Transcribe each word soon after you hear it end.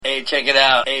Hey, check it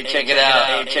out. Hey, check it out.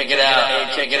 Hey, check it out. Hey,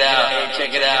 check it out. Hey,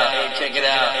 check it out. Hey, check it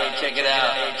out. Hey, check it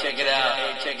out. Hey, check it out.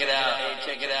 Hey, check it out. Hey,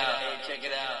 check it out. Hey, check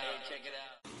it out. Hey, check it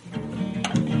out.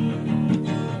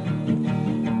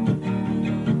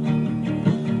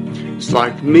 It's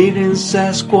like meeting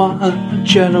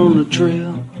Sasquatch out on the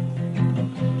trail.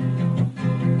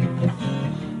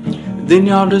 Then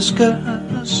y'all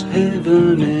discuss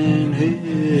heaven and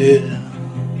hell.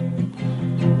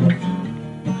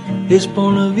 His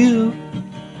point of view,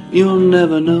 you'll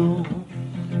never know.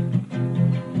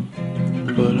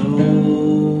 But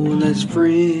oh, that's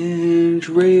Fringe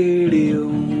Radio.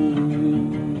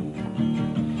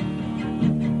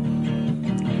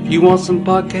 You want some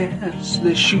podcasts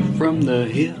that shoot from the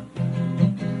hip?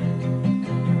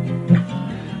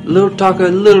 Little talker,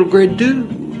 little gray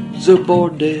dudes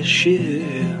aboard their ship.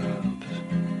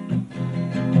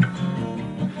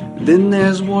 Then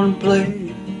there's one place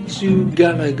you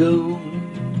gotta go.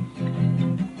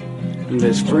 And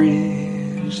that's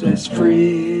Fringe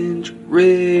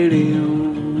Radio.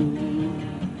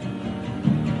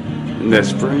 And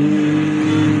that's Fringe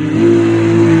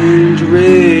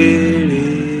Radio.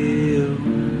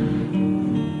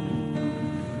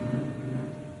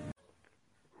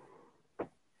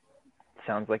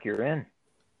 Sounds like you're in.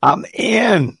 I'm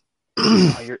in.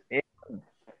 Oh, you're in.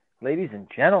 Ladies and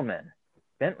gentlemen,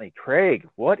 Bentley Craig,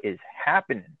 what is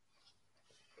happening?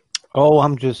 Oh,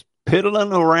 I'm just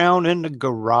piddling around in the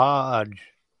garage.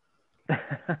 So,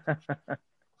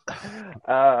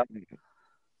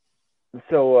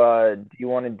 do you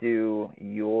want to do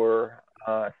your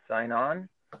sign on?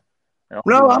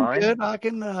 No, I'm good. I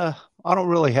can. I don't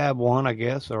really have one, I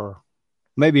guess, or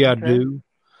maybe I do.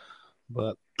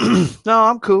 But no,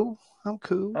 I'm cool. I'm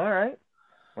cool. All right.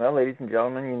 Well, ladies and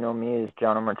gentlemen, you know me as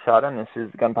John Machado, and this is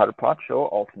the Gunpowder Plot Show,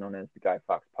 also known as the Guy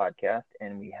Fawkes Podcast,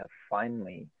 and we have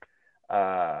finally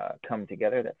come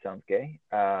together. That sounds gay.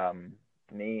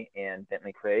 Me and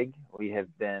Bentley Craig, this has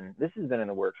been in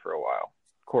the works for a while.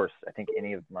 Of course, I think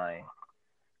any of my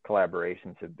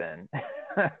collaborations have been.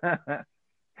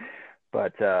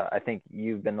 But I think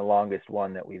you've been the longest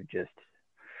one that we've just,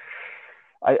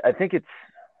 I think it's,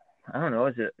 I don't know,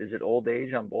 is it old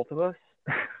age on both of us?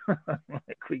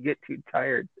 Like we get too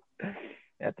tired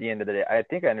at the end of the day. I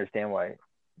think I understand why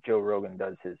Joe Rogan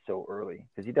does his so early,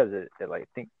 because he does it at like, I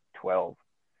think 12,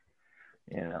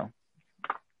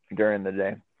 during the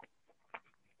day.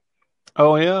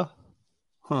 Oh, yeah?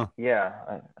 Huh.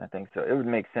 Yeah, I think so. It would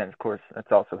make sense. Of course,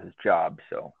 that's also his job,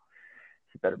 so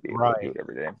he better be able to do it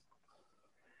every day.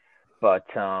 But,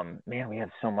 man, we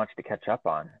have so much to catch up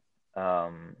on.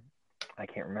 I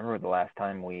can't remember the last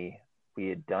time we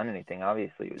had done anything.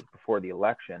 Obviously, it was before the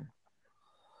election.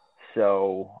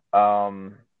 So,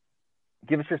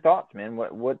 give us your thoughts, man.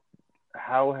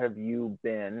 How have you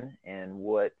been, and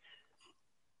what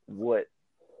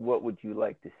would you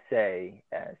like to say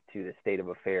as to the state of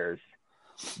affairs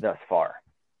thus far?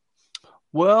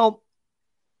 Well,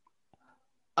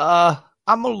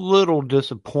 I'm a little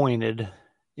disappointed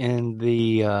in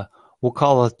the, we'll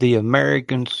call it the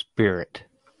American spirit.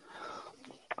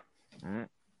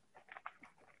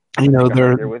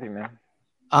 They're with you, man.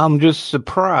 I'm just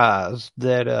surprised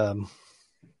that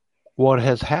what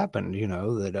has happened,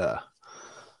 that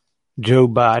Joe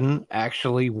Biden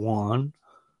actually won.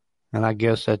 And I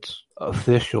guess that's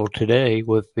official today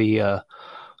with the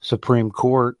Supreme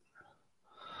Court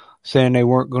saying they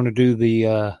weren't going to do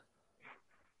the...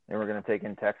 they were going to take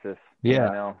in Texas.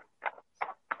 Yeah.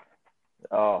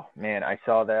 Oh, man, I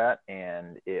saw that,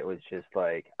 and it was just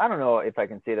like, I don't know if I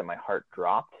can say that my heart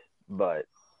dropped, but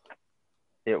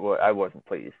I wasn't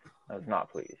pleased. I was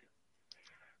not pleased.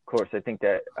 Of course, I think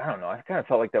that, I don't know, I kind of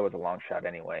felt like that was a long shot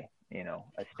anyway,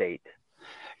 a state.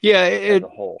 Yeah, as a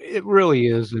whole. It really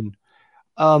is. And,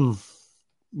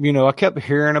 I kept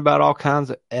hearing about all kinds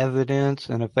of evidence,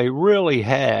 and if they really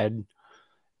had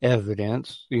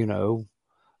evidence,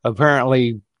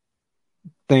 apparently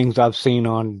things I've seen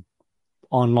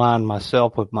online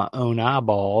myself with my own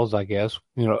eyeballs, I guess,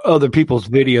 other people's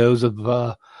videos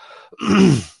of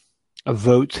of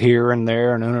votes here and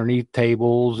there and underneath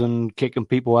tables and kicking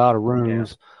people out of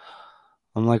rooms. Yeah.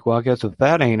 I'm like, well, I guess if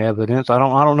that ain't evidence, I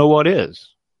don't know what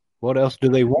is. What else do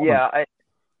they want? Yeah,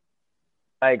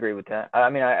 I agree with that.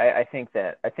 I mean, I think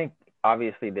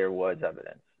obviously there was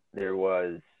evidence. There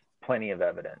was plenty of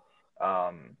evidence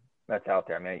that's out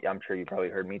there. I mean, I'm sure you probably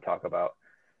heard me talk about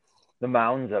the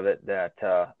mounds of it that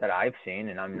I've seen,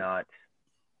 and I'm not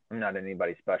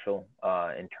anybody special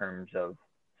in terms of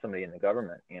somebody in the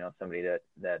government, somebody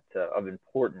that of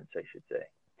importance, I should say,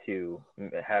 to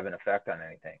have an effect on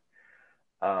anything.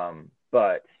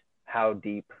 But how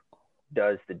deep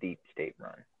does the deep state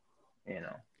run?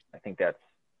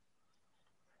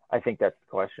 think that's the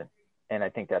question, and I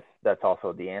think that's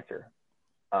also the answer.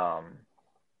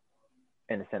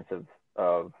 In the sense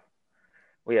of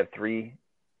we have three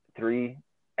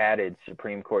added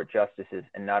Supreme Court justices,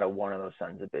 and not a one of those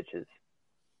sons of bitches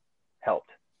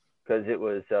helped, because it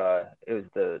was the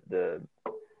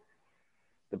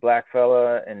black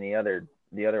fella and the other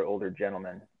older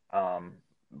gentleman,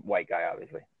 white guy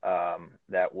obviously,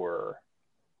 that were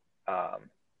God,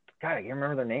 I can't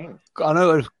remember their names. I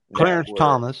know it was Clarence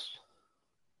Thomas.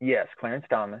 Yes, Clarence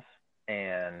Thomas,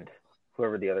 and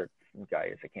whoever the other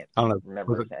guy is. I don't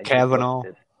remember his name. Kavanaugh?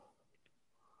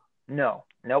 No,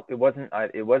 nope. It wasn't.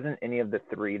 It wasn't any of the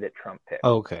three that Trump picked.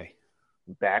 Okay.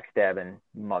 Backstabbing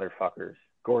motherfuckers,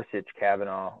 Gorsuch,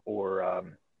 Kavanaugh, or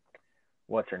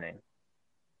what's her name?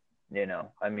 You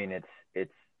know, I mean,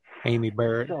 it's Amy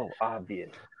Barrett. So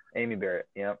obvious. Amy Barrett.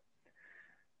 Yep.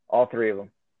 All three of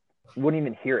them. Wouldn't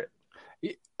even hear it.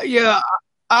 Yeah,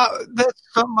 that's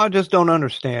something I just don't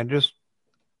understand. Just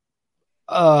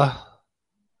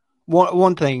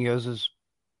one thing is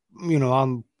you know,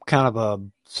 I'm kind of a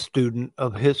student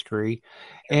of history,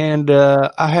 and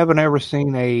I haven't ever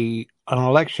seen an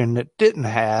election that didn't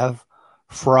have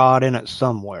fraud in it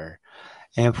somewhere.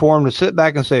 And for him to sit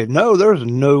back and say, no, there's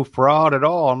no fraud at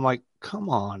all, I'm like, come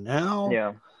on now.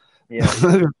 Yeah.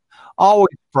 There's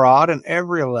always fraud in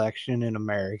every election in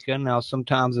America. Now,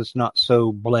 sometimes it's not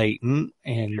so blatant,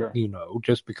 and Sure. you know,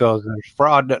 just because there's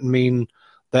fraud doesn't mean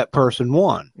that person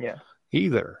won. Yeah.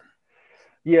 Either.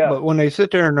 Yeah. But when they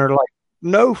sit there and they're like,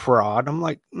 no fraud, I'm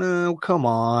like, no, come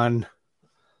on.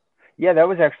 Yeah, that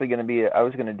was actually going to be. I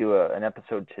was going to do an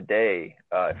episode today,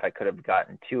 if I could have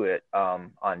gotten to it,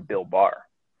 on Bill Barr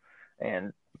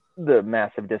and the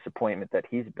massive disappointment that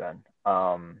he's been,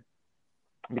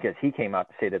 because he came out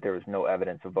to say that there was no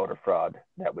evidence of voter fraud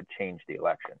that would change the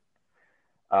election,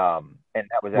 and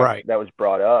that was Right. that was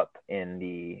brought up in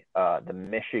the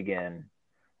Michigan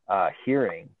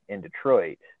hearing in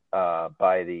Detroit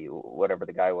by the whatever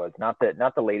the guy was, not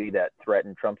the lady that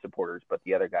threatened Trump supporters, but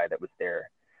the other guy that was there.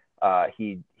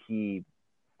 He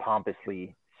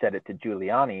pompously said it to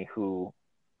Giuliani, who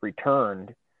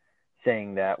returned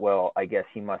saying that, well, I guess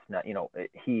he must not, you know,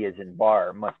 he as in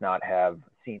Barr must not have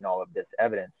seen all of this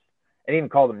evidence, and even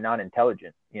called him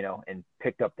non-intelligent, you know, and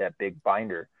picked up that big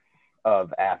binder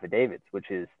of affidavits, which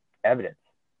is evidence.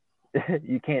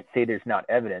 You can't say there's not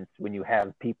evidence when you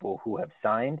have people who have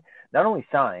not only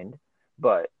signed,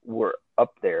 but were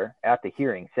up there at the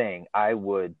hearing saying, I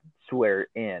would swear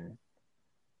in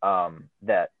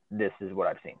that this is what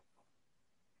I've seen.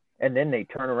 And then they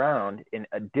turn around in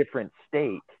a different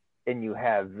state and you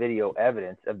have video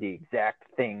evidence of the exact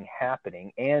thing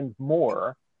happening and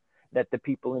more that the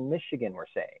people in Michigan were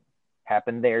saying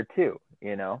happened there too,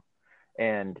 you know?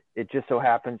 And it just so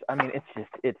happens, I mean,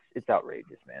 it's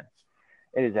outrageous, man.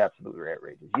 It is absolutely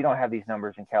outrageous. You don't have these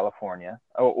numbers in California,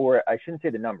 or I shouldn't say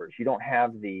the numbers. You don't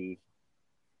have the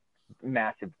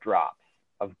massive drops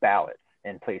of ballots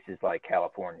in places like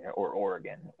California or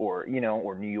Oregon or, you know,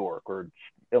 or New York or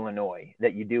Illinois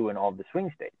that you do in all the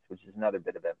swing states, which is another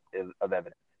bit of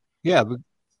evidence. Yeah, but,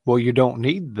 well, you don't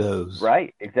need those.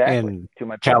 Right, exactly. In to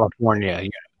my California, you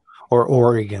know, or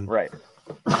Oregon. Right.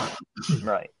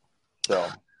 Right. So,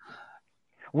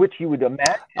 which you would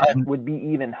imagine would be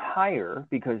even higher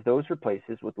because those are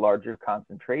places with larger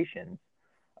concentrations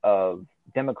of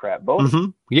Democrat voters. Mm-hmm.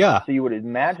 Yeah. So you would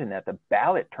imagine that the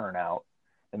ballot turnout,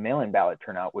 the mail-in ballot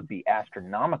turnout, would be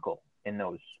astronomical in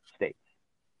those states.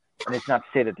 And it's not to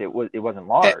say that it wasn't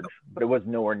large, but it was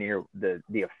nowhere near the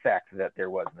effect that there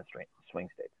was in the swing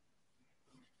states.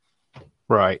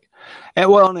 Right. And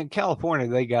well, in California,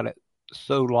 they got it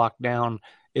so locked down.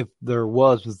 If there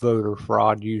was voter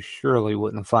fraud, you surely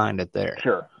wouldn't find it there.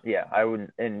 Sure. Yeah, I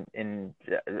wouldn't. And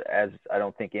as I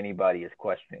don't think anybody is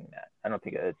questioning that. I don't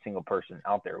think a single person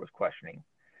out there was questioning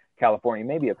California.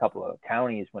 Maybe a couple of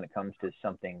counties when it comes to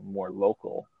something more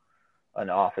local, an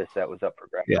office that was up for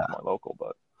grabs, more local.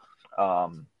 But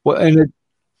well, and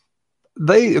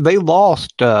they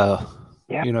lost,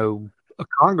 you know,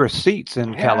 Congress seats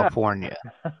in California,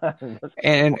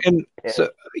 and so.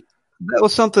 That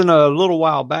was something a little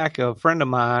while back. A friend of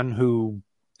mine who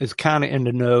is kind of in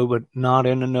the know, but not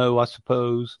in the know, I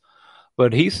suppose.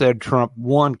 But he said Trump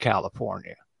won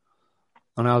California.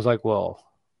 And I was like, well,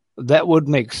 that would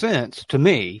make sense to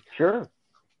me. Sure.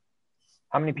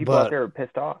 How many people out there are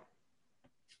pissed off?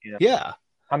 You know? Yeah.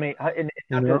 How many, and it's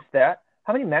not just that,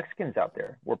 how many Mexicans out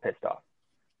there were pissed off?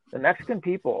 The Mexican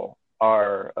people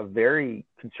are a very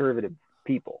conservative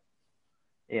people,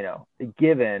 you know,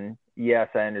 given... Yes,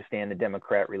 I understand the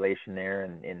Democrat relation there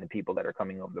and the people that are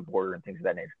coming over the border and things of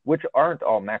that nature, which aren't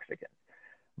all Mexicans.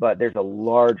 but there's a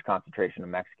large concentration of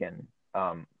Mexican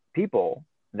people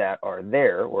that are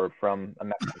there or from a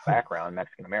Mexican background,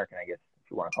 Mexican American, I guess,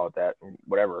 if you want to call it that,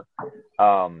 whatever.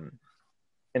 And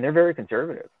they're very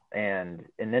conservative. And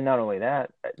then not only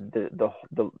that, the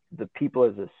people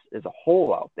as a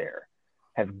whole out there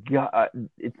have got.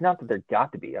 It's not that they're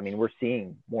got to be. I mean, we're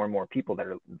seeing more and more people that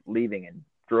are leaving in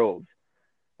droves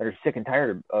that are sick and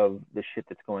tired of the shit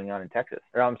that's going on in Texas.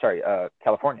 Or I'm sorry,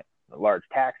 California, the large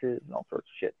taxes and all sorts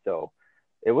of shit. So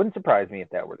it wouldn't surprise me if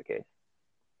that were the case.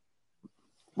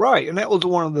 Right, and that was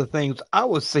one of the things I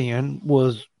was seeing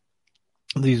was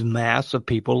these mass of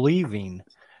people leaving.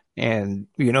 And,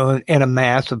 you know, and a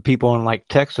mass of people in like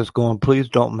Texas going, please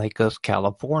don't make us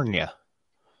California.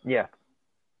 Yeah.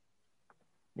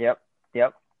 Yep.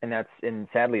 And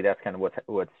sadly, that's kind of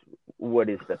what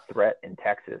is the threat in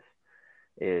Texas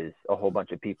is a whole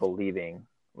bunch of people leaving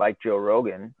like Joe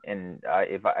Rogan. And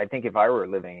I think if I were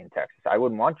living in Texas, I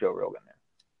wouldn't want Joe Rogan there,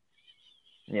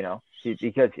 you know,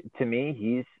 because to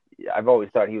me, I've always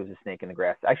thought he was a snake in the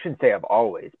grass. I shouldn't say I've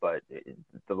always, but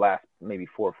the last maybe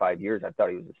 4 or 5 years, I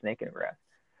thought he was a snake in the grass.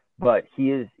 But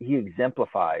he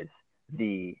exemplifies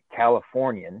the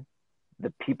Californian,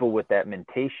 the people with that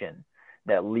mentation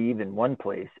that leave in one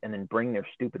place and then bring their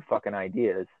stupid fucking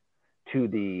ideas to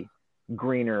the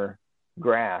greener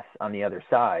grass on the other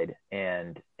side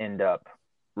and end up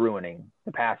ruining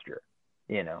the pasture,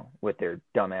 you know, with their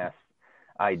dumbass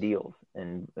ideals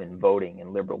and voting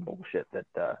and liberal bullshit that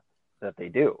they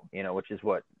do, you know, which is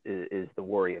what is the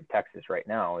worry of Texas right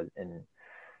now. And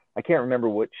I can't remember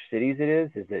which cities it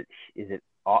is. Is it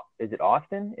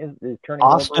Austin? Is turning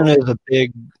Austin liberal?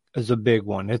 is a big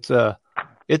one. It's a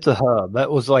hub. That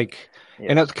was like,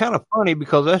 Yeah. and it's kind of funny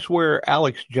because that's where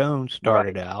Alex Jones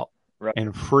started out, Right.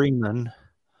 and Freeman.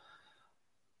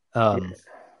 Yeah.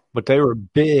 But they were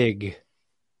big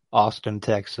Austin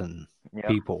Texan Yeah.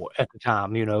 people at the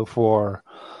time, you know, for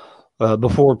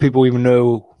before people even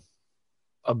know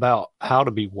about how to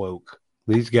be woke.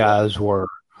 These guys were,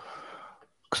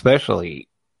 especially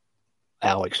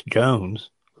Alex Jones.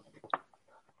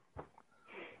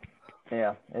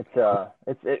 Yeah, it's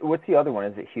what's the other one?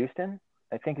 Is it Houston?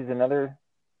 I think is another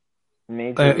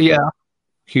major. Yeah,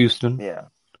 Houston. Yeah,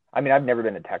 I mean I've never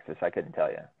been to Texas. I couldn't tell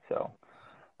you. So,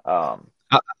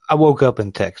 I woke up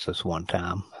in Texas one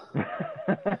time.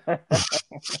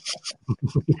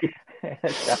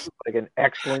 It sounds like an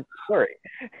excellent story.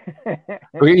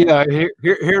 Yeah,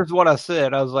 here's what I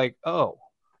said. I was like, "Oh,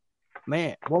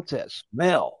 man, what's that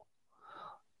smell?"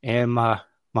 And my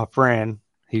friend,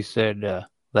 he said,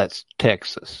 "That's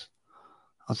Texas."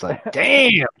 I was like,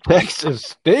 "Damn, Texas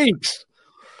stinks."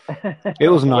 It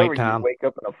was nighttime. You wake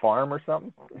up in a farm or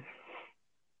something?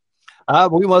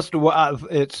 We must have.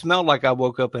 It smelled like I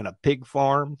woke up in a pig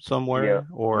farm somewhere,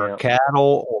 or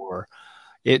cattle, or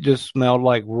it just smelled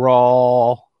like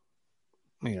raw,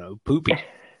 you know, poopy.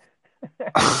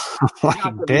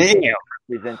 Like, damn.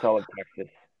 Present all of Texas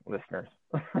listeners.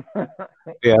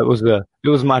 Yeah, it was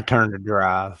my turn to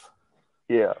drive.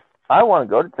 Yeah, I want to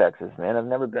go to Texas, man. I've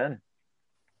never been.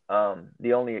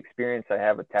 The only experience I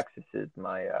have with Texas is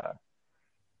my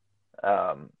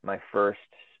first,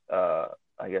 I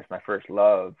guess my first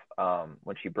love.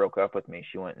 When she broke up with me,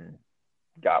 she went and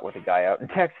got with a guy out in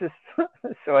Texas.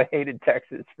 So I hated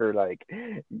Texas for like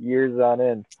years on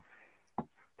end.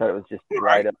 Thought it was just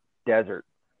dried up desert.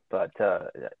 But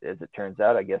as it turns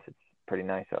out, I guess it's pretty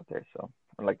nice out there. So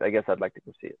I guess I'd like to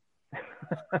go see it.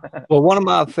 Well, one of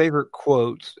my favorite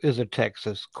quotes is a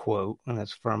Texas quote, and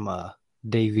it's from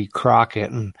Davy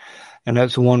Crockett, and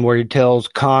that's the one where he tells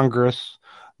Congress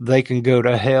they can go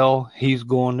to hell. He's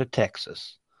going to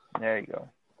Texas. There you go.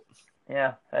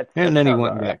 Yeah, and then he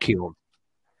went and got killed.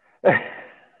 But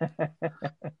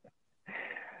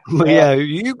yeah,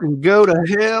 you can go to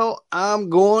hell.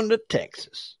 I'm going to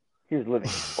Texas. He was living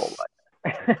his full life.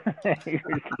 He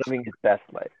was living his best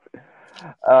life.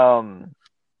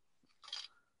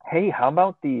 Hey, how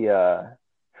about the?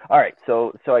 All right,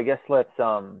 so I guess let's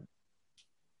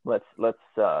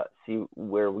see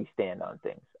where we stand on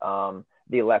things.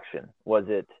 The election, was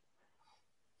it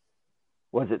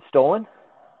stolen?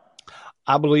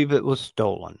 I believe it was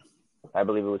stolen. I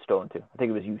believe it was stolen too. I think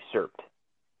it was usurped.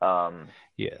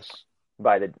 Yes.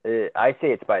 I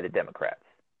say it's by the Democrats.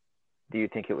 Do you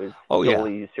think it was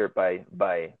solely usurped by?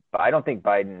 I don't think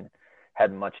Biden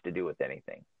had much to do with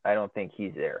anything. I don't think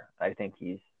he's there. I think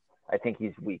he's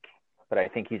weak, but I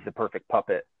think he's the perfect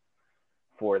puppet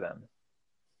for them.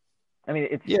 I mean,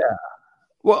 it's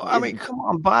Well, I mean, come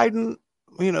on, Biden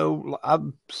I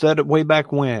said it way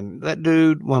back when. That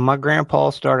dude, when my grandpa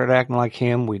started acting like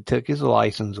him, we took his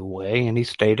license away and he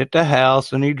stayed at the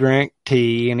house and he drank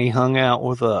tea and he hung out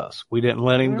with us. We didn't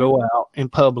let him go out in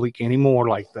public anymore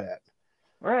like that.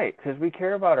 Right, because we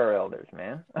care about our elders,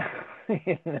 man.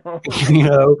 You know,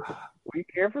 we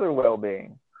care for their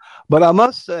well-being. But I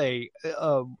must say,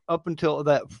 up until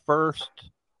that first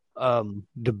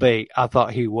debate, I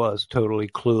thought he was totally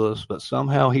clueless, but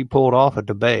somehow he pulled off a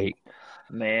debate.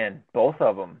 Man, both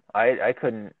of them. I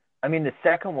couldn't. I mean, the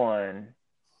second one,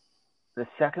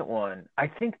 I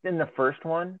think in the first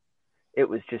one, it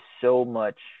was just so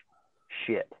much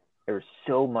shit. There was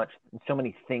so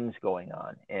many things going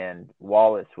on, and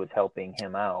Wallace was helping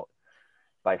him out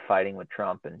by fighting with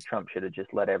Trump, and Trump should have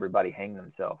just let everybody hang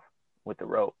themselves with the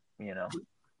rope,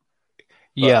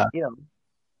 Yeah. But,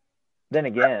 then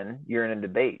again, you're in a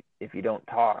debate. If you don't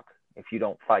talk, if you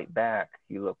don't fight back,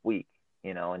 you look weak,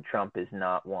 and Trump is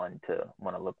not one to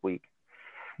want to look weak.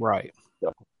 Right.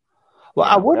 So, well,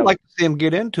 I would like to see him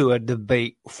get into a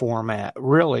debate format.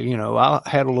 Really, I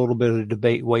had a little bit of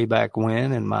debate way back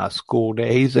when in my school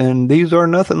days, and these are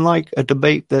nothing like a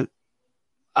debate that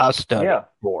I studied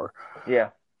for.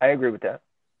 Yeah, I agree with that.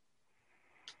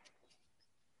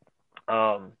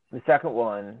 The second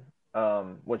one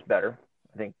was better.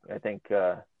 I think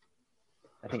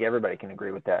everybody can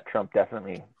agree with that. Trump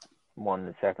definitely won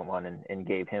the second one and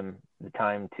gave him the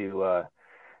time to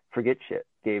forget shit.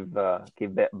 Gave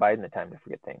Biden the time to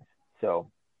forget things. So,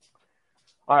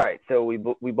 all right. So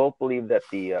we both believe that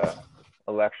the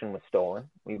election was stolen.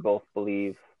 We both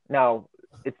believe now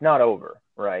it's not over,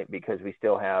 right? Because we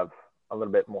still have a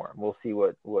little bit more. We'll see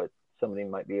what somebody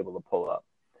might be able to pull up.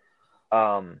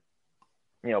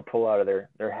 Pull out of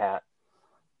their hat,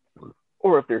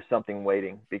 or if there's something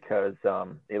waiting because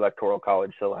the Electoral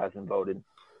College still hasn't voted.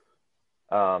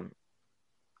 And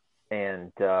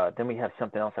then we have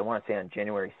something else I want to say on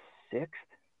January 6th,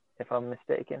 if I'm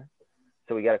mistaken.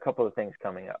 So we got a couple of things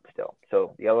coming up still.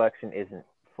 So the election isn't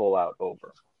full out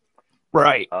over.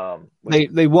 Right.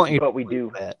 They want you to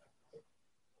believe that.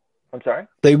 I'm sorry?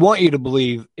 They want you to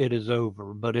believe it is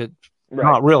over, but it's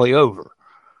not really over.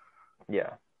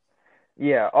 Yeah.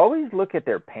 Yeah. Always look at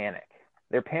their panic.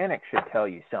 Their panic should tell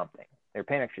you something. Their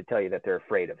panic should tell you that they're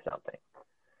afraid of something.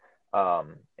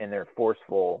 And they're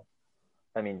forceful.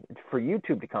 I mean, for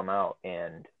YouTube to come out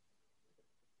and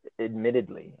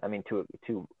admittedly, I mean, to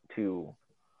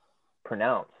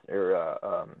pronounce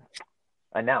or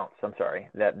announce, I'm sorry,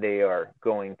 that they are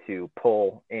going to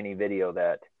pull any video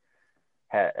that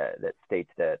that states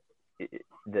that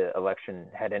the election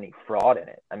had any fraud in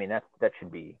it. I mean, that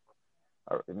should be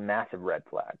a massive red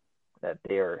flag that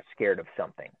they are scared of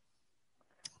something.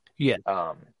 Yeah.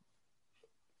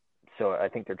 So I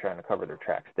think they're trying to cover their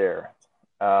tracks there.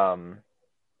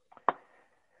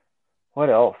 What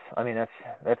else? I mean,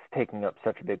 that's taking up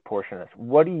such a big portion of this.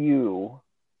 What do you?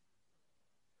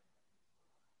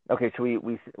 Okay, so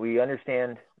we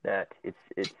understand that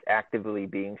it's actively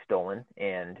being stolen,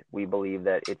 and we believe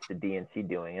that it's the DNC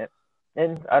doing it.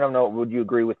 And I don't know, would you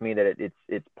agree with me that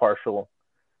it's partial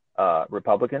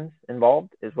Republicans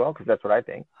involved as well? Because that's what I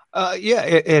think. Yeah,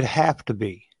 it'd have to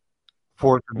be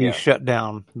for it to be shut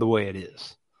down the way it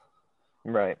is.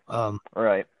 Right.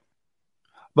 Right.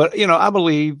 But, I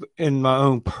believe in my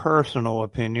own personal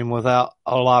opinion, without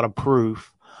a lot of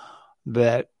proof,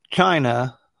 that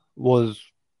China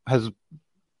has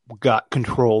got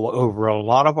control over a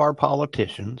lot of our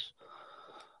politicians.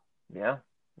 Yeah.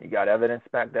 You got evidence to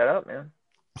back that up, man.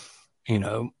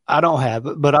 I don't have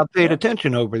it, but I've paid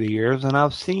attention over the years and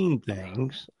I've seen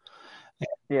things.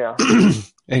 Yeah.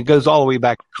 It goes all the way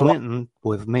back to Clinton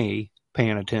with me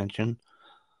paying attention.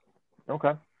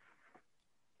 Okay.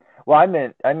 Well, I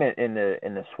meant in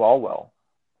the Swalwell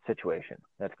situation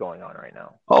that's going on right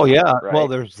now. Oh yeah. Right? Well,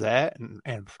 there's that, and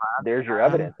there's your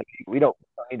evidence. We don't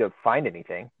need to find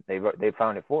anything. They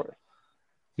found it for us.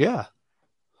 Yeah.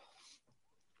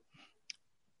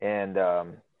 And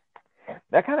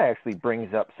that kind of actually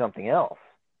brings up something else,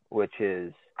 which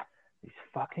is these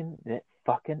fucking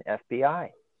FBI.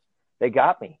 They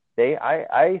got me.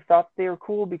 I thought they were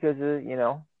cool because of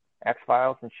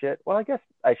X-Files and shit. Well, I guess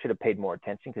I should have paid more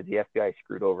attention because the FBI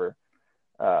screwed over,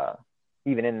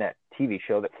 even in that TV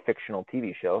show, that fictional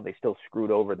TV show, they still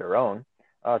screwed over their own.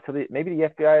 So maybe the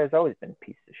FBI has always been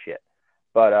pieces of shit.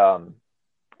 But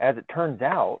as it turns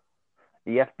out,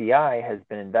 the FBI has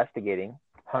been investigating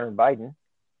Hunter Biden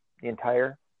the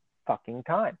entire fucking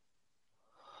time.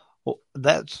 Well,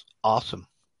 that's awesome.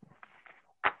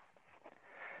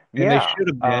 And yeah, they should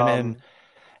have been.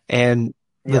 And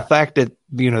the fact that,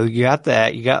 you got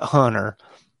that, you got Hunter,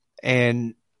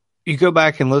 and you go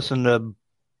back and listen to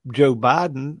Joe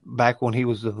Biden back when he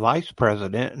was the vice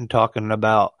president and talking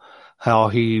about how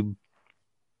he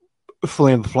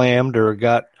flim-flammed or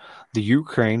got the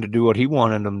Ukraine to do what he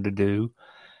wanted them to do.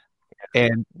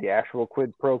 And The actual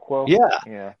quid pro quo. yeah.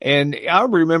 Yeah. And I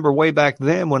remember way back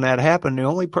then when that happened, the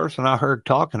only person I heard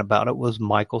talking about it was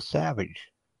Michael Savage.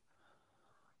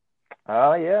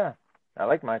 Oh, yeah. I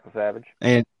like Michael Savage.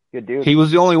 And Good dude. he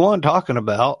was the only one talking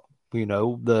about,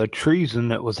 the treason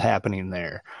that was happening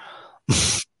there.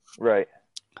 Right.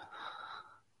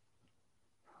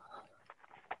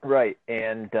 Right.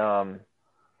 And,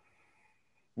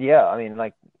 yeah, I mean,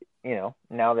 like,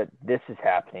 now that this is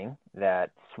happening,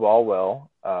 that Swalwell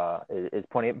is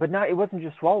pointing, but it wasn't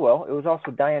just Swalwell. It was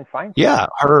also Dianne Feinstein. Yeah,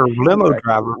 her limo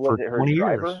driver was for it her 20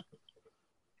 driver? years.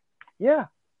 Yeah.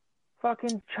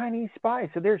 Fucking Chinese spies.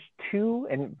 So there's two,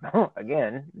 and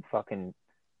again, fucking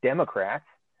Democrats,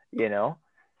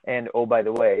 And oh, by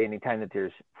the way, anytime that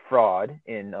there's fraud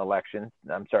in elections,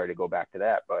 I'm sorry to go back to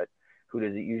that, but who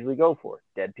does it usually go for?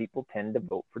 Dead people tend to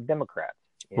vote for Democrats.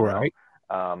 Right.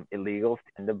 Illegals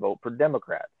tend to vote for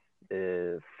Democrats.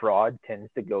 Fraud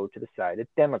tends to go to the side of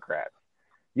Democrats.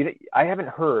 I haven't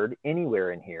heard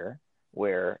anywhere in here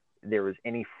where there was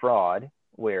any fraud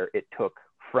where it took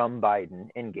from Biden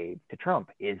and gave to Trump.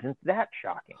 Isn't that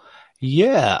shocking?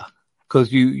 Yeah,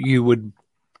 because you would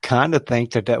kind of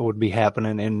think that would be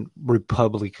happening in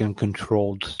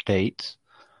Republican-controlled states.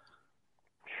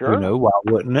 Sure. Why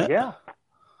wouldn't it? Yeah.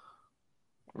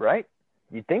 Right.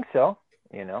 You'd think so,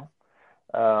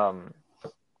 But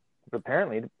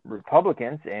apparently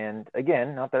Republicans, and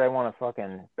again, not that I want to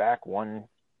fucking back one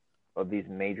of these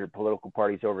major political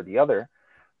parties over the other,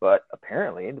 but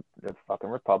apparently the fucking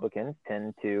Republicans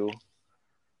tend to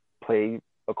play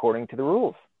according to the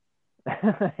rules.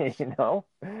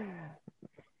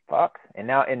 Fuck. And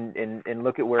now, and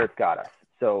look at where it's got us.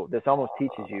 So this almost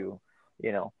teaches you,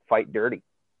 fight dirty.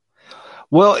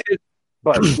 Well,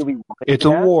 but do we it's a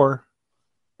war,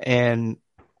 and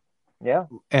yeah,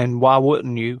 and why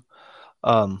wouldn't you?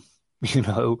 Hope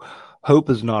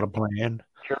is not a plan.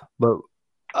 Sure. But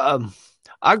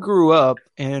I grew up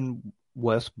in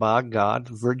West by God,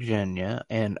 Virginia,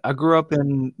 and I grew up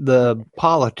in the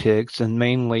politics and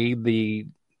mainly the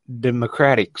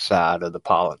Democratic side of the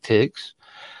politics.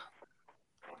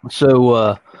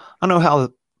 So I know how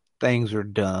things are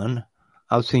done.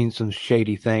 I've seen some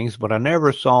shady things, but I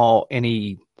never saw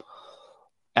any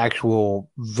actual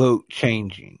vote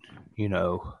changing,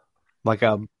 like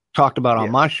I talked about on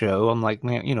my show. I'm like,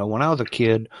 man, when I was a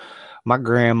kid, my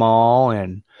grandma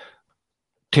and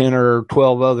 10 or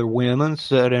 12 other women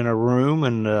sat in a room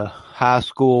in the high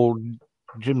school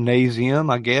gymnasium,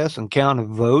 I guess, and counted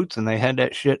votes, and they had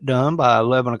that shit done by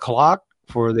 11 o'clock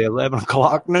for the 11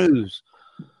 o'clock news.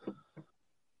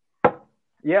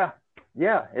 Yeah.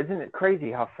 Yeah. Isn't it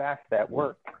crazy how fast that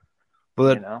worked?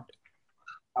 But,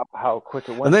 how quick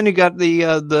it went. And then you got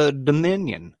the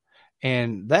Dominion,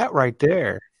 and that right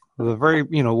there, the very,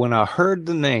 when I heard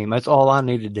the name, that's all I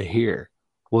needed to hear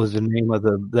was the name of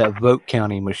that vote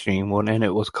counting machine one, and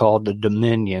it was called the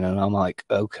Dominion, and I'm like,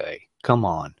 okay, come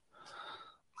on.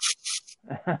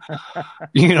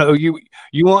 You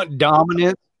want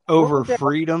dominance over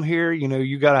freedom here.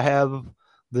 You got to have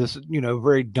this,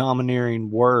 very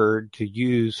domineering word to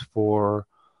use for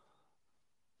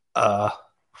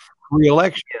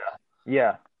re-election.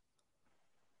 Yeah.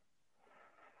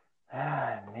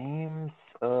 Names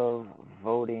of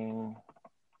voting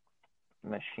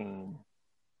machine.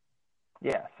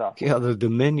 Yeah, software. Yeah, the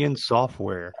Dominion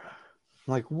software.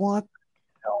 Like, what?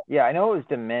 Yeah, I know it was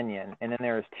Dominion, and then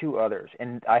there's two others,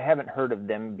 and I haven't heard of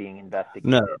them being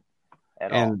investigated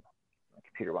at all.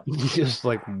 Computer one. Just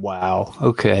like, wow,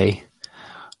 okay.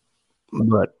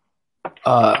 But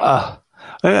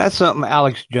that's something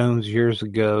Alex Jones years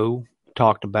ago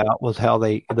talked about, was how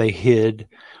they hid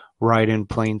right in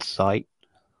plain sight.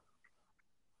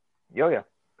 Yeah.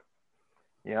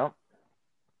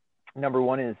 Number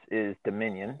one is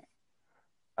Dominion.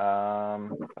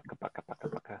 Look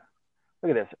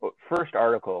at this first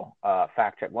article.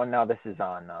 Fact check one. Now this is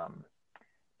on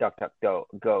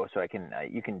DuckDuckGo, so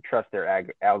you can trust their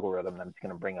algorithm that's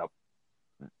going to bring up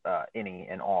any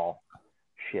and all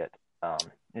shit,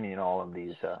 any and all of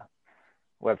these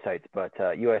websites. But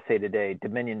USA Today: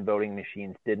 Dominion voting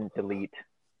machines didn't delete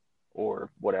or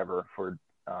whatever for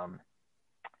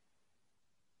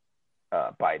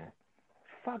Biden.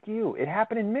 Fuck you! It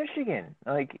happened in Michigan.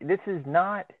 Like, this is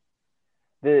not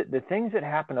the things that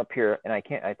happen up here, and I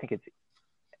think it's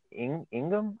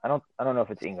Ingham. I don't know if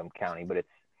it's Ingham County, but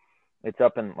it's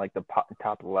up in like the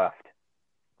top left,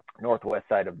 northwest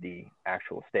side of the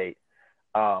actual state,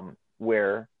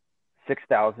 where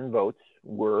 6,000 votes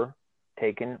were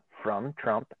taken from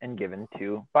Trump and given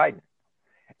to Biden.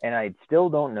 And I still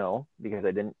don't know, because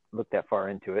I didn't look that far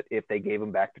into it, if they gave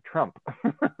them back to Trump.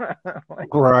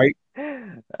 Right.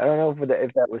 I don't know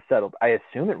if that was settled. I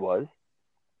assume it was.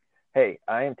 Hey,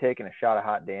 I am taking a shot of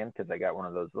hot damn because I got one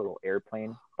of those little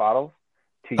airplane bottles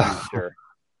to you, sir.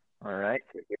 All right,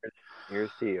 so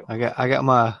here's to you. I got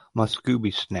my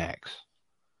Scooby snacks.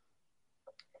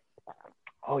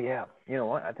 Oh yeah, you know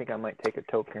what? I think I might take a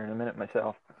toke here in a minute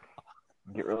myself.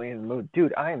 Get really in the mood,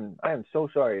 dude. I am so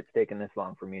sorry it's taken this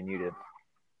long for me and you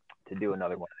to do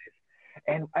another one of these.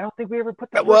 And I don't think we ever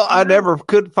put that. Well, I never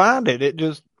could find it. It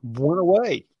just went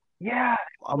away. Yeah.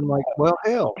 I'm like, well,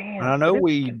 hell. Damn, and I know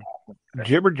we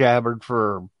jibber jabbered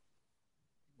for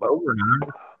over an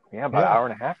hour. Yeah, about an hour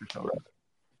and a half or so. Right?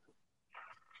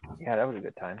 Yeah, that was a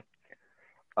good time.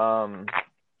 I'm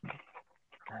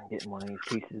getting one of these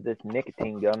pieces of this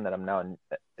nicotine gum that I'm now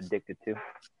addicted to.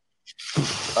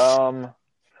 I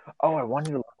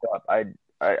wanted to look up. I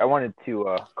wanted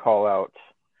to call out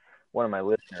one of my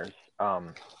listeners. I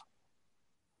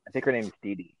think her name is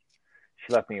Dee Dee.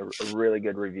 She left me a really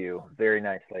good review. Very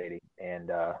nice lady,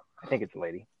 and I think it's a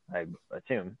lady, I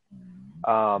assume.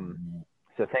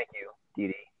 So thank you, Dee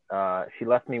Dee. She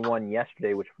left me one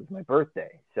yesterday, which was my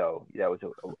birthday. So that was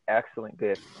an excellent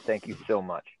gift. Thank you so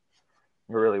much.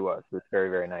 It really was. It was very,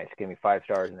 very nice. Gave me 5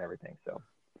 stars and everything. So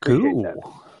cool. That.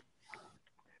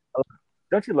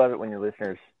 Don't you love it when your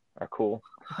listeners are cool?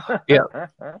 Yeah.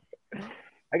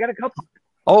 I got a couple.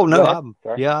 Oh no,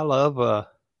 I love.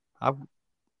 I've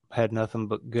had nothing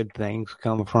but good things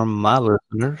come from my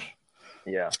listeners.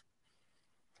 Yeah.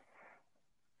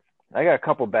 I got a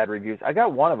couple bad reviews. I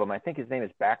got one of them. I think his name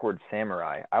is Backward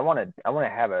Samurai. I want to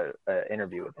have a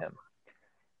interview with him,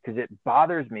 because it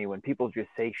bothers me when people just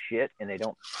say shit and they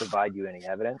don't provide you any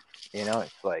evidence. You know,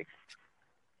 it's like,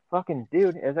 fucking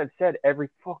dude, as I've said every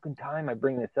fucking time I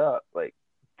bring this up, like,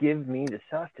 give me the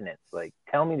sustenance. Like,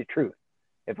 tell me the truth.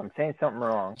 If I'm saying something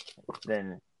wrong,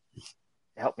 then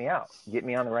help me out. Get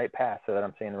me on the right path so that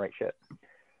I'm saying the right shit.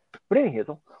 But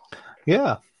anyhow,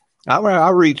 yeah, I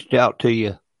reached out to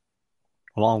you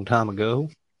a long time ago.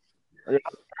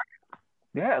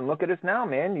 Yeah, and look at us now,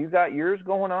 man. You got yours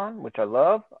going on, which I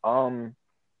love.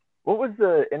 What was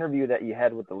the interview that you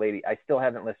had with the lady? I still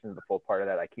haven't listened to the full part of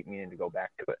that. I keep meaning to go back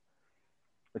to it.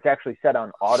 It's actually set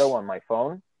on auto on my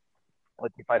phone.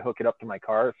 Like, if I hook it up to my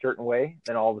car a certain way,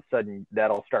 then all of a sudden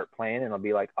that'll start playing, and I'll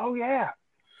be like, oh yeah,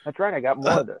 that's right, I got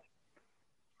more of this.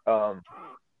 You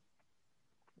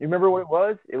remember what it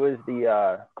was? It was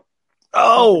the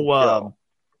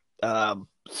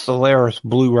Solaris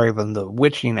Blue Raven, the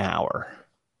Witching Hour.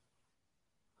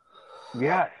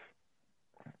 Yes,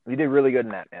 you did really good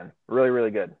in that, man. Really, really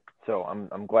good. So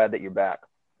I'm glad that you're back.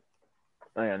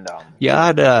 And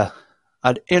yeah,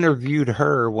 I'd interviewed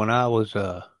her when I was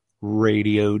a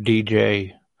radio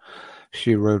DJ.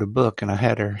 She wrote a book, and I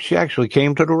had her. She actually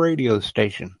came to the radio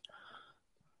station.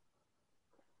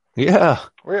 Yeah,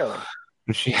 really.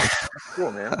 She, that's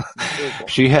cool, man. That's really cool.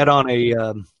 She had on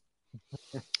a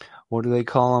what do they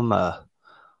call them?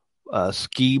 A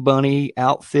ski bunny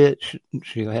outfit.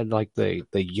 She had like the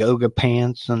yoga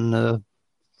pants and the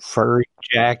furry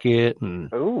jacket,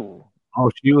 and ooh. Oh,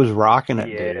 she was rocking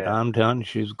it, dude. I'm telling you,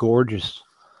 she's gorgeous.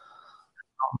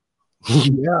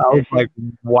 Yeah, I was like,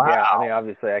 wow. Yeah, I mean,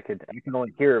 obviously, I can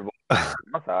only hear her voice.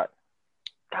 I thought,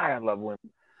 God, I love women.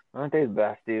 Aren't they the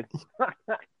best, dude?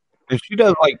 And she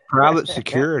does like private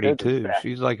security too.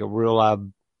 She's like a real live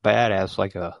badass,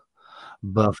 like a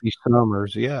Buffy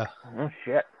Summers. Yeah. Oh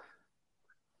shit.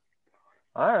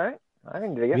 All right, I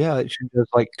can dig it. Yeah, she does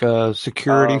like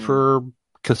security for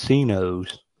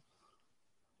casinos.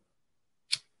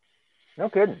 No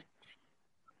kidding.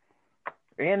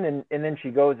 And then she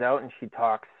goes out and she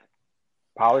talks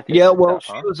politics. Yeah, well,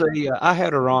 she was I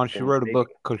had her on. She wrote a book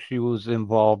because she was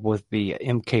involved with the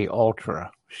MK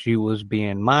Ultra. She was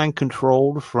being mind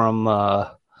controlled from one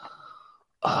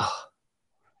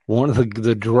of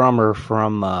the drummer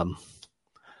from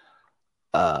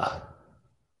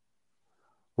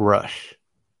Rush.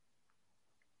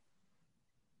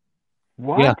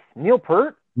 What? Yeah. Neil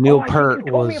Peart? Neil Peart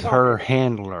was her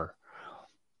handler.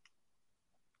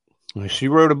 She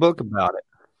wrote a book about it.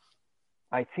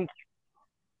 I think.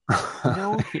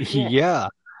 No shit. Yeah.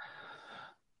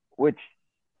 Which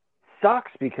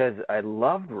sucks because I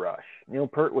loved Rush. Neil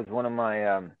Peart was one of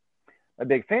my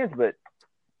big fans, but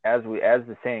as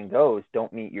the saying goes,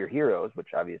 don't meet your heroes, which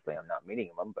obviously I'm not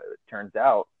meeting them, but it turns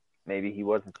out maybe he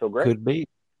wasn't so great. Could be.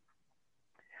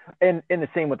 And the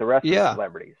same with the rest of the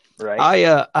celebrities, right?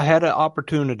 I had an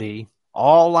opportunity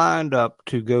all lined up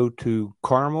to go to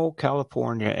Carmel,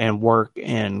 California and work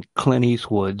in Clint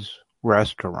Eastwood's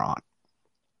restaurant.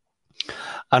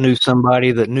 I knew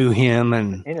somebody that knew him,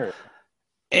 and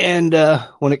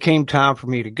when it came time for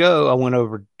me to go, I went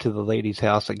over to the lady's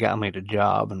house that got me the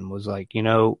job and was like,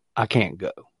 I can't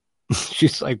go.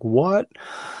 She's like, what?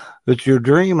 It's your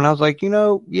dream? And I was like,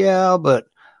 yeah, but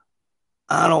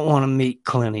I don't want to meet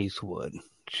Clint Eastwood.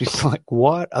 She's like,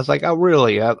 what? I was like, I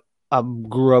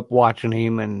grew up watching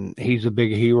him, and he's a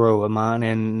big hero of mine.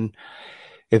 And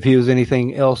if he was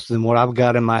anything else than what I've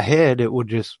got in my head, it would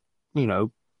just,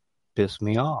 piss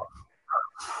me off.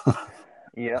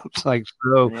 Yeah. It's like,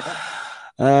 so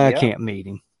I can't meet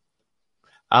him.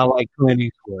 I like Clint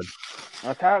Eastwood.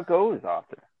 That's how it goes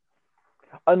often.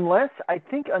 Unless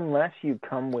you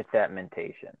come with that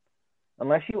mentation,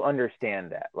 unless you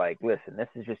understand that, like, listen, this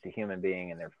is just a human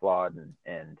being and they're flawed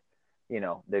and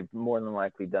they've more than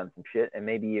likely done some shit, and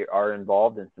maybe you are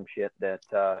involved in some shit that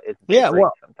isn't so great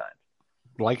sometimes.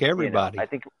 Like everybody. I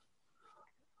think.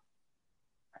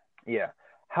 Yeah.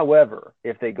 However,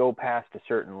 if they go past a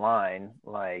certain line,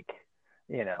 like,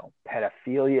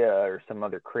 pedophilia or some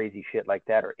other crazy shit like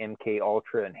that, or MK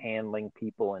Ultra and handling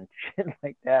people and shit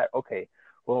like that, okay,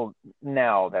 well,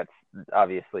 now that's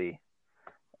obviously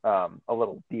a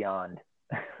little beyond.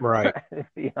 Right.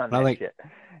 Beyond I that think shit.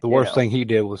 The worst thing he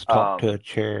did was talk to a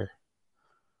chair.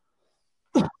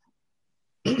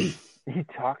 He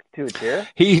talked to a chair?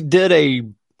 He did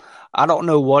I don't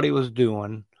know what he was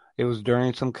doing. It was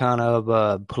during some kind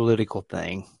of political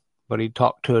thing, but he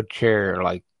talked to a chair,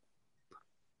 like.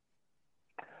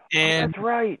 And that's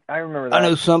right. I remember that. I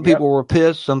know some people were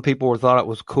pissed. Some people thought it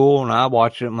was cool, and I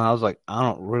watched it, and I was like, I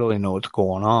don't really know what's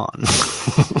going on.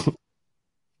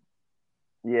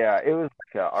 Yeah, it was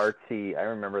like a artsy. I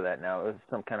remember that now. It was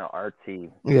some kind of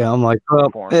artsy. Yeah, I'm like, well,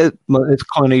 it's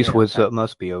Clint Eastwood, so it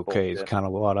must be okay. It's kind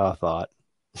of what I thought.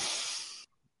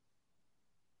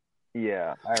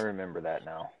 Yeah, I remember that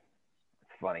now.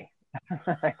 It's funny.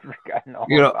 I've forgotten all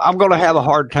I'm going to have a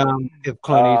hard time if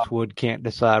Clint Eastwood can't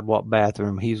decide what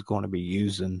bathroom he's going to be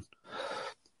using.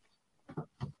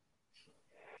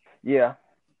 Yeah.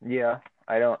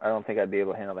 I don't think I'd be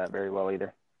able to handle that very well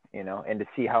either. And to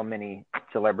see how many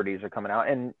celebrities are coming out,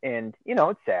 and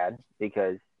it's sad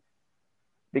because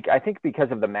I think because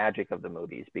of the magic of the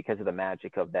movies, because of the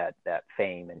magic of that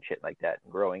fame and shit like that,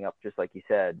 and growing up, just like you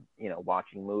said,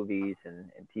 watching movies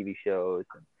and TV shows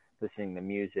and listening to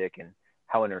music, and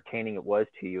how entertaining it was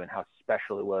to you, and how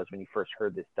special it was when you first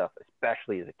heard this stuff,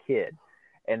 especially as a kid,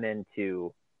 and then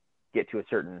to get to a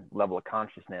certain level of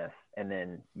consciousness, and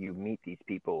then you meet these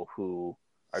people who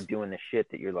are doing the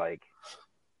shit that you're like,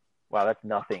 wow, that's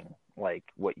nothing like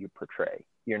what you portray.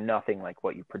 You're nothing like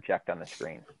what you project on the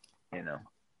screen,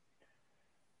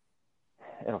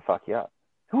 It'll fuck you up.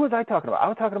 Who was I talking about? I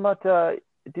was talking about,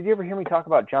 did you ever hear me talk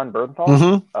about John Bernthal?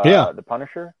 Mm-hmm. Yeah. The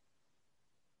Punisher?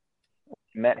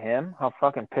 Met him. How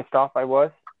fucking pissed off I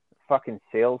was. Fucking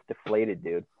sales deflated,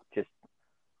 dude. Just,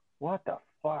 what the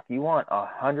fuck? You want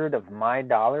 $100 of my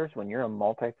dollars when you're a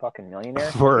multi-fucking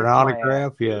millionaire? For an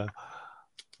autograph? Yeah.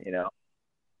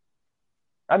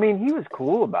 I mean, he was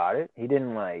cool about it. He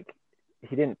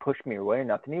didn't push me away or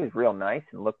nothing. He was real nice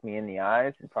and looked me in the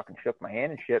eyes and fucking shook my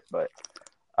hand and shit. But,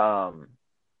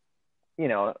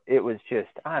 it was just,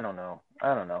 I don't know.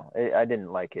 I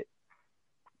didn't like it.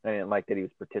 I didn't like that he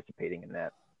was participating in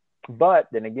that. But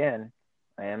then again,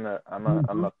 I'm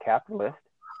a capitalist,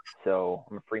 so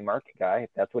I'm a free market guy. If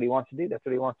that's what he wants to do, that's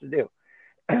what he wants to do.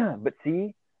 But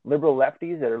see, liberal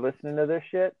lefties that are listening to this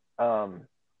shit,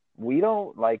 we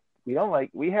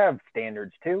have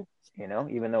standards too,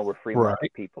 even though we're free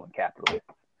market people and capitalists.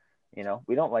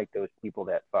 We don't like those people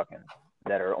that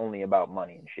are only about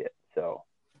money and shit. So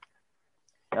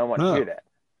I don't want to hear that.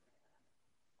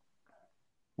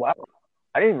 Wow.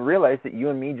 I didn't realize that you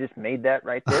and me just made that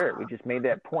right there. We just made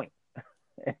that point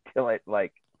until it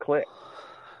clicked.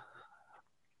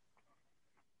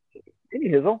 Hey,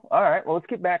 Hizzle. All right. Well, let's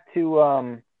get back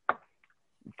to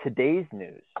today's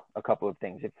news. A couple of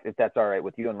things, if that's all right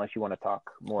with you, unless you want to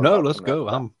talk more. No, let's go.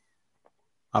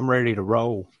 I'm ready to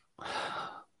roll.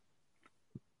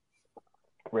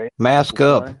 Ready? Mask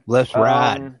up. Let's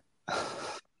ride.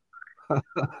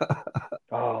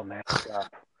 Oh, mask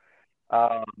up.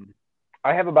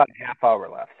 I have about a half hour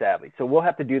left, sadly. So we'll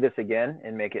have to do this again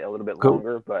and make it a little bit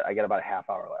longer, but I got about a half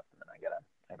hour left, and then I gotta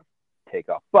take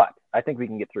off. But I think we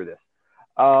can get through this.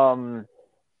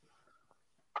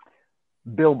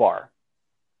 Bill Barr,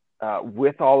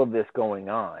 with all of this going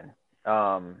on,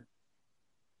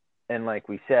 and like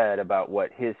we said about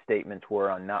what his statements were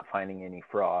on not finding any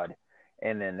fraud,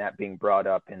 and then that being brought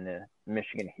up in the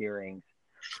Michigan hearings,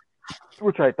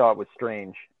 which I thought was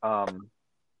strange.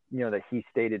 That he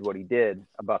stated what he did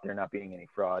about there not being any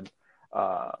fraud.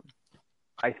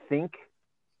 I think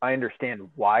I understand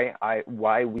why I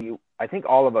think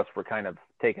all of us were kind of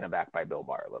taken aback by Bill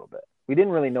Barr a little bit. We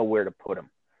didn't really know where to put him.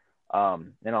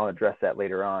 And I'll address that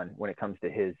later on when it comes to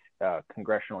his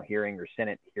congressional hearing or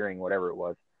Senate hearing, whatever it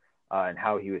was, and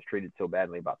how he was treated so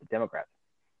badly about the Democrats.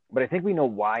 But I think we know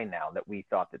why now that we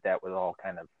thought that was all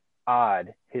kind of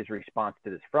odd, his response to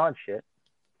this fraud shit,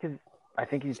 because I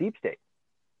think he's deep state.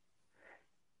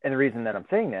 And the reason that I'm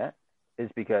saying that is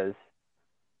because,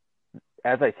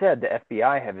 as I said, the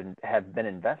FBI have been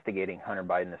investigating Hunter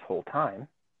Biden this whole time,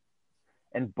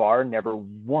 and Barr never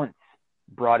once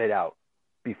brought it out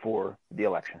before the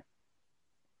election.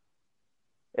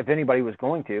 If anybody was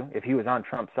going to, if he was on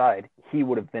Trump's side, he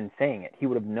would have been saying it. He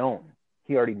would have known.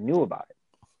 He already knew about it.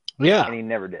 Yeah. And he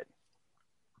never did.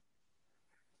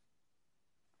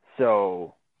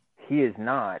 So he is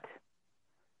not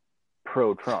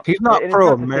pro-Trump. He's not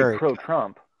pro-America.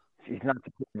 Pro-Trump. He's not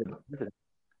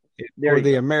or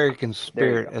the American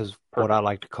spirit is what I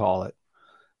like to call it.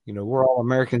 We're all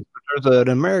Americans. There's an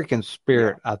American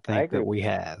spirit, I think, that we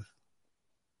have.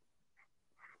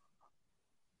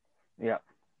 Yeah.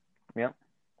 Yeah.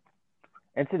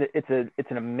 And it's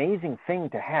an amazing thing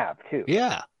to have too.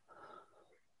 Yeah.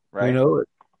 Right. It.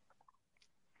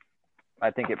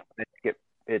 I think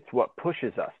it's what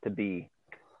pushes us to be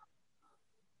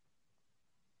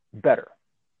better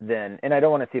than, and I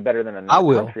don't want to say better than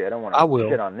another country. I don't want to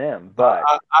shit on them, but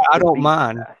I don't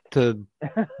mind to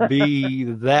be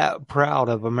that proud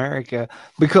of America,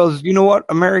 because you know what?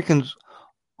 Americans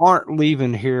aren't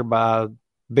leaving here by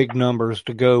big numbers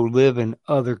to go live in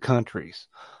other countries.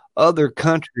 Other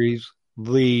countries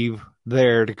leave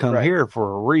there to come here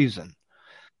for a reason.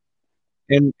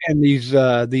 And these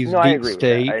deep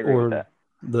state or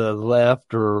the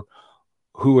left or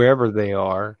whoever they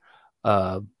are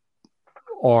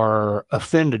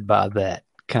offended by that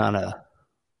kind of.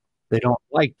 They don't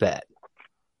like that.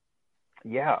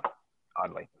 Yeah,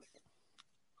 oddly.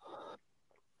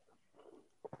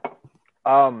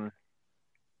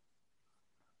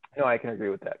 No, I can agree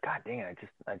with that. God dang it!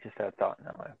 I just had a thought.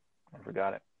 No, I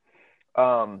forgot it.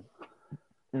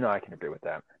 No, I can agree with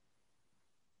that.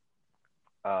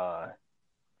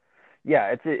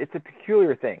 Yeah, it's a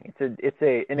peculiar thing. It's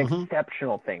an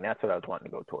exceptional thing. That's what I was wanting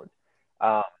to go towards.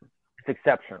 It's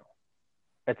exceptional.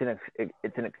 It's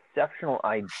an exceptional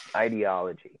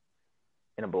ideology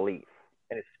and a belief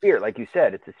and a spirit, like you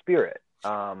said. It's a spirit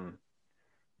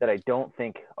that I don't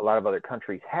think a lot of other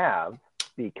countries have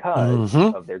because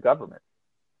of their government.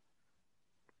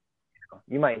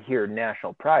 You might hear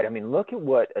national pride. I mean, look at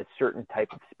what a certain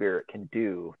type of spirit can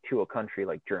do to a country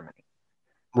like Germany.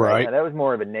 Right. Now, that was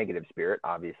more of a negative spirit,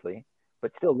 obviously,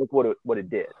 but still, look what it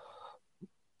did.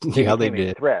 Yeah, they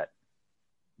did. A threat.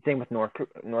 Same with North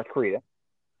Korea.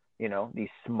 These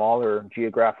smaller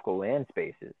geographical land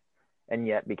spaces, and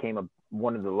yet became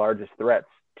one of the largest threats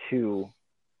to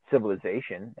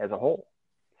civilization as a whole.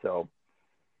 So,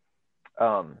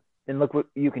 and look what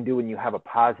you can do when you have a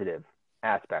positive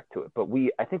aspect to it. But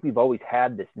I think we've always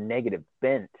had this negative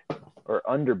bent or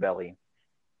underbelly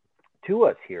to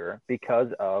us here because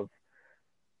of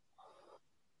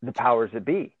the powers that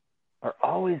be are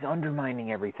always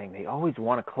undermining everything. They always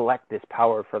want to collect this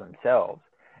power for themselves,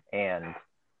 and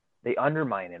they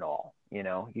undermine it all. You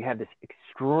have this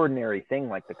extraordinary thing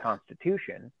like the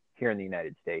Constitution here in the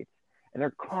United States, and they're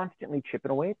constantly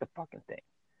chipping away at the fucking thing.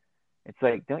 It's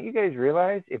like, don't you guys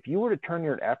realize if you were to turn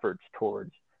your efforts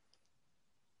towards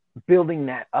building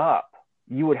that up,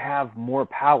 you would have more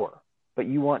power, but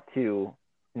you want to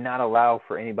not allow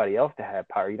for anybody else to have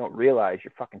power. You don't realize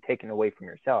you're fucking taking away from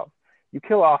yourself. You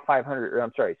kill off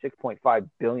 6.5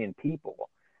 billion people.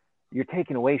 You're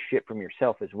taking away shit from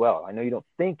yourself as well. I know you don't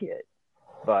think it,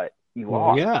 but you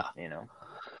are. Yeah.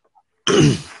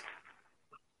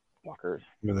 Fuckers.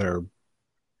 They're...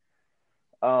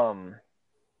 All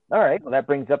right. Well, that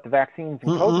brings up the vaccines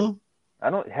and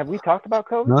COVID. Have we talked about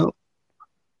COVID? No.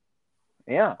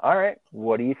 Yeah. All right.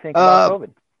 What do you think about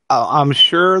COVID? I'm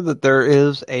sure that there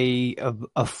is a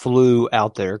flu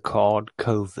out there called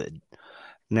COVID.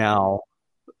 Now,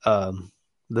 the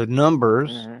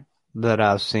numbers that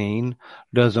I've seen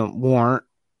doesn't warrant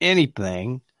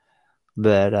anything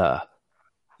that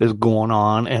is going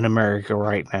on in America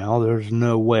right now. There's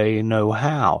no way, no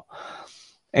how.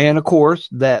 And of course,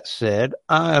 that said,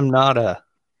 I am not an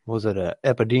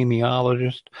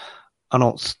epidemiologist. I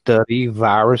don't study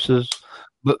viruses,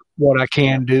 but what I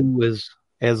can do is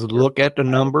look at the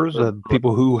numbers of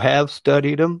people who have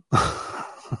studied them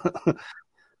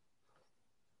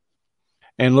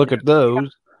and look at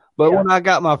those. But Yeah. when I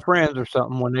got my friends or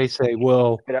something, when they say,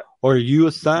 well, Yeah. are you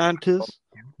a scientist?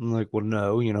 I'm like, well,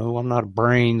 no, I'm not a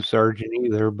brain surgeon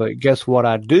either. But guess what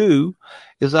I do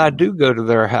is I do go to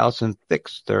their house and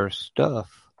fix their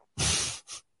stuff.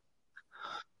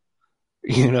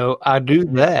 I do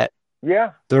that.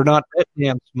 Yeah. They're not that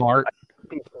damn smart.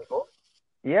 These people.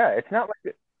 Yeah, it's not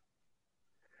like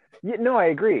no, I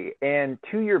agree. And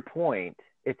to your point,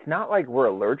 it's not like we're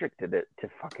allergic to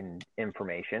fucking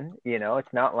information.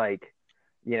 It's not like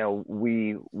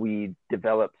we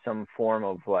develop some form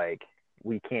of like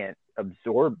we can't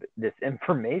absorb this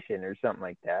information or something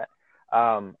like that.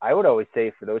 I would always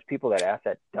say for those people that ask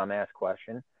that dumbass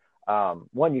question,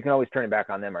 one, you can always turn it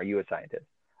back on them. Are you a scientist?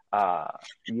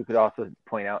 You could also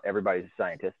point out everybody's a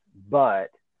scientist, but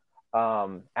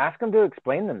ask them to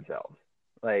explain themselves.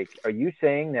 Like, are you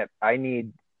saying that I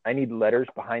need letters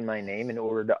behind my name in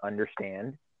order to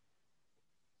understand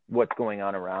what's going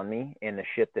on around me and the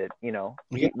shit that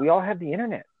we all have the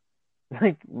internet.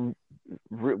 Like, we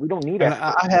don't need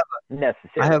experts necessarily.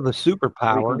 I have a We can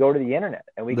superpower go to the internet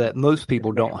and that most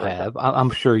people don't have.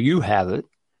 I'm sure you have it.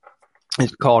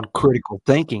 It's called critical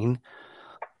thinking.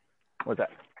 What's that?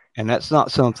 And that's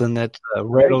not something that's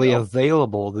readily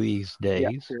available these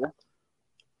days. Yeah.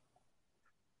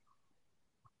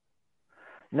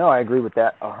 No, I agree with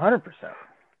that 100%.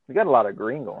 We got a lot of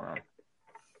green going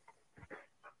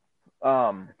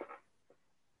on.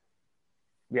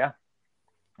 Yeah,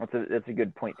 that's a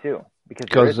good point too.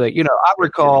 Because I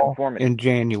recall in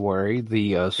January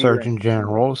the Surgeon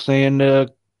General saying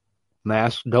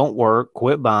masks don't work,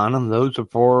 quit buying them. Those are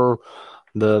for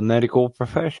the medical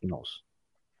professionals.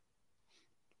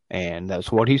 And that's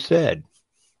what he said.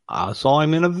 I saw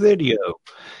him in a video.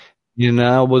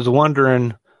 I was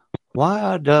wondering,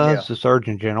 why does the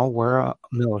Surgeon General wear a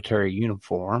military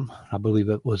uniform? I believe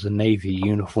it was a Navy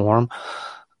uniform.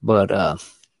 But,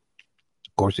 of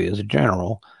course, he is a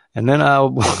general. And then I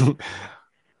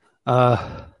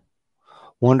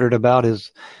wondered about I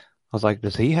was like,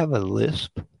 does he have a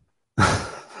lisp?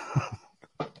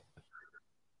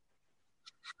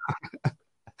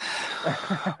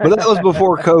 But that was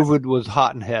before COVID was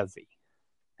hot and heavy.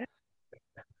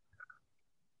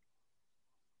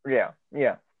 Yeah.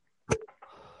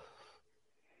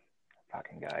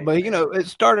 Fucking guy. But, it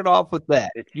started off with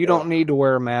that. You don't need to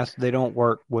wear a mask. They don't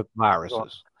work with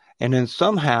viruses. And then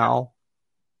somehow,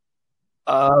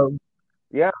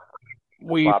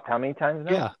 we flopped how many times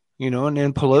now? Yeah. And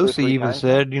then Pelosi even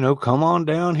said, come on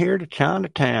down here to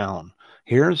Chinatown.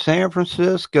 Here in San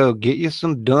Francisco, get you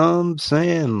some dumb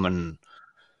salmon.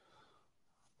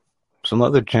 Some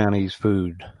other Chinese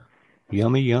food.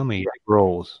 Yummy egg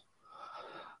rolls.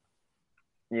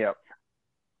 Yep.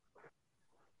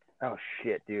 Oh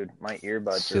shit, dude! My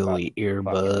earbuds Silly are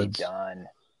about earbuds. To be done.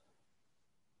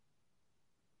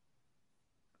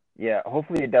 Yeah,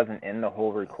 hopefully it doesn't end the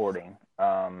whole recording.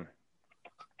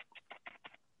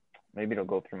 Maybe it'll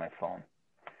go through my phone.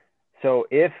 So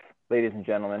ladies and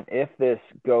gentlemen, if this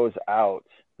goes out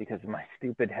because of my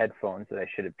stupid headphones that I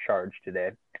should have charged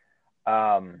today.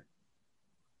 Oh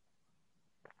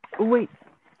wait,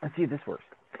 let's see if this works.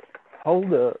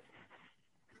 Hold up.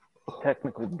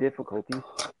 Technical difficulties.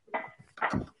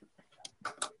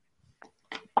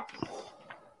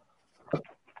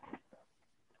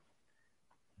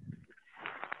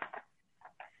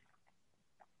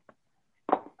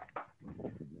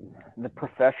 The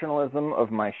professionalism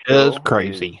of my show is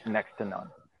crazy. Is next to none.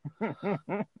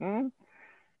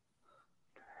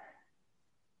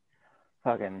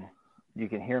 Fucking, you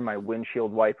can hear my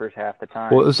windshield wipers half the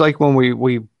time. Well, it's like when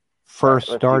we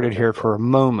first started here for a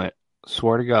moment,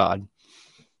 swear to God,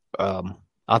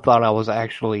 I thought I was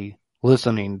actually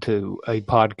listening to a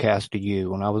podcast of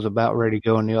you, and I was about ready to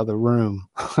go in the other room.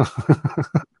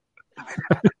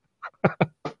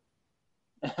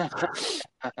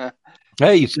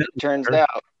 Hey, turns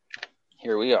out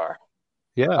here we are.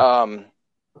 Yeah.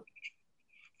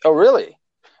 Oh, really?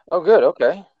 Oh, good.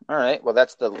 Okay. All right. Well,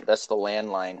 that's the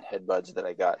landline headbuds that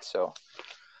I got. So,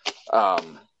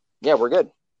 yeah, we're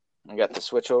good. I got the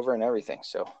switch over and everything.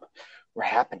 So we're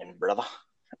happening, brother.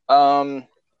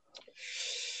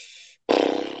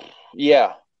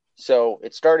 Yeah. So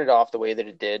it started off the way that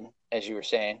it did, as you were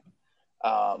saying.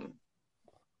 No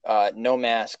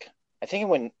mask. I think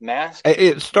when mask.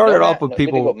 It started off with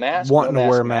people wanting to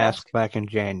wear masks back in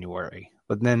January,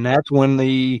 but then that's when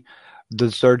the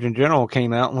Surgeon General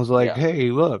came out and was like, "Hey,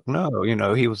 look, no,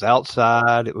 he was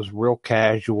outside. It was real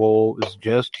casual. It was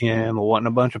just him. It wasn't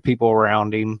a bunch of people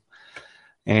around him."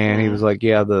 And he was like,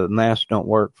 "Yeah, the masks don't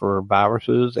work for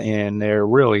viruses, and they're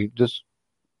really just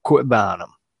quit buying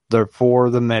them. They're for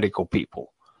the medical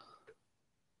people."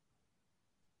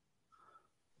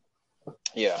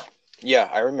 Yeah. Yeah,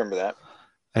 I remember that.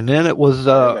 And then it was,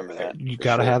 I remember that you for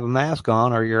got to sure. have a mask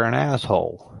on or you're an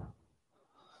asshole.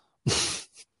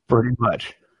 Pretty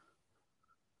much.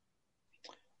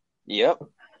 Yep.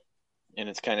 And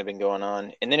it's kind of been going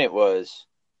on. And then it was,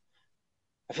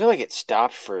 I feel like it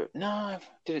stopped for, no,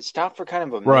 did it stop for kind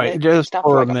of a Right. minute? It Just stopped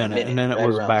for for a like a minute. And minute then it right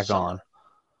was around the back summer. on.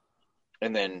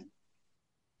 And then,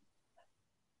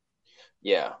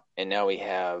 yeah. And now we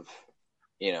have,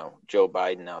 Joe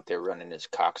Biden out there running his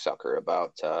cocksucker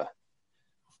about a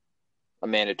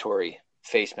mandatory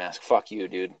face mask. Fuck you,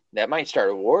 dude. That might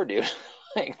start a war, dude.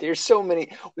 Like, there's so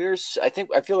many. I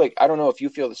feel like, I don't know if you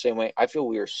feel the same way. I feel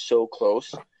we are so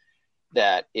close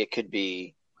that it could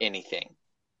be anything.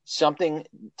 Something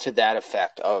to that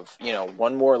effect of,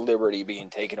 one more liberty being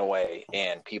taken away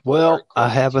and people are Well, I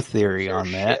going have a to theory lose their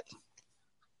on that.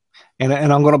 shit.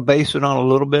 And I'm going to base it on a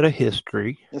little bit of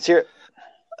history. Let's hear it.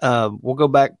 We'll go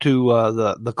back to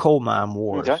the coal mine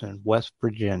wars Okay. in West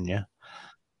Virginia.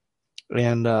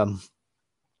 And the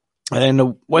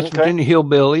West Okay. Virginia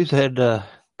hillbillies had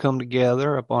come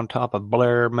together up on top of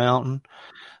Blair Mountain,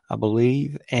 I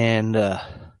believe, and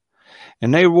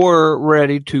they were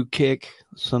ready to kick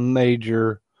some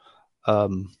major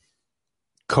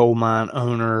coal mine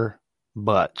owner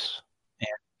butts. And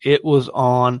it was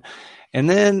on, and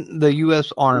then the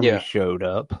U.S. Army showed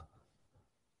up,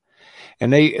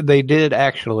 and they did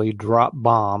actually drop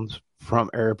bombs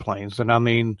from airplanes, and I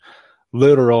mean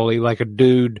literally like a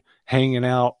dude hanging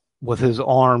out with his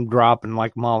arm dropping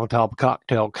like Molotov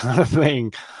cocktail kind of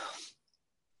thing.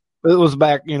 It was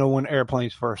back, when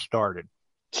airplanes first started.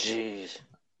 Jeez.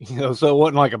 So it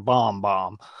wasn't like a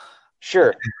bomb.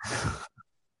 Sure.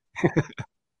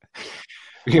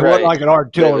 It wasn't like an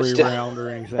artillery round or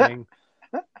anything.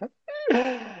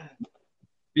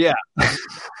 Yeah.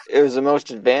 It was the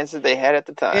most advanced that they had at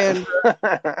the time. And,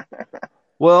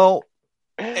 well,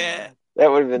 that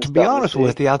would have been, to be honest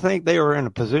with you, I think they were in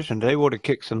a position, they would have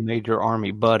kicked some major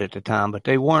army butt at the time, but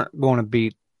they weren't going to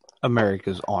beat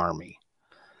America's army.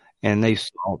 And they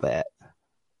saw that.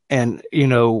 And,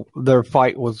 their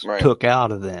fight was took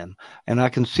out of them. And I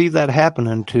can see that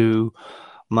happening to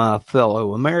my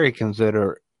fellow Americans that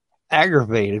are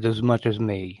aggravated as much as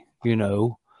me,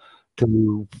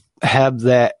 to have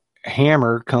that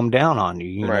hammer come down on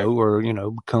you, or,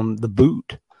 become the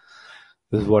boot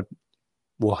is what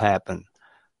will happen.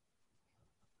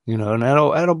 And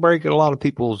that'll break a lot of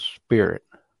people's spirit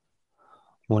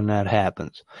when that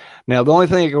happens. Now, the only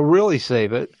thing that can really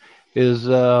save it is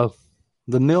the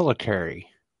military.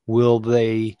 Will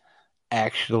they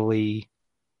actually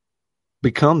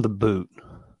become the boot?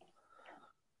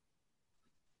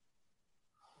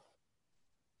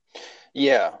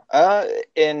 Yeah.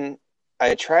 And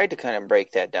I tried to kind of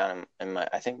break that down in my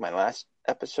last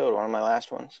episode, one of my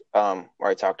last ones, where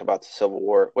I talked about the Civil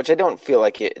War, which I don't feel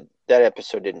like that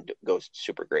episode didn't go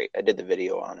super great. I did the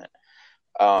video on it.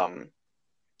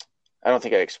 I don't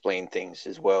think I explained things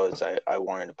as well as I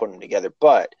wanted to put them together,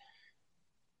 but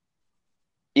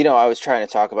I was trying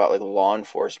to talk about like law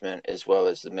enforcement as well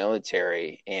as the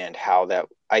military and how that,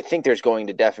 I think there's going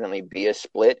to definitely be a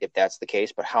split if that's the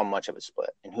case, but how much of a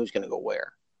split and who's going to go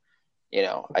where?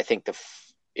 I think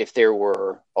if there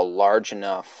were a large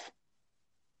enough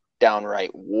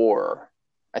downright war,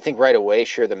 I think right away,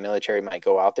 sure, the military might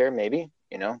go out there, maybe,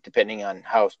 depending on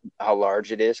how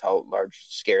large it is, how large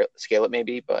scale it may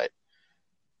be. But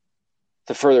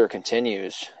the further it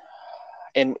continues,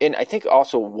 and I think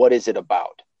also, what is it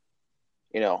about?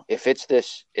 If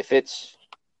it's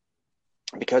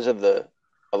because of the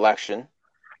election,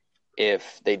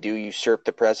 if they do usurp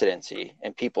the presidency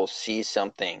and people see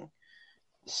something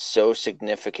so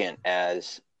significant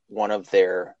as one of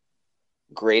their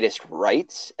greatest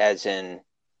rights, as in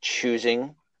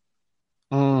choosing,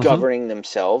 governing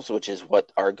themselves, which is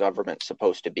what our government's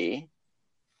supposed to be.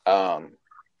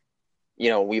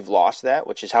 We've lost that,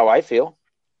 which is how I feel.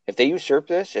 If they usurp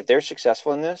this, if they're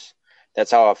successful in this,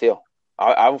 that's how I feel.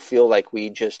 I feel like we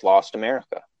just lost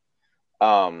America.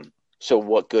 So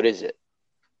what good is it?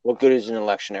 What good is an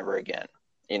election ever again?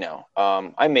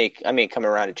 I may come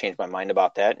around to change my mind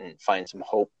about that and find some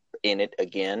hope in it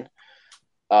again.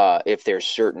 If there's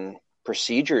certain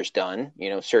procedures done,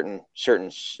 certain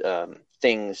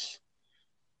things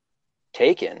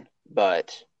taken,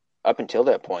 but up until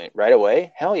that point, right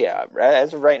away, hell yeah.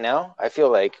 As of right now, I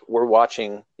feel like we're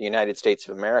watching the United States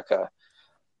of America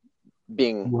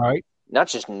being not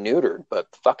just neutered, but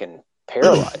fucking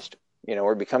paralyzed.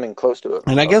 We're becoming close to it.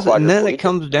 And I guess, and then it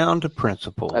comes down to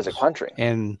principles as a country.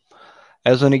 And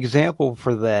as an example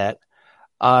for that,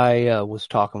 I was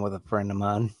talking with a friend of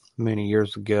mine many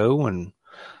years ago, and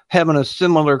having a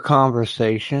similar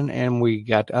conversation, and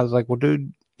I was like, well,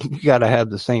 dude, you got to have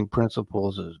the same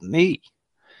principles as me.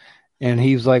 And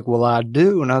he's like, well, I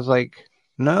do. And I was like,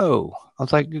 no. I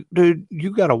was like, dude,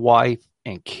 you got a wife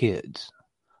and kids.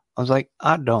 I was like,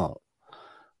 I don't.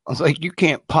 I was like, you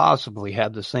can't possibly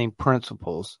have the same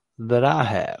principles that I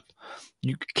have.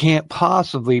 You can't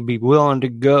possibly be willing to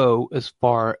go as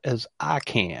far as I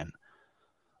can.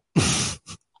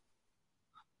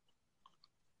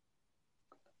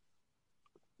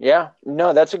 Yeah,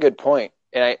 no, that's a good point.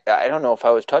 And I don't know if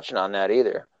I was touching on that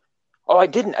either. Oh, I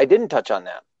didn't touch on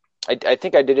that. I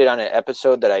think I did it on an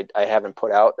episode that I haven't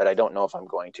put out that I don't know if I'm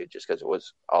going to just because it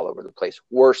was all over the place,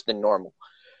 worse than normal.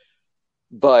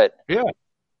 But Yeah.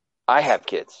 I have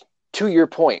kids. To your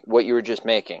point, what you were just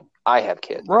making, I have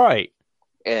kids. Right.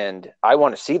 And I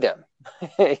want to see them,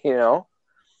 you know?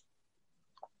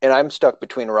 And I'm stuck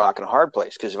between a rock and a hard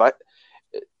place because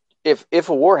if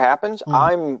a war happens,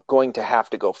 I'm going to have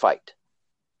to go fight.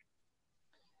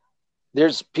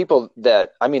 There's people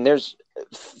that, I mean, there's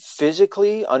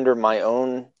physically under my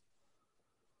own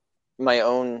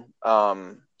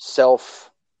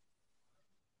self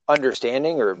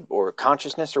understanding or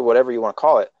consciousness or whatever you want to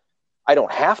call it. I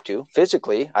don't have to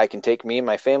physically. I can take me and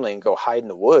my family and go hide in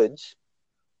the woods.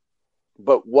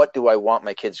 But what do I want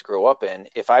my kids to grow up in?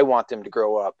 If I want them to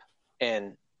grow up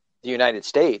in the United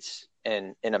States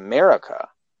and in America,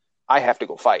 I have to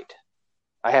go fight.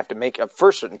 I have to make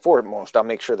first and foremost, I'll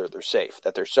make sure that they're safe,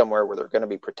 that they're somewhere where they're going to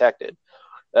be protected,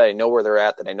 that I know where they're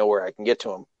at, that I know where I can get to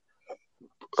them.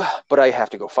 But I have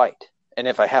to go fight. And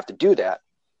if I have to do that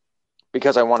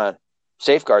because I want to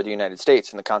safeguard the United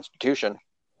States and the Constitution,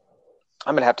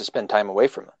 I'm going to have to spend time away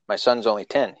from them. My son's only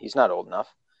 10. He's not old enough.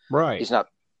 Right. He's not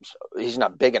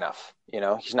big enough.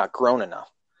 He's not grown enough.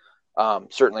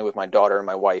 Certainly with my daughter and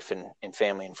my wife and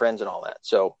family and friends and all that.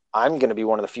 So I'm going to be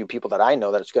one of the few people that I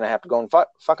know that is going to have to go and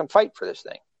fucking fight for this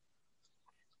thing.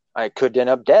 I could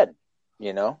end up dead,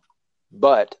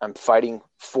 but I'm fighting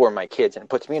for my kids, and it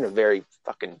puts me in a very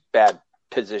fucking bad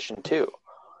position too.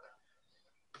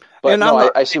 But and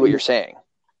no, I see what you're saying.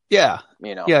 Yeah.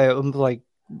 Yeah. I'm like,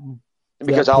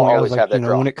 because I'll always have that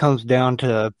draw. When it comes down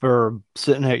to for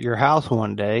sitting at your house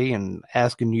one day and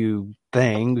asking you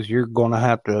things, you're going to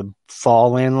have to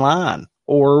fall in line,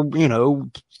 or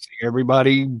see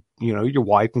everybody, your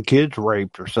wife and kids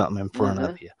raped or something in front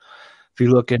of you. If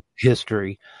you look at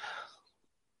history,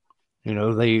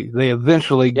 they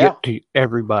eventually get to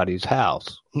everybody's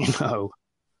house.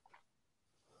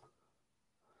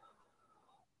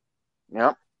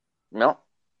 Yep.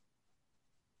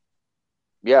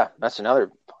 Yeah, that's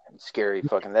another scary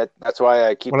fucking that's why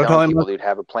I keep telling people, dude,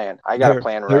 have a plan. I got a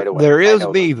plan right away. There is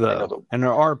me though, and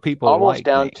there are people almost like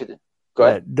down me to go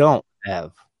ahead. that don't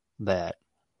have that.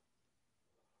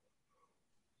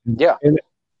 Yeah.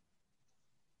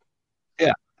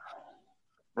 Yeah.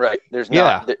 Right. There's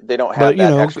not. They don't have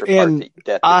that extra part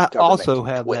that I also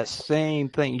have that same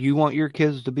thing. You want your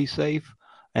kids to be safe,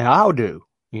 and I do.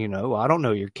 I don't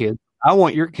know your kids. I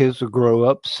want your kids to grow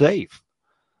up safe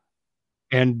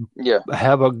and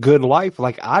have a good life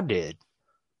like I did.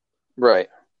 Right.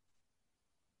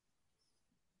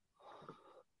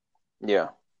 Yeah.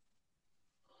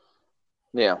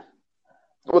 Yeah.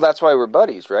 Well, that's why we're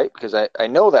buddies, right? Because I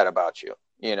know that about you,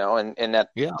 and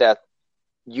that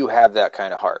you have that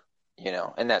kind of heart,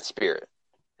 and that spirit.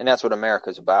 And that's what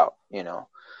America's about, Yeah.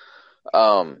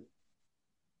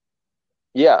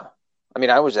 I mean,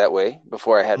 I was that way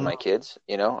before I had my kids,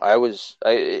 and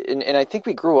I think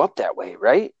we grew up that way,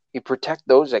 right? You protect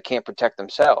those that can't protect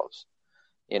themselves.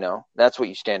 That's what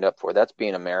you stand up for. That's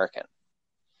being American.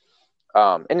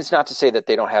 And it's not to say that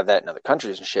they don't have that in other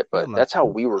countries and shit, but that's how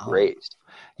we were raised.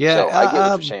 Yeah. So I get what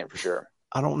you're saying for sure.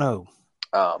 I don't know.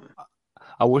 I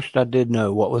wished I did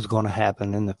know what was going to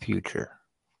happen in the future.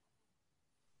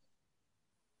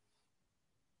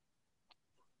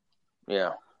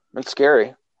 Yeah. It's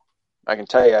scary. I can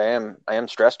tell you I am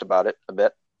stressed about it a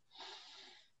bit.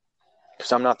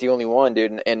 Because I'm not the only one,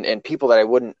 dude. And people that I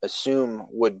wouldn't assume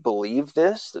would believe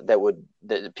this,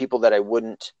 that people that I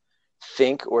wouldn't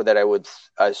think or that I would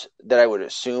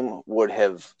assume would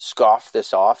have scoffed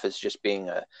this off as just being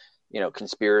a,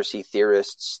 conspiracy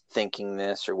theorists thinking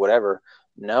this or whatever.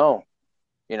 No.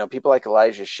 People like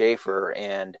Elijah Schaffer,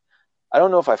 and I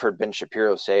don't know if I've heard Ben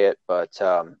Shapiro say it, but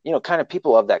kind of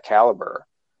people of that caliber.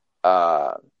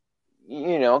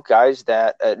 Guys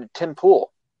that Tim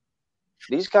Pool,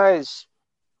 these guys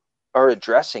are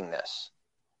addressing this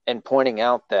and pointing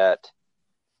out that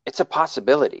it's a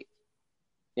possibility,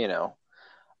 that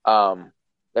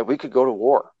we could go to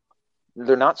war.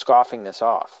 They're not scoffing this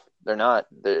off. They're not.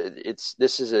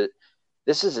 This is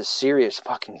This is a serious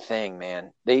fucking thing,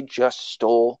 man. They just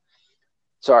stole.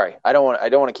 Sorry, I don't want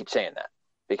to keep saying that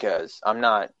because I'm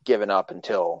not giving up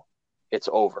until it's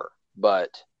over. But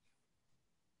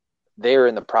they're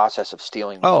in the process of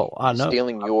stealing I know.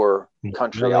 stealing your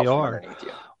country They out from are. underneath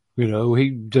you. You know,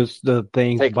 he just the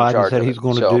things Taking Biden charge said of he's it.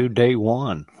 going to So, do day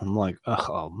one. I'm like,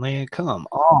 oh man, come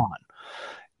on.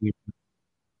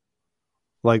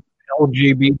 Like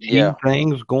LGBT yeah,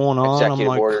 things going on. I'm executive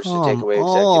like, orders to take come away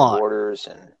executive on. orders,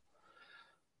 and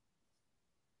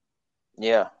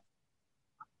yeah.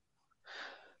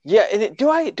 Yeah, and do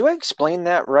I explain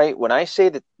that right when I say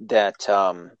that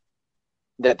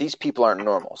these people aren't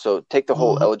normal? So take the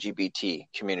whole LGBT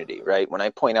community, right? When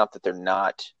I point out that they're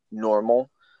not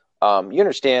normal, you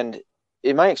understand?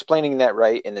 Am I explaining that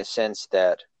right in the sense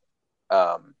that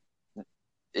um,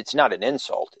 it's not an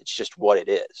insult; it's just what it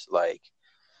is, like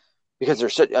because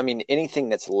there's such. I mean, anything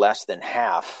that's less than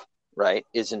half, right,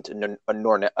 isn't a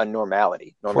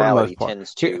normality. For the Normality most part.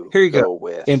 tends Here to you go. go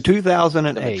with In the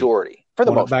 2008, majority for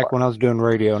the most back part. when I was doing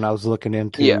radio and I was looking Yeah.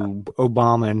 into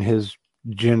Obama and his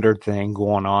gender thing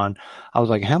going on, I was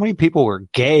like, how many people were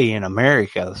gay in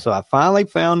America? So I finally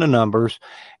found the numbers,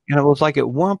 and it was like at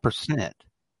 1%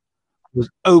 was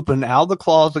open out of the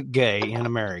closet gay in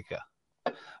America.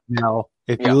 Now,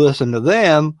 if Yeah. you listen to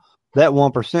them, that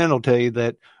 1% will tell you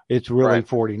that it's really Right.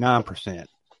 49%,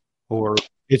 or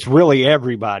it's really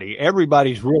everybody.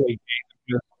 Everybody's really gay,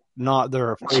 just not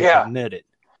they're afraid to admit it.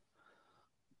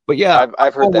 But yeah,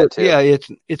 I've heard that too. Yeah,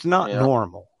 it's not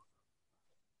normal.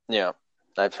 Yeah,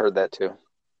 I've heard that too.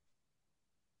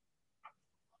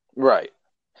 Right.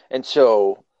 And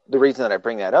so the reason that I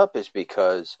bring that up is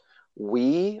because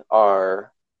we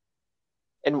are,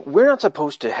 and we're not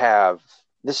supposed to have,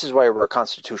 this is why we're a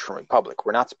constitutional republic.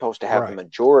 We're not supposed to have the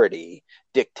majority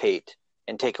dictate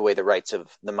and take away the rights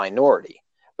of the minority.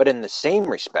 But in the same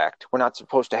respect, we're not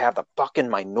supposed to have the fucking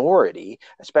minority,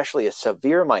 especially a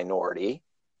severe minority,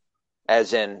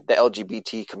 as in the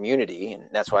LGBT community. And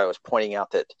that's why I was pointing out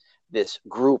that this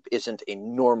group isn't a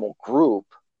normal group.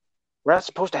 We're not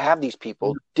supposed to have these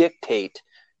people dictate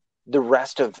the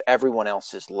rest of everyone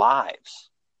else's lives.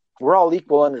 We're all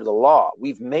equal under the law.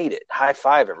 We've made it. High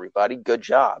five, everybody. Good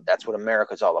job. That's what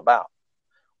America's all about.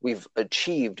 We've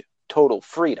achieved total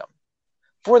freedom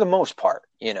for the most part,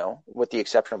 with the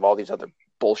exception of all these other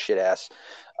bullshit ass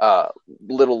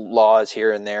little laws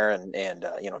here and there and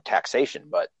taxation.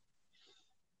 But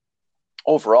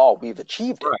overall, we've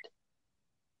achieved it.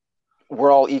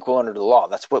 We're all equal under the law.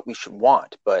 That's what we should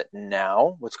want. But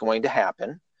now what's going to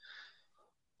happen,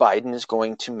 Biden is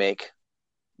going to make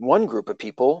one group of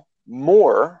people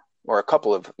more, or a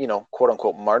couple of, quote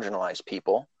unquote, marginalized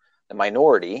people, the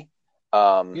minority,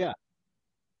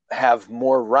 have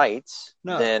more rights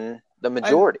than the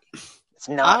majority. It's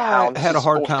not how this had a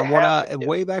hard time.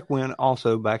 Way back when,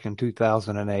 also back in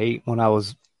 2008, when I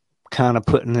was kind of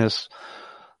putting this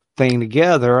thing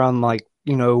together, I'm like,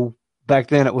 back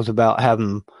then it was about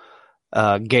having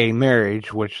gay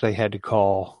marriage, which they had to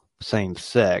call same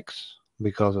sex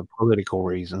because of political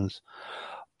reasons.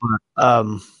 But, I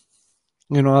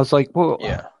was like, well,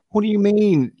 what do you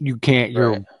mean you can't,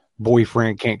 your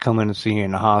boyfriend can't come in and see you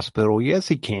in the hospital? Yes,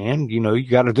 he can. You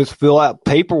got to just fill out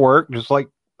paperwork just like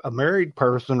a married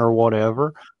person or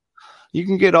whatever. You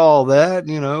can get all that,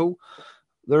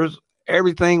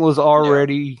 everything was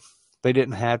already, they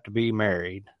didn't have to be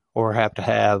married or have to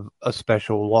have a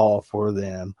special law for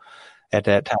them at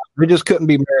that time. They just couldn't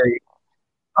be married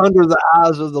under the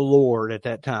eyes of the Lord at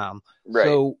that time. Right.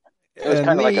 So it was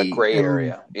kind of like a gray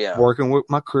area. Yeah. Working with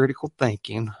my critical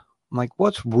thinking, I'm like,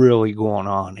 what's really going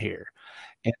on here?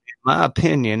 And in my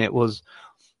opinion, it was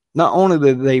not only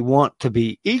that they want to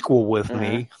be equal with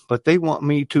me, but they want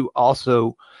me to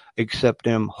also accept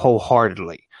them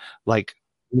wholeheartedly. Like,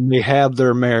 when they have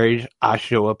their marriage, I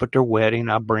show up at their wedding,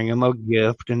 I bring them a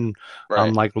gift, and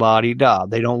I'm like, la-di-da.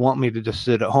 They don't want me to just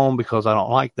sit at home because I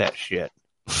don't like that shit.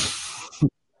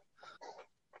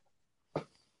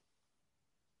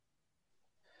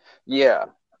 Yeah.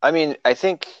 I mean, I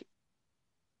think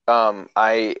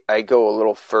I go a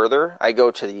little further. I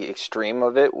go to the extreme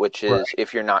of it, which is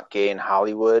if you're not gay in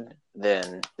Hollywood,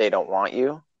 then they don't want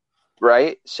you,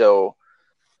 right? So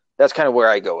that's kind of where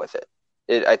I go with it.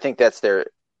 I think that's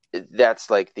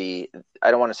like I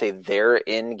don't want to say their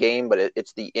end game, but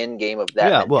it's the end game of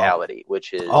that mentality,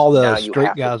 which is all the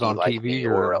straight guys on TV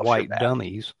are white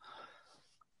dummies.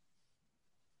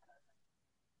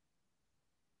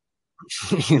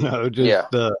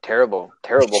 Just terrible,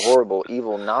 horrible,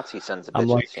 evil Nazi sons of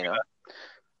bitches.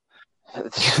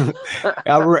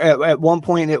 At one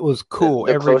point, it was cool.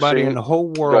 Everybody in the whole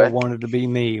world wanted to be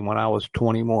me when I was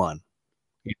 21.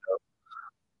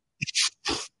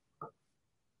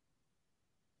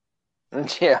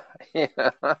 Yeah, yeah.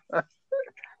 I'm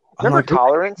Remember like,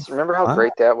 tolerance? Remember how fine,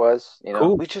 great that was?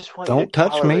 cool. We just want you to Don't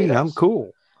touch tolerate me. I'm us.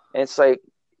 cool. And it's like,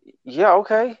 yeah,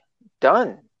 okay,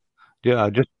 done. Yeah,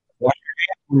 just watch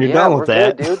when you're Yeah, done with we're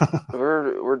good, that. dude.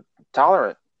 We're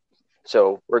tolerant,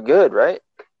 so we're good, right?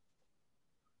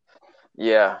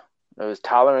 Yeah, it was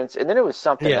tolerance, and then it was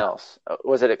something Yeah, else.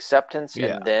 Was it acceptance,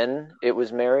 yeah. and then it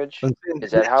was marriage? And then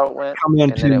Is that how it went? come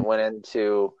And then it into went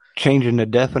into changing the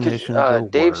because definitions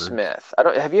of Dave words. Smith. I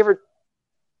don't. Have you ever?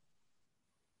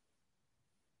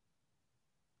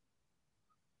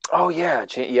 Oh yeah.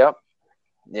 Yep.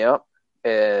 Yep.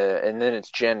 And then it's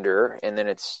gender, and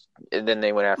then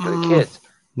they went after the Mm, kids.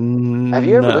 Have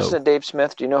you ever no. listened to Dave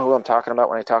Smith? Do you know who I'm talking about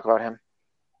when I talk about him?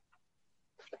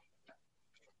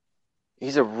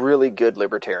 He's a really good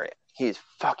libertarian. He's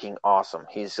fucking awesome.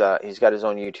 He's got his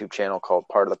own YouTube channel called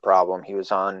Part of the Problem. He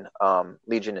was on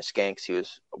Legion of Skanks. He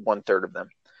was 1/3 of them.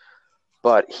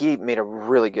 But he made a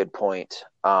really good point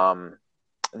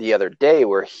the other day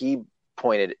where he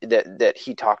pointed that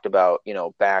he talked about,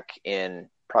 back in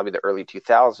probably the early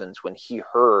 2000s when he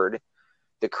heard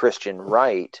the Christian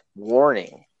right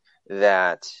warning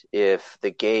that if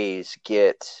the gays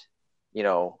get, you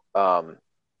know,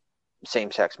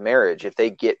 same-sex marriage, if they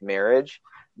get marriage,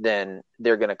 then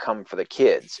they're going to come for the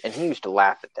kids. And he used to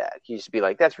laugh at that. He used to be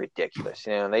like, that's ridiculous.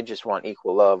 And they just want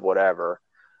equal love, whatever.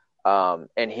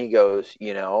 And he goes,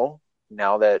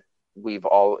 now that we've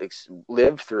all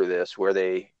lived through this where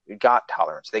they got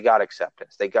tolerance, they got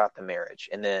acceptance, they got the marriage.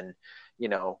 And then,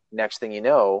 next thing you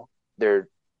know, they're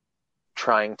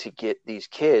trying to get these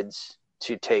kids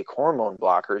to take hormone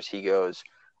blockers. He goes,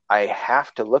 I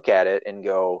have to look at it and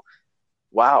go,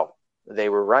 wow, they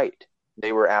were right.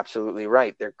 They were absolutely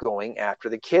right. They're going after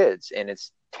the kids, and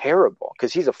it's terrible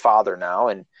because he's a father now,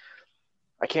 and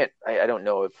I don't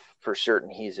know if for certain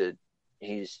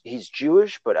he's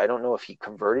Jewish, but I don't know if he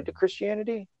converted to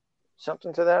Christianity,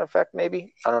 something to that effect,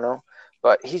 maybe. I don't know,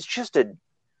 but he's just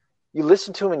you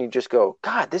listen to him and you just go,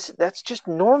 God, that's just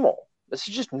normal. This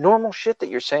is just normal shit that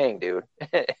you're saying, dude.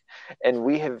 And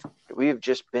we have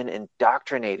just been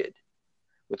indoctrinated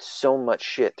with so much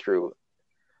shit through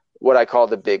what I call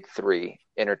the big three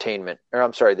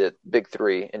the big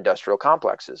three industrial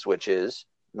complexes, which is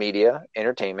media,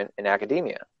 entertainment, and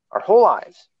academia. Our whole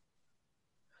lives,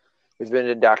 we've been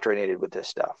indoctrinated with this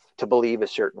stuff to believe a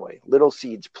certain way. Little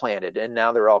seeds planted, and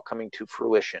now they're all coming to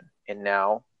fruition. And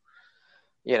now,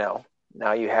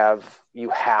 now you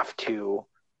have to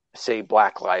say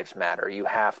Black Lives Matter. You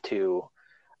have to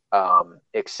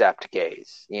accept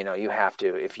gays. You have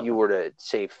to, if you were to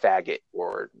say faggot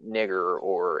or nigger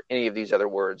or any of these other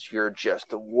words, you're just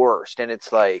the worst. And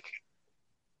it's like,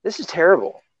 this is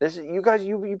terrible. You guys,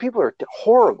 you people are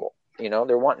horrible.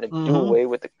 They're wanting to do Mm-hmm. away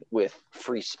with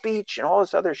free speech and all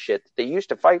this other shit that they used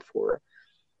to fight for.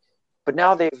 But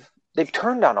now they've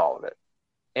turned on all of it,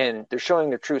 and they're showing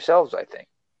their true selves, I think.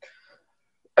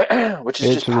 Which is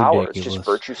It's just power. It's just ridiculous.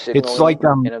 virtue It's signaling like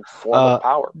I'm in a form of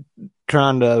power.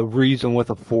 trying to reason with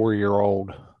a 4-year-old.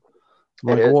 It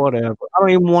Like, is. whatever. I don't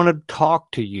even want to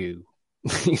talk to you.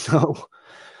 you know?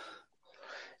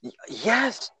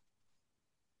 Yes.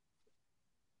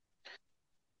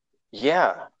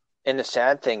 Yeah. And the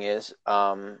sad thing is,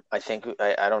 I think,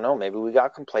 I don't know, maybe we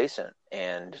got complacent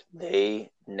and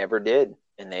they never did,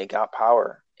 and they got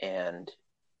power, and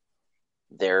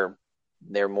they're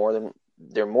they're more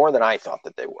than I thought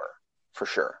that they were, for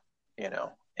sure,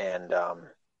 and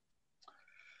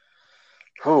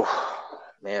whew,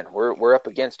 man, we're up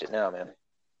against it now, man.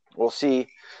 We'll see.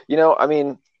 I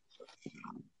mean,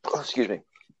 excuse me,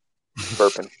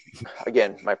 burping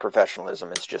again. My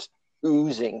professionalism is just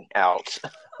oozing out.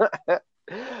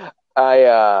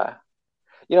 I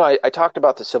I talked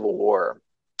about the Civil War,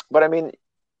 but I mean,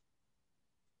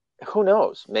 who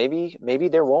knows? Maybe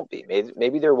there won't be.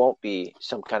 Maybe there won't be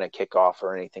some kind of kickoff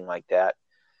or anything like that,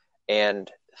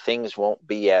 and things won't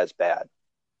be as bad.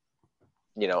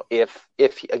 If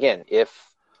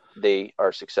they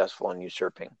are successful in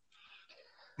usurping.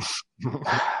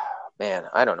 Man,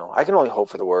 I don't know. I can only hope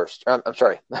for the worst. I'm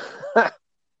sorry. I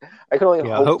can only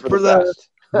Yeah, hope hope for the for the best.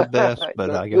 best,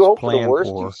 but I You guess hope for the plan worst,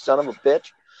 you for son of a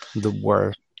bitch. the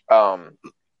worst. Um,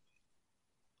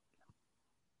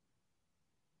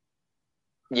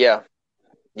 yeah,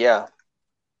 yeah.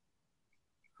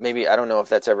 Maybe I don't know if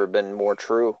that's ever been more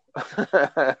true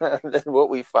than what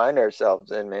we find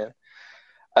ourselves in, man.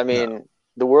 I No. mean,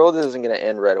 the world isn't going to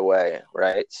end right away,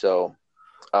 right? So,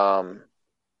 um,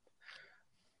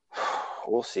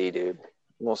 we'll see, dude.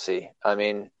 We'll see. I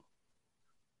mean,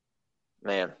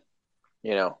 man,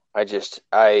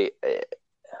 I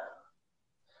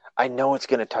I know it's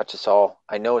going to touch us all.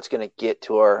 I know it's going to get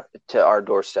to our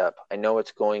doorstep. I know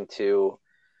it's going to,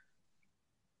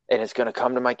 and it's going to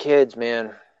come to my kids,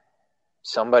 man.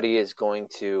 Somebody is going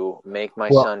to make my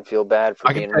Well, son feel bad for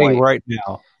I can being tell you white, right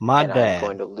now, my and I'm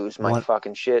going dad, to lose my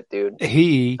fucking shit, dude.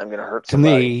 he, I'm going to hurt to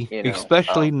somebody, me, you know.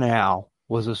 especially now,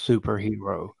 was a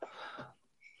superhero.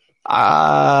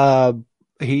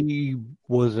 He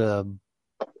was a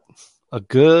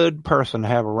good person to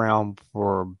have around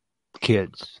for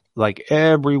kids. Like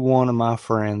every one of my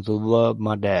friends loved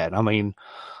my dad. I mean,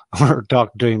 I was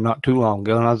talking to him not too long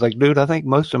ago, and I was like, dude, I think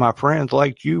most of my friends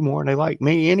liked you more than they like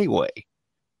me anyway.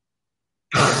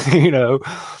 You know,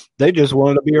 they just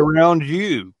wanted to be around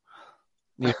you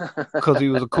because he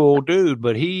was a cool dude.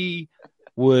 But he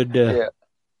would, Yeah.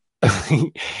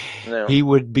 No. he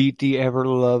would beat the ever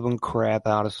loving crap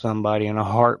out of somebody in a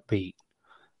heartbeat,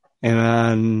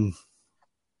 and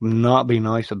not be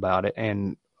nice about it.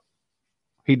 And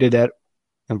he did that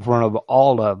in front of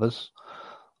all of us,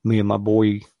 me and my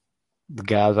boy, the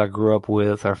guys I grew up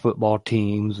with, our football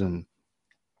teams, and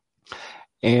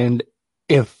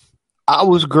if I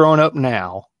was growing up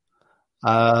now,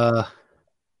 my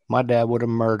dad would have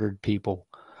murdered people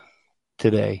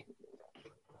today.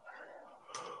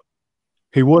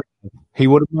 He would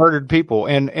have murdered people,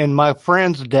 and my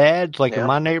friends' dads, like in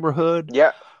my neighborhood,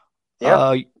 yeah,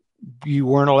 you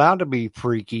weren't allowed to be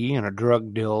freaky and a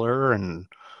drug dealer and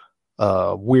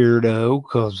weirdo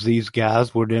because these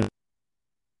guys were then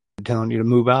telling you to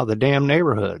move out of the damn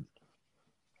neighborhood.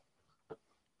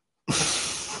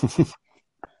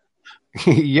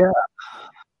 Yeah.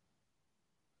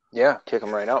 Yeah, kick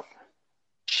them right out.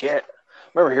 Shit. I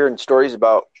remember hearing stories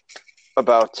about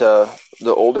the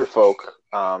older folk.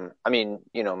 I mean,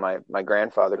 you know, my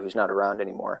grandfather, who's not around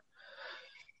anymore,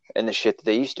 and the shit that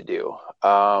they used to do.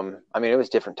 I mean, it was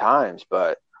different times,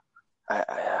 but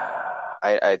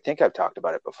I think I've talked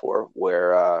about it before,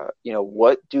 where you know,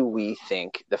 what do we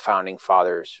think the founding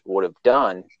fathers would have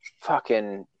done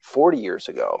fucking 40 years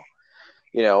ago?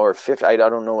 You know, or 50. I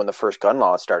don't know when the first gun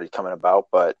law started coming about,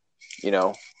 but you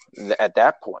know, at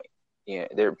that point, you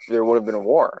know, there would have been a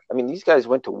war. I mean, these guys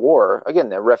went to war again.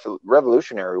 The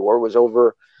Revolutionary War was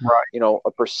over, right? You know,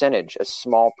 a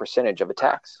small percentage of a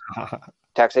tax.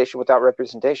 Taxation without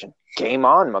representation. Game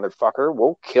on, motherfucker.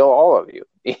 We'll kill all of you.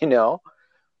 You know,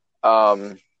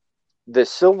 the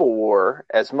Civil War,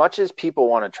 as much as people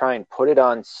want to try and put it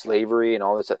on slavery and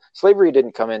all this, slavery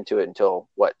didn't come into it until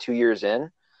what, 2 years in.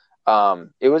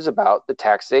 It was about the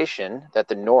taxation that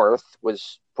the North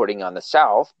was putting on the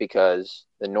South because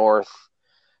the North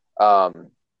had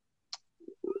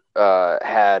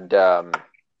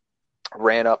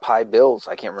ran up high bills.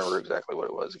 I can't remember exactly what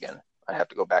it was again. I have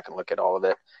to go back and look at all of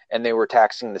it. And they were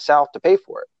taxing the South to pay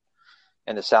for it.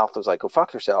 And the South was like, "Go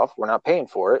fuck yourself. We're not paying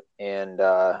for it." And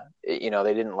you know,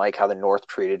 they didn't like how the North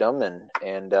treated them,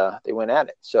 and they went at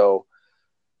it. So,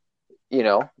 you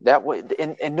know, that way,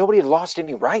 and nobody had lost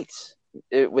any rights,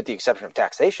 with the exception of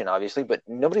taxation, obviously, but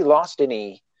nobody lost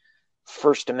any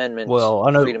First Amendment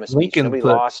freedom of speech. Lincoln nobody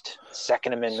lost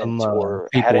Second Amendment or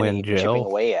had any chipping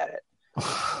away at it.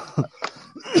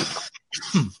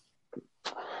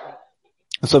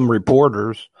 Some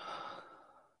reporters,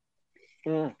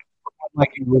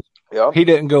 like he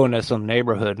didn't go into some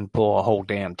neighborhood and pull a whole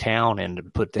damn town in to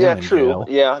put them in jail.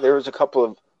 Yeah, there was a couple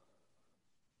of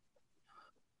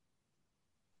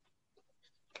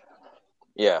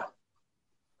Yeah.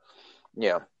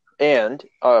 And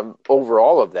over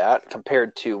all of that,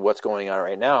 compared to what's going on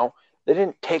right now, they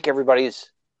didn't take everybody's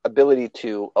ability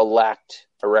to elect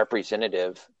a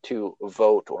representative to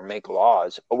vote or make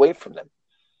laws away from them.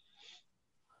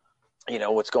 You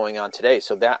know, what's going on today.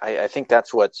 So that I think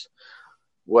that's what's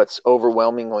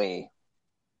overwhelmingly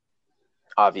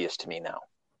obvious to me now,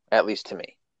 at least to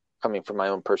me, coming from my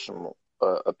own personal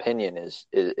opinion,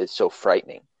 is so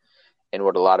frightening. And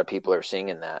what a lot of people are seeing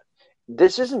in that.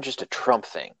 This isn't just a Trump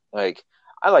thing. Like,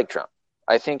 I like Trump.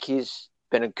 I think he's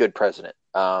been a good president.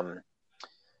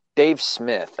 Dave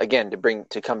Smith, again,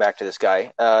 to come back to this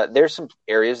guy, there's some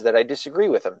areas that I disagree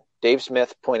with him. Dave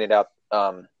Smith pointed out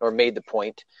or made the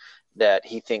point that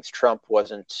he thinks Trump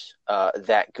wasn't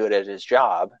that good at his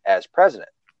job as president.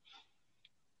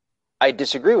 I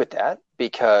disagree with that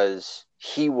because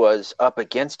he was up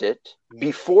against it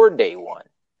before day one.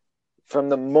 From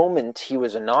the moment he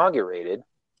was inaugurated,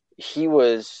 he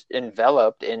was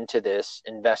enveloped into this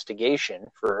investigation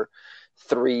for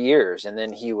 3 years, and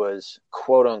then he was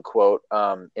quote unquote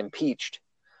impeached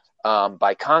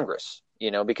by Congress,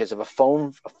 you know, because of a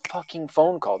fucking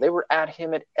phone call. They were at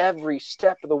him at every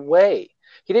step of the way.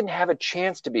 He didn't have a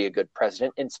chance to be a good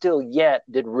president and still yet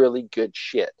did really good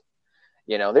shit.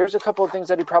 There's a couple of things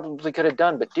that he probably could have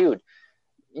done, but dude,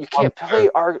 you can't play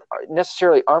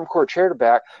necessarily armchair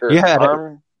quarterback or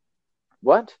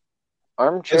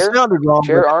armchair. It sounded wrong,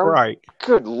 chair but arm. right.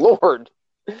 Good Lord,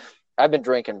 I've been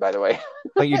drinking, by the way.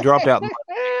 I think you dropped out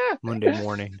Monday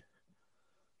morning.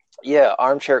 Yeah,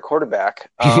 armchair quarterback.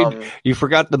 You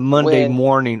forgot the Monday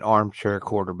morning armchair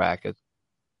quarterback.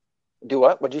 Do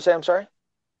what? What'd you say? I'm sorry.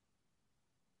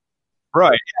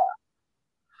 Right.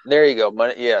 There you go.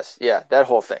 Yes, yeah, that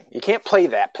whole thing. You can't play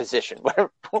that position.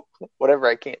 Whatever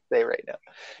I can't say right now.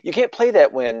 You can't play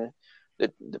that when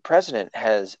the president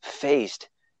has faced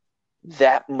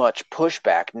that much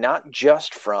pushback, not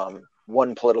just from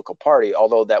one political party,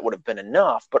 although that would have been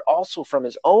enough, but also from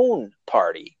his own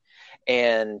party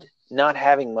and not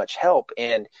having much help.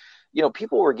 And,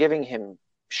 people were giving him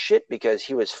shit because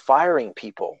he was firing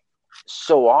people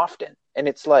so often. And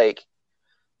it's like,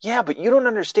 yeah, but you don't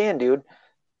understand, dude.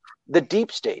 The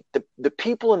deep state, the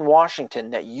people in Washington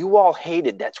that you all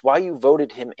hated, that's why you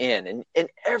voted him in. And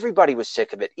everybody was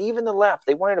sick of it. Even the left,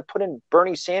 they wanted to put in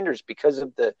Bernie Sanders because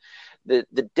of the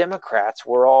Democrats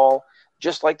were all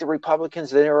just like the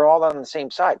Republicans. They were all on the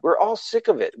same side. We're all sick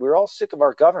of it. We're all sick of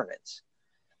our governments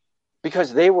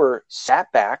because they were sat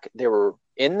back. They were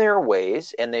in their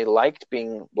ways, and they liked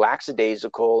being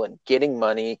lackadaisical and getting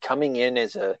money, coming in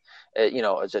as a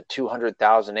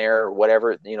 200,000-aire or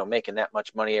whatever, making that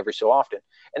much money every so often,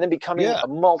 and then becoming a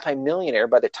multimillionaire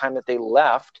by the time that they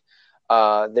left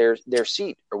their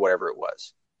seat or whatever it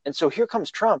was. And so here comes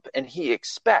Trump, and he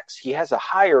has a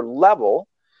higher level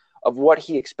of what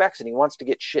he expects, and he wants to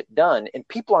get shit done, and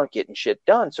people aren't getting shit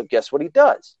done. So guess what he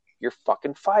does? You're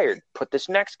fucking fired. Put this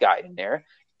next guy in there,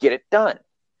 get it done.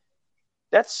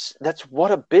 That's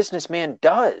what a businessman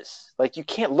does. Like, you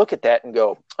can't look at that and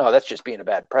go, oh, that's just being a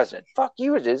bad president. Fuck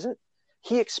you, it isn't.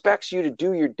 He expects you to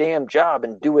do your damn job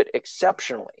and do it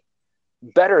exceptionally.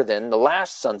 Better than the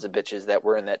last sons of bitches that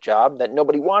were in that job that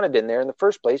nobody wanted in there in the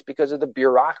first place because of the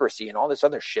bureaucracy and all this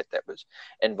other shit that was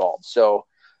involved. So,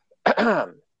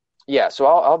 yeah, so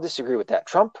I'll disagree with that.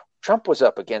 Trump was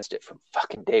up against it from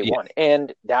fucking day one.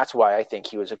 And that's why I think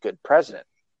he was a good president.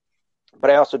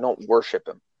 But I also don't worship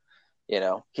him.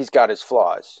 He's got his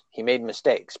flaws. He made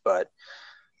mistakes, but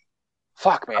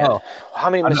fuck, man, how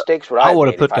many mistakes would I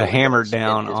have put the hammer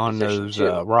down on those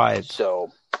riots? So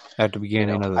at the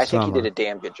beginning of the I summer, think he did a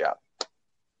damn good job.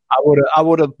 I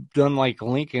would have done like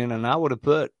Lincoln, and I would have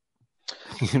put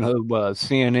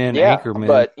CNN anchorman,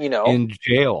 but in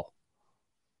jail.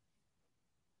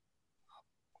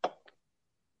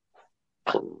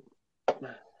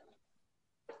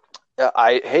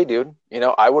 Hey, dude,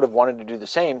 I would have wanted to do the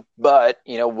same, but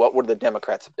what would the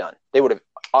Democrats have done? They would have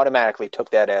automatically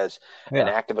took that as an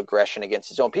act of aggression against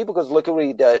his own people. Because look at what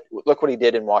he did. Look what he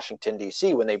did in Washington,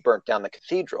 D.C. when they burnt down the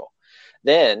cathedral.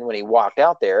 Then when he walked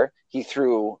out there, he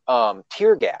threw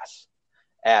tear gas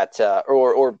at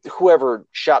or whoever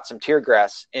shot some tear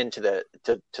gas into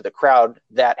the crowd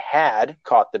that had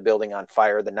caught the building on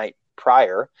fire the night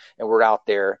prior and were out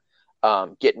there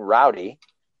getting rowdy.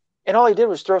 And all he did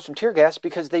was throw some tear gas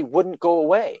because they wouldn't go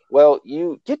away. Well,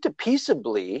 you get to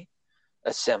peaceably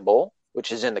assemble,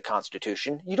 which is in the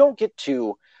Constitution. You don't get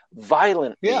to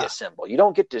violently assemble. You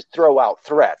don't get to throw out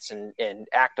threats and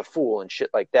act a fool and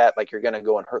shit like that, like you're going to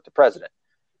go and hurt the president.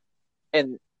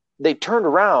 And they turned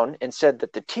around and said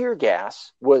that the tear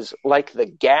gas was like the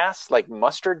gas, like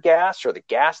mustard gas or the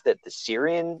gas that the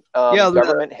Syrian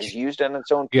government has used on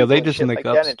its own people. Yeah, they just make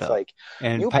up stuff. It's like,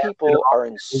 you people are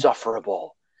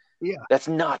insufferable. Yeah. That's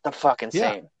not the fucking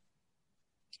same.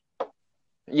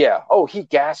 Yeah. Oh, he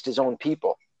gassed his own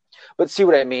people. But see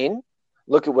what I mean?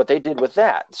 Look at what they did with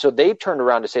that. So they turned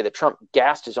around to say that Trump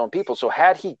gassed his own people. So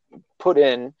had he put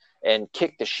in and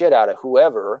kicked the shit out of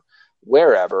whoever,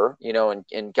 wherever,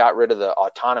 and got rid of the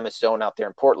autonomous zone out there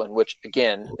in Portland, which,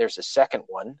 again, there's a second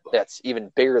one that's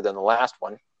even bigger than the last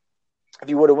one. If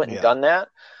you would have went and done that,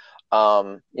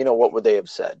 what would they have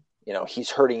said?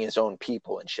 He's hurting his own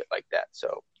people and shit like that.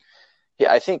 So,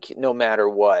 yeah, I think no matter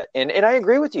what, and I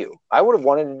agree with you, I would have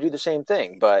wanted to do the same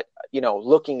thing. But,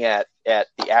 looking at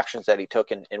the actions that he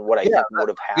took and what I think would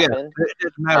have happened. It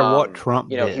doesn't matter what Trump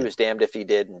did. He was damned if he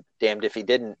did and damned if he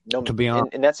didn't. No, to be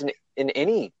honest. And that's in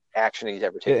any action he's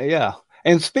ever taken. Yeah.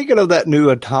 And speaking of that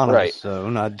new autonomous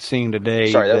zone, I'd seen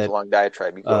today. Sorry, that was a long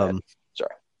diatribe. Go ahead.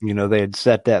 Sorry. They had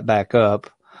set that back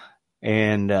up,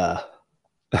 and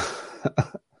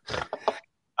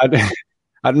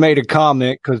I'd made a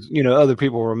comment because, other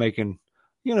people were making,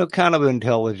 kind of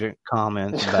intelligent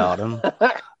comments about him.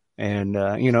 And,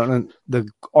 the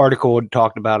article had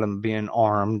talked about him being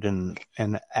armed and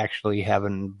actually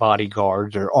having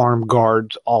bodyguards or armed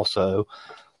guards also.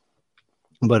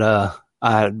 But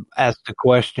I asked the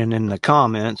question in the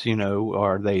comments,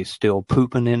 are they still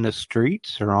pooping in the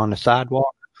streets or on the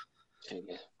sidewalk?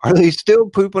 Are they still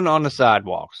pooping on the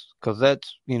sidewalks? Because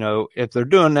that's, if they're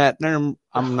doing that, then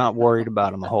I'm not worried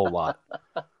about them a whole lot.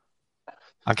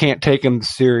 I can't take them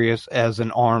serious as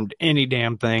an armed any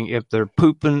damn thing if they're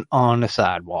pooping on the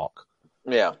sidewalk.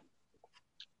 Yeah.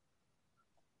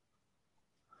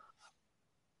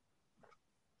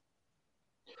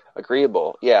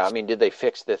 Agreeable. Yeah. I mean, did they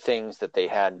fix the things that they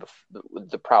had,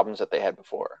 the problems that they had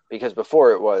before? Because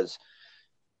before it was,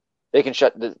 they can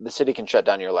the city can shut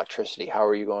down your electricity. How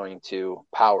are you going to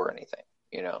power anything?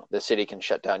 The city can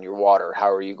shut down your water.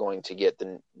 How are you going to get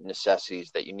the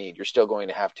necessities that you need? You're still going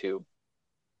to have to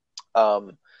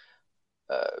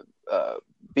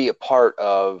be a part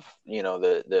of,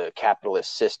 the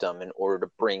capitalist system in order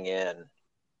to bring in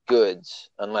goods,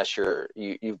 unless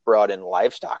you've brought in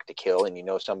livestock to kill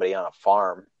and somebody on a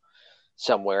farm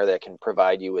somewhere that can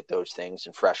provide you with those things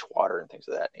and fresh water and things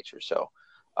of that nature. So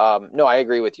no, I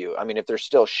agree with you. I mean, if they're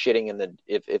still shitting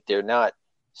if they're not,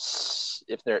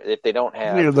 if they don't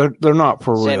have, they're not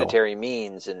for sanitary real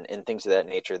means and things of that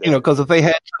nature, then, because if they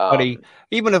had somebody,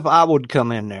 even if I would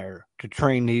come in there to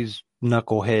train these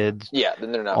knuckleheads,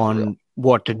 then they're not on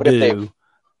what to do,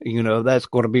 that's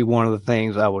going to be one of the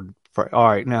things I would, all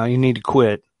right, now you need to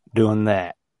quit doing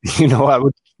that. I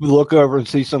would look over and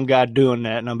see some guy doing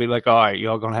that and I'll be like, all right,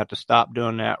 y'all going to have to stop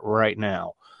doing that right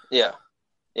now. Yeah.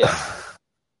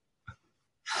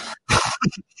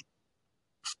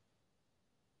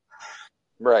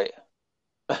 Right.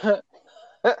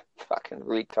 Fucking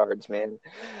retards, man.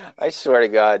 I swear to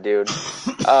God, dude.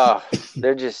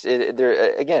 They're just,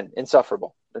 they're, again,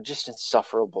 insufferable. They're just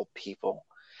insufferable people.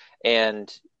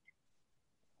 And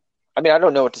I mean, I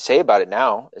don't know what to say about it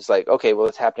now. It's like, okay, well,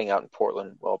 it's happening out in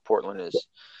Portland. Well, Portland is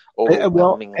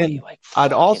overwhelmingly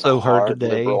I'd also heard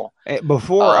today, liberal.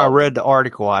 before I read the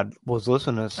article, I was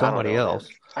listening to somebody else.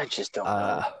 Man. I just don't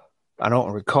know. I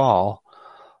don't recall,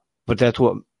 but that's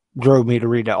what drove me to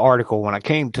read the article when I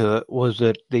came to it, was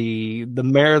that the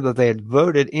mayor that they had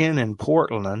voted in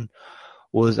Portland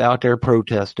was out there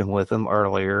protesting with them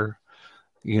earlier,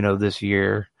 this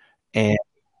year, and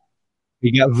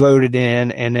he got voted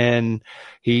in, and then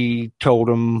he told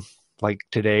them, like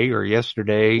today or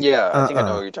yesterday, I think I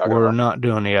know what you're talking about. We're not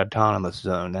doing the autonomous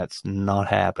zone. That's not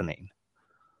happening.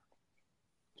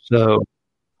 So,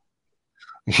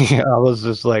 yeah, I was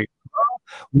just like,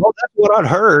 well, that's what I'd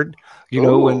heard.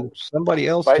 When somebody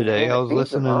else today, I was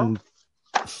listening.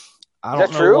 I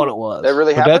don't know what it was. That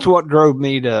really happened? That's what drove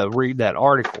me to read that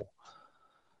article,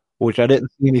 which I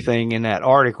didn't see anything in that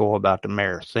article about the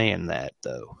mayor saying that,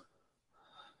 though.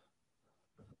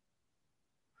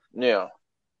 Yeah.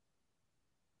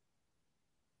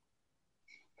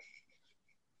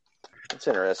 It's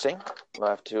interesting. We'll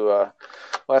have to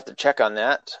check on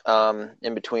that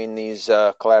in between these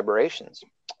collaborations.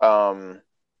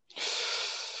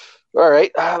 All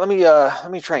right, let me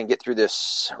try and get through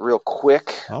this real quick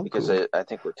because cool. I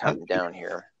think we're counting down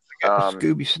here.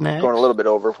 Scooby snacks. Going a little bit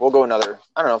over. We'll go another,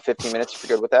 15 minutes if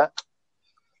you're good with that.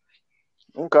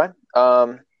 Okay.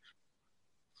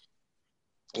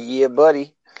 Yeah,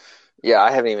 buddy. Yeah,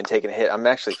 I haven't even taken a hit. I'm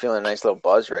actually feeling a nice little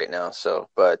buzz right now. So,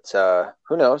 but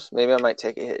who knows? Maybe I might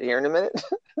take a hit here in a minute.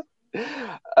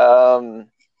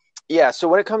 Yeah. So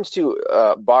when it comes to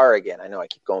Barr again, I know I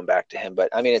keep going back to him, but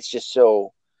I mean, it's just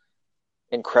so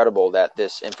incredible that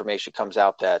this information comes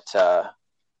out that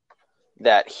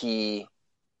he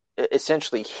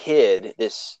essentially hid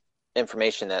this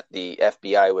information that the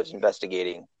FBI was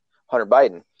investigating Hunter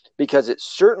Biden, because it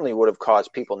certainly would have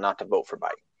caused people not to vote for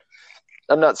Biden.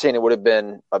 I'm not saying it would have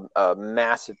been a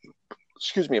massive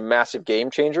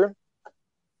game changer,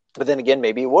 but then again,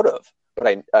 maybe it would have.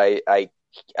 But I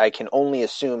can only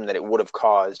assume that it would have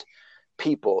caused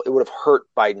people. It would have hurt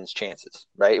Biden's chances,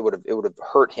 right? It would have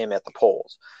hurt him at the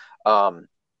polls.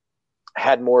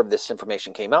 Had more of this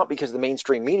information came out, because the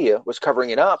mainstream media was covering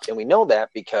it up, and we know that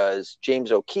because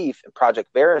James O'Keefe and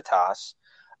Project Veritas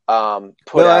put out.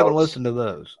 I haven't listened to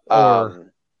those.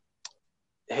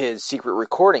 His secret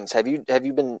recordings. Have you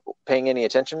been paying any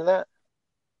attention to that?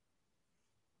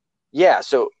 Yeah,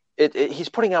 so he's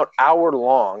putting out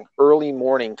hour-long early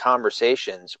morning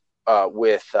conversations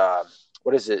with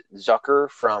what is it, Zucker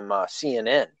from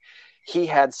CNN. He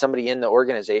had somebody in the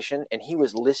organization, and he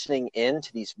was listening in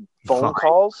to these phone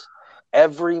calls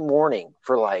every morning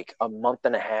for like a month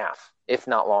and a half, if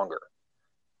not longer.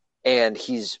 And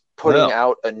he's putting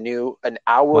out an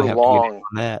hour-long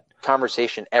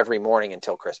conversation every morning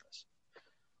until Christmas.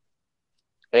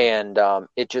 And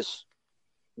it just,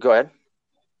 go ahead.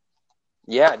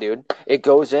 Yeah, dude. It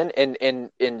goes in, and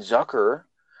Zucker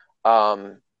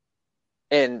And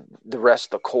the rest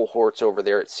of the cohorts over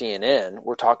there at CNN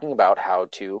were talking about how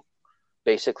to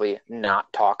basically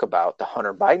not talk about the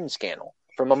Hunter Biden scandal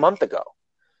from a month ago,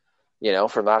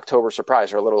 from the October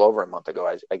surprise, or a little over a month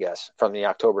ago, I guess, from the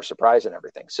October surprise and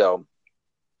everything. So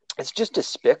it's just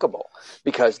despicable,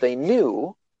 because they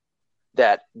knew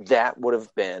that would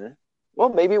have been, well,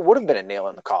 maybe it would have been a nail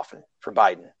in the coffin for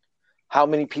Biden. How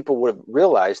many people would have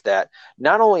realized that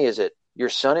not only is it your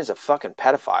son is a fucking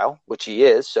pedophile, which he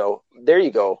is. So there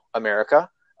you go, America.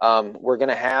 We're going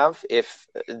to have, if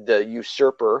the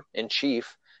usurper in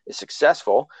chief is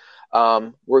successful,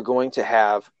 we're going to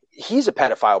have, he's a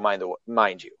pedophile,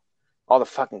 mind you. All the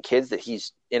fucking kids that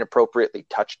he's inappropriately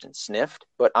touched and sniffed.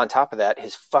 But on top of that,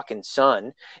 his fucking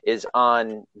son is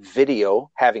on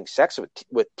video having sex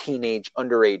with teenage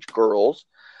underage girls.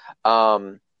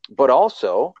 But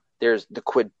also there's the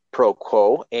quid pro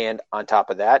quo, and on top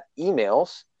of that,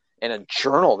 emails and a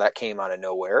journal that came out of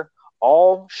nowhere,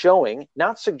 all showing,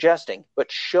 not suggesting,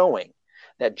 but showing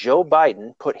that Joe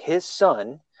Biden put his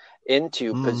son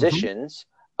into positions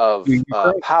of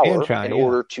power in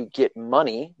order to get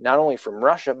money, not only from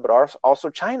Russia, but also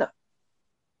China.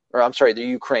 Or I'm sorry, the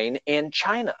Ukraine and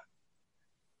China.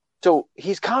 So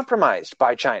he's compromised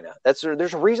by China.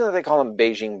 There's a reason that they call him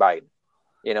Beijing Biden.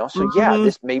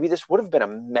 So maybe this would have been a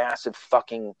massive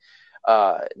fucking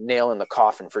nail in the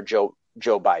coffin for Joe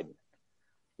Biden,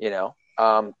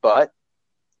 but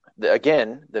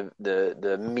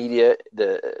the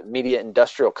media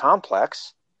industrial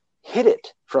complex hid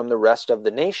it from the rest of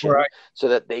the nation, right, so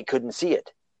that they couldn't see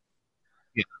it.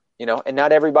 And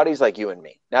not everybody's like you and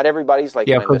me. Not everybody's like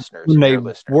my listeners. When they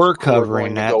were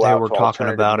covering that, they were talking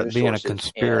about it being a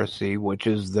conspiracy, which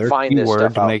is their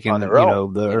keyword to making,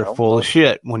 they're full of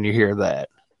shit when you hear that.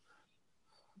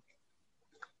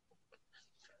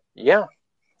 Yeah.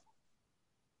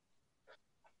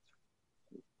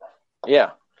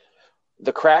 Yeah.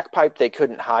 The crack pipe they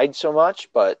couldn't hide so much,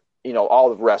 but, all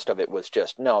the rest of it was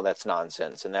just, no, that's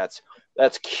nonsense. And that's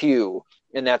Q.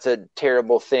 And that's a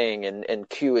terrible thing, and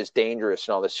Q is dangerous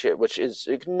and all this shit, which is,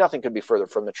 nothing could be further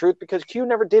from the truth, because Q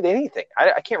never did anything.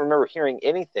 I can't remember hearing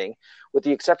anything, with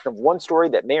the exception of one story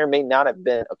that may or may not have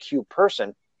been a Q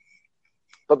person.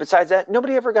 But besides that,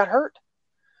 nobody ever got hurt.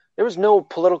 There was no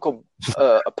political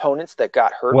opponents that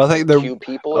got hurt. Well, I think there Q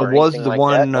people or was anything the like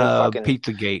one that. No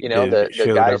Pizzagate,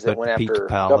 the guys that went after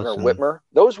Governor Whitmer,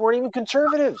 those weren't even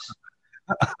conservatives.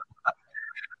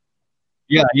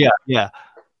 Yeah.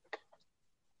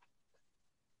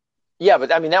 Yeah,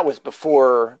 but I mean, that was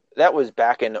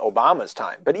back in Obama's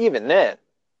time. But even then,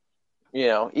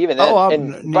 even then.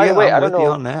 And by the way, I don't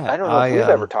know if we've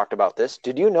ever talked about this.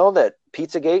 Did you know that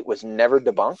Pizzagate was never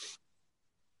debunked?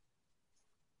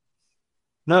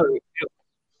 No.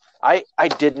 I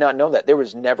did not know that. There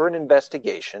was never an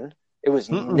investigation. It was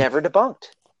never debunked,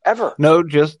 ever. No,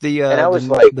 just the and I was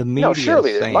the media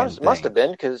surely it must have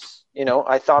been, because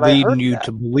I thought I heard leading you that.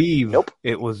 to believe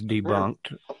it was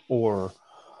debunked or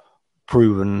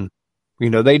proven. They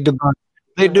debunk.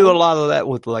 They do a lot of that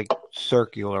with like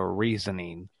circular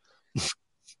reasoning.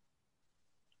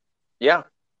 Yeah,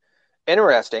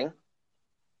 interesting.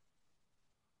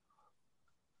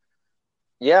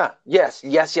 Yeah. Yes.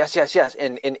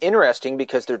 And interesting,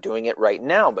 because they're doing it right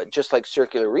now. But just like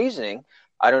circular reasoning,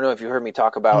 I don't know if you heard me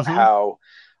talk about how,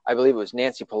 I believe it was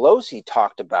Nancy Pelosi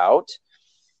talked about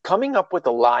coming up with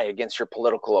a lie against your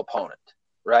political opponent,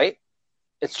 right?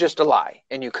 It's just a lie.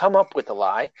 And you come up with a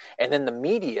lie, and then the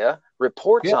media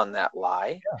reports on that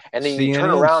lie. Yeah. And then you turn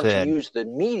around to use the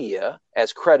media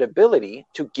as credibility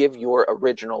to give your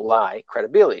original lie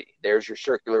credibility. There's your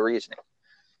circular reasoning.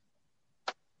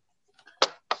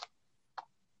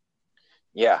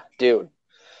 Yeah, dude.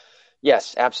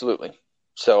 Yes, absolutely.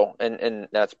 So, and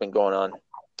that's been going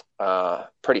on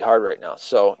pretty hard right now.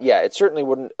 So, yeah, it certainly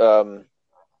wouldn't.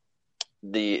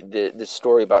 The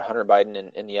story about Hunter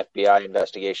Biden and the FBI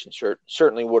investigation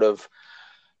certainly would have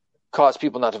caused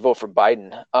people not to vote for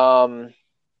Biden. And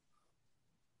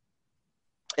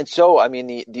so, I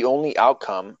mean, the only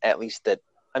outcome, at least that,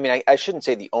 I mean, I shouldn't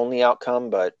say the only outcome,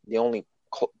 but the only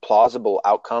plausible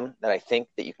outcome that I think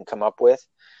that you can come up with,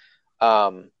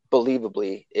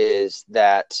 believably, is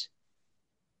that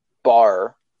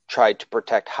Barr tried to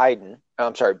protect Biden,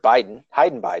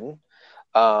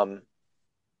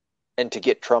 and to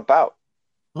get Trump out.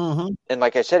 Mm-hmm. And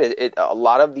like I said, a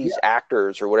lot of these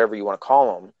actors, or whatever you want to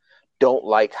call them, don't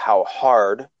like how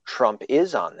hard Trump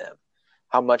is on them,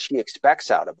 how much he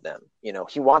expects out of them.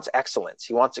 He wants excellence.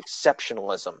 He wants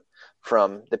exceptionalism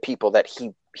from the people that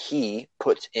he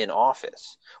puts in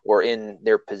office or in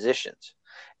their positions.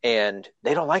 And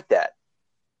they don't like that.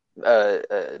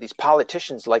 these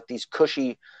politicians like these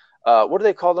cushy. What do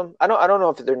they call them? I don't know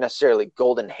if they're necessarily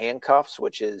golden handcuffs,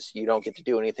 which is you don't get to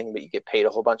do anything, but you get paid a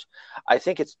whole bunch. I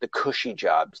think it's the cushy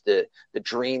jobs, the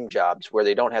dream jobs where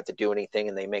they don't have to do anything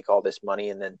and they make all this money,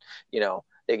 and then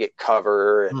they get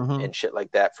cover and shit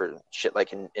like that for shit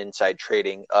like inside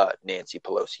trading. Nancy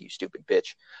Pelosi, you stupid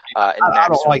bitch. And I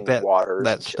don't like that waters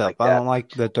that and shit stuff. like I that. don't like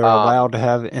that they're allowed to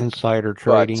have insider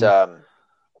trading. But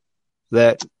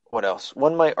that what else?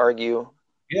 One might argue.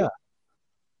 Yeah.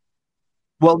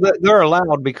 Well, they're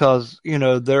allowed because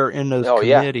they're in those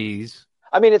committees.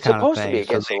 I mean, it's supposed to be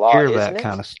against the law, isn't that it?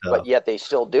 kind of stuff. But yet they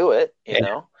still do it, you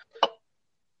know.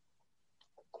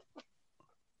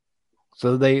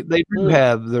 So they do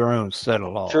have their own set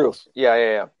of laws. True.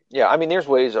 Yeah. I mean, there's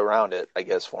ways around it, I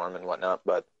guess, for them and whatnot.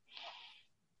 But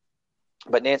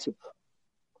Nancy,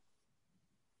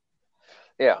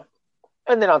 yeah.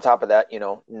 And then on top of that,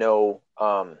 no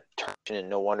and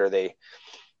no wonder they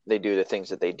do the things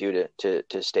that they do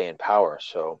to stay in power.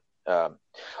 So, I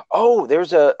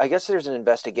guess there's an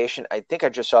investigation. I think I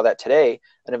just saw that today.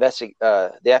 The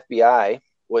FBI,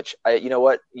 which you know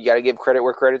what, you got to give credit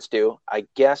where credit's due. I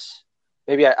guess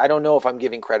maybe I don't know if I'm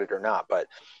giving credit or not, but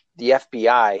the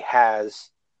FBI has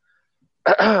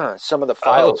some of the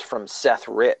files from Seth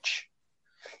Rich.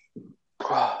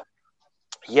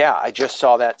 Yeah, I just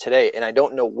saw that today, and I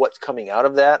don't know what's coming out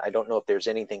of that. I don't know if there's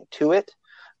anything to it,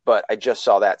 but I just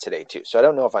saw that today too. So I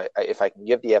don't know if I can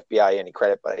give the FBI any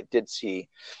credit, but I did see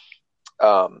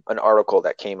an article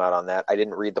that came out on that. I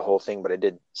didn't read the whole thing, but I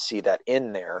did see that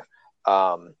in there.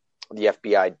 The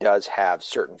FBI does have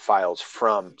certain files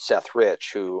from Seth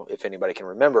Rich, who, if anybody can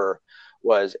remember,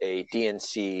 was a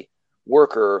DNC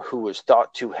worker who was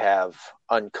thought to have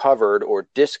uncovered or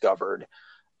discovered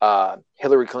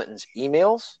Hillary Clinton's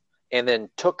emails and then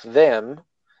took them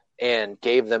and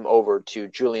gave them over to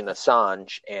Julian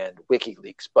Assange and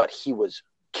WikiLeaks. But he was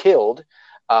killed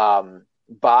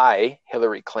by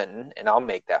Hillary Clinton, and I'll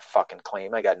make that fucking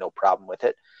claim. I got no problem with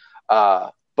it.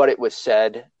 But it was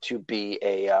said to be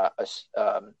a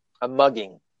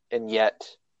mugging, and yet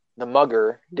the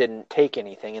mugger didn't take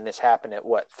anything. And this happened at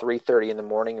 3:30 in the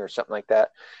morning or something like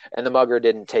that. And the mugger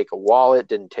didn't take a wallet,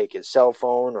 didn't take his cell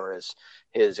phone or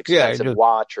his expensive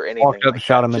watch or anything. Walked up, like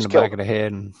shot that. him in the back of the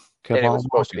head, and it was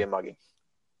supposed to be a mugging.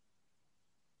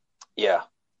 Yeah.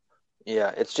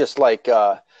 It's just like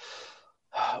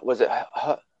was it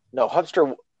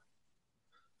Hubster?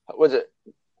 Was it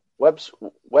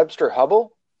Webster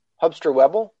Hubble? Hubster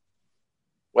Webble?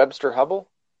 Webster Hubble?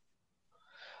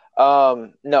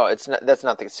 No, it's not. That's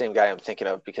not the same guy I'm thinking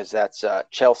of, because that's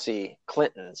Chelsea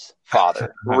Clinton's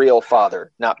father, real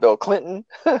father, not Bill Clinton.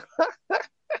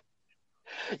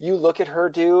 You look at her,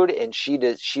 dude, and she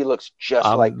looks just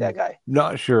like that guy.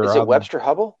 Not sure. Is it Webster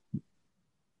Hubble?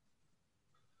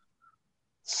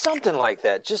 Something like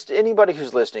that. Just anybody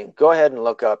who's listening, go ahead and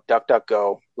look up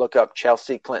DuckDuckGo, look up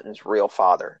Chelsea Clinton's real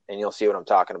father, and you'll see what I'm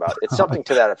talking about. It's something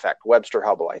to that effect. Webster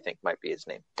Hubble, I think, might be his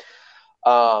name.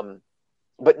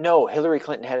 But no, Hillary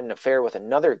Clinton had an affair with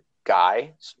another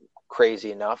guy,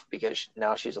 crazy enough, because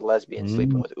now she's a lesbian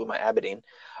sleeping with Uma Abedin.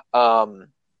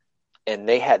 And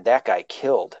they had that guy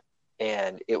killed.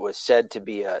 And it was said to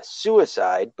be a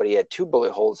suicide, but he had 2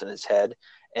 bullet holes in his head,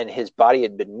 and his body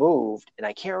had been moved. And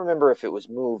I can't remember if it was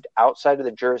moved outside of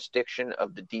the jurisdiction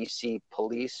of the DC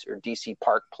police or DC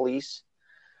Park Police,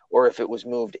 or if it was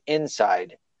moved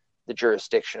inside the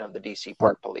jurisdiction of the DC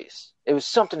Park Police. It was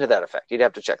something to that effect. You'd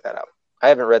have to check that out. I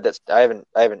haven't read that. I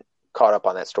haven't caught up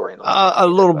on that story in a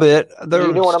little bit. There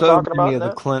you know what I'm talking about?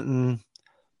 The Clinton.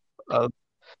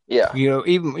 Yeah.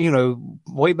 Even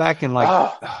way back in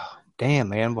damn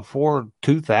man, before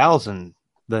 2000,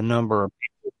 the number of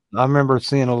people. I remember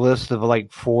seeing a list of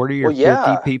like 40 or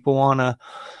 50 people on a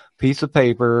piece of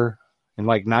paper, and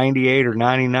like 98 or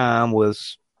 99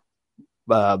 was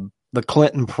the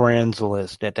Clinton friends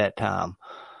list at that time.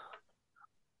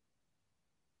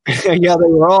 Yeah, they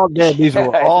were all dead. These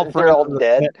were all friends. They're all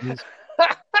dead.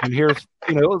 And here's,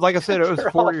 like I said, it was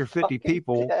 40 or 50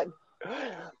 people that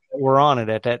were on it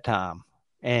at that time.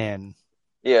 And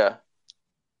yeah.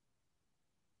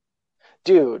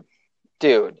 Dude,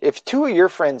 if 2 of your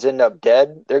friends end up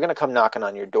dead, they're going to come knocking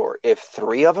on your door. If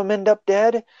 3 of them end up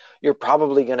dead, you're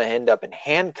probably going to end up in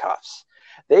handcuffs.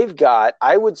 They've got,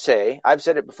 I would say, I've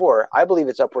said it before, I believe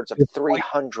it's upwards of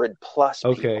 300 plus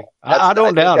people. Okay. I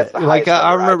don't doubt it. Like,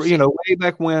 I remember, way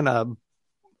back when, I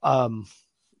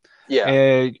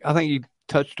think you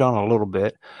touched on it a little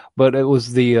bit, but it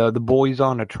was the Boys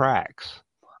on the Tracks.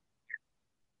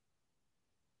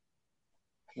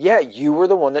 Yeah, you were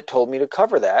the one that told me to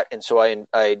cover that, and so I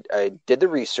did the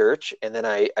research, and then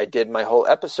I did my whole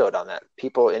episode on that.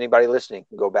 People, anybody listening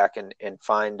can go back and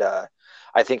find.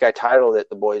 I think I titled it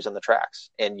 "The Boys on the Tracks,"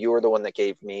 and you were the one that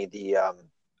gave me the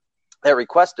that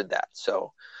requested that.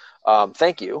 So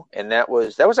thank you, and that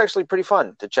was actually pretty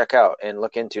fun to check out and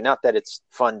look into. Not that it's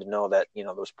fun to know that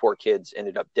those poor kids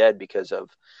ended up dead because of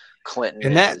Clinton And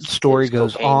and that story his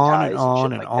goes cocaine on and ties and on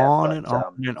shit and like that. on But and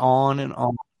on and on and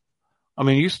on. I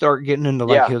mean, you start getting into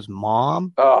like yeah, his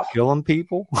mom oh killing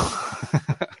people.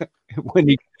 When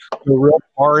you go real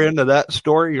far into that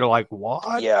story, you're like,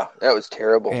 what? yeah, that was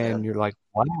terrible, And man. you're like,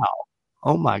 wow,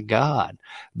 oh my God.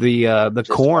 The Just fucking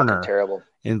coroner terrible.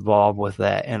 involved with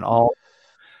that and all,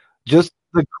 just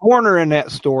the coroner in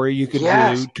that story, you could do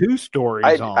Yes, 2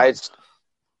 stories I on.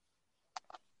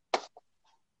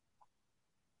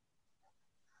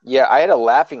 yeah, I had a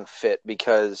laughing fit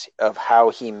because of how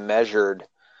he measured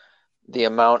the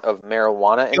amount of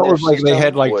marijuana It in their was like they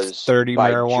had system like was 30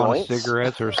 by marijuana joints.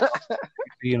 cigarettes or something,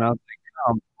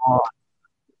 come on.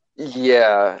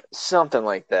 Yeah, something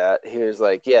like that. He was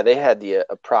like, yeah, they had the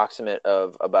approximate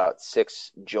of about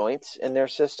 6 joints in their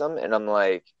system, and I'm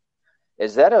like,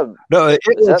 is that a No, it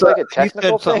is was, that like a he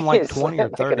technical said thing? something like Is 20 or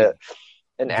that like 30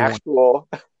 an joints. actual?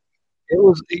 It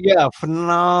was, yeah,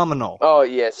 phenomenal. Oh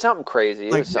yeah, something crazy.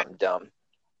 It Like, was something dumb.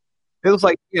 it was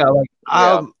like, yeah, like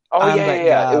Yeah. Oh I'm yeah, that yeah,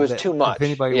 yeah. It guy was that too if much.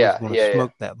 anybody was Yeah, going to yeah, yeah.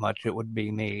 smoke that much, it would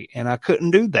be me. And I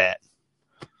couldn't do that.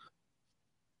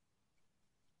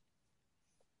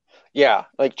 Yeah,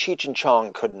 like Cheech and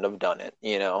Chong couldn't have done it.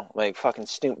 Like fucking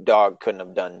Snoop Dogg couldn't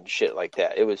have done shit like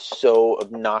that. It was so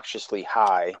obnoxiously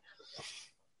high.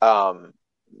 Um,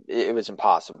 it was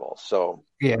impossible. So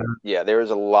Yeah. yeah, there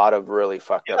was a lot of really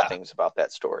fucked up Yeah. things about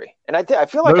that story, and I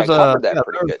feel like I covered that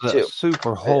pretty good There's a too.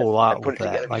 super I, whole I lot put with it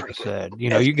together that. Like I pretty good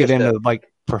said, as you get just a. into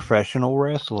like professional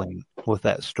wrestling with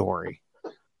that story.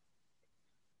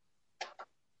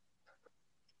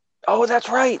 Oh, that's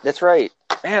right. That's right.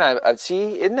 Man, I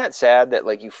see. Isn't that sad that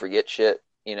like you forget shit?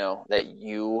 That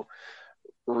you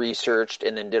researched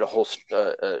and then did a whole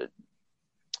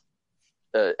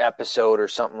episode or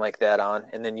something like that on,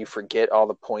 and then you forget all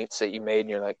the points that you made, and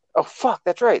you're like, oh fuck,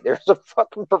 that's right. There's a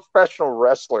fucking professional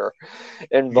wrestler Yeah.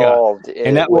 involved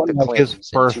And that with the wasn't like his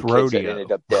Clintons and first 2 kids that rodeo.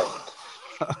 ended up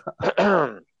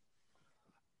dead.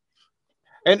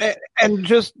 And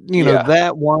just, Yeah,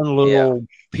 that one yeah, little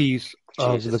piece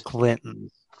of the Jesus.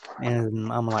 Clintons.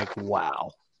 And I'm like,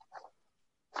 wow.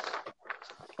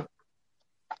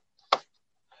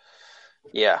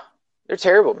 Yeah, they're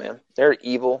terrible, man. They're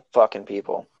evil fucking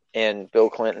people. And Bill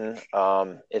Clinton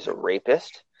is a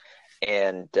rapist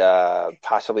and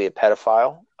possibly a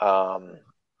pedophile.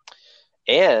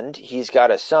 And he's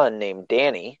got a son named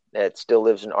Danny that still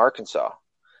lives in Arkansas.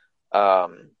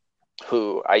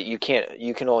 Who you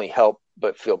can only help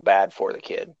but feel bad for the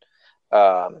kid.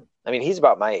 I mean, he's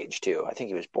about my age too. I think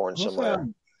he was born somewhere. I've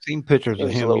seen pictures Maybe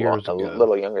of he's him years a ago.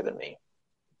 little younger than me,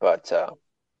 but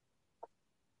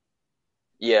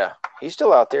yeah, he's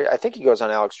still out there. I think he goes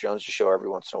on Alex Jones' show every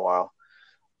once in a while.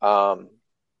 Um,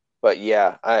 but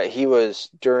yeah, he was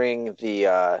during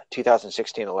the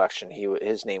 2016 election.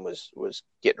 His name was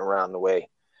getting around the way.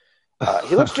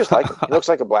 He looks just like him. He looks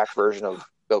like a black version of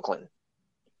Bill Clinton.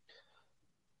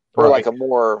 Or Right. like a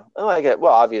more well,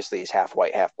 obviously he's half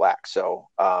white, half black, so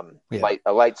Yeah.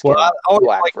 a light skinned Well, I always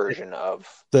black like version of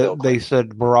Bill that they Clinton. said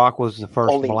Barack was the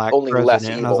first black Only less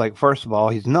president. And I was evil. like, first of all,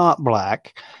 he's not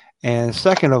black. And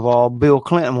second of all, Bill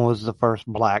Clinton was the first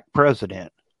black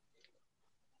president.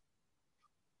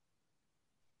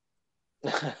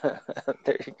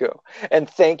 There you go. And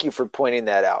thank you for pointing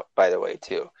that out, by the way,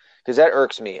 too, because that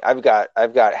irks me. I've got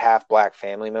half black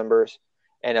family members,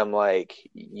 and I'm like,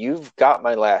 you've got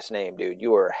my last name, dude.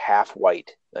 You are half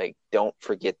white. Like, don't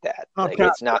forget that. Like,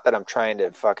 it's not that I'm trying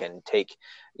to fucking take,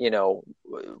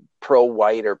 pro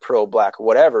white or pro black or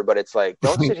whatever, but it's like,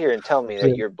 don't sit here and tell me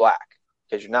that you're black,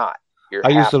 because you're not. You're I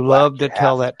used half to black. love to You're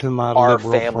tell half that to my our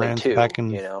liberal family friends too. back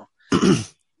in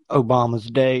Obama's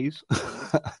days.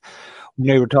 When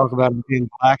they were talking about him being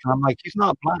black, and I'm like, he's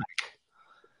not black.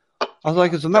 I was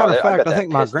like, as a matter of I fact, bet I that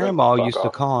think my pissed them the grandma fuck used to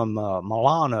off. call him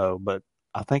Milano, but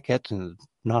I think that's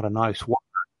not a nice word.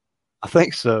 I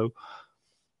think so.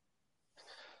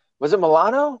 Was it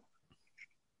Milano?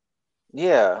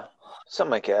 Yeah,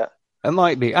 something like that. It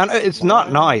might be. I know it's not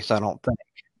Milano? nice, I don't think.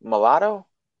 Mulatto?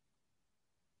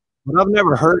 But I've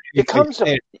never heard It anybody comes say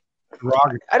to. it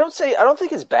derogatory. I don't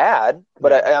think it's bad,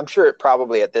 but Yeah. I'm sure it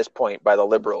probably at this point by the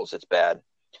liberals it's bad.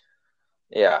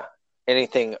 Yeah,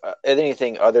 anything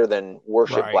other than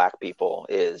worship Right. black people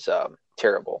is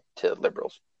terrible to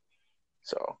liberals.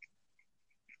 So,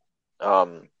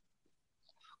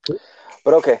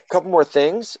 But okay, a couple more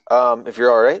things. If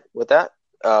you're all right with that.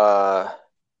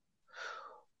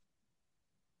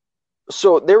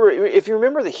 So there were, if you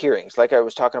remember the hearings, like I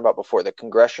was talking about before, the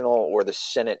congressional or the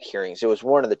Senate hearings, it was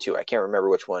one of the two. I can't remember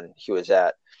which one he was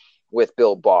at with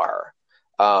Bill Barr,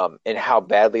 and how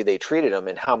badly they treated him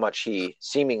and how much he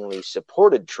seemingly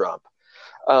supported Trump.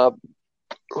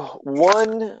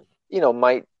 One,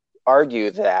 might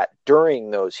argue that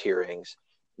during those hearings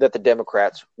that the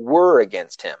Democrats were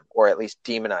against him or at least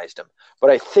demonized him. But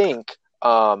I think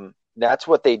that's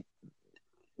what they,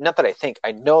 not that I think,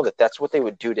 I know that that's what they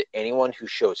would do to anyone who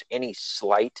shows any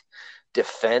slight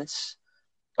defense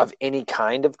of any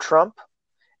kind of Trump.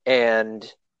 And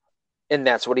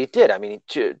that's what he did. I mean,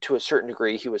 to a certain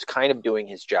degree, he was kind of doing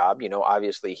his job.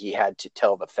 Obviously he had to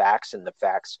tell the facts, and the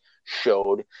facts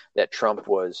showed that Trump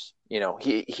was,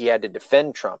 he had to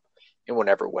defend Trump in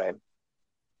whatever way.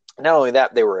 Not only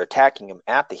that, they were attacking him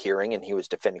at the hearing, and he was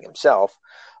defending himself.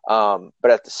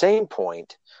 But at the same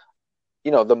point,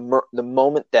 the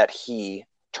moment that he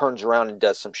turns around and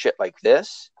does some shit like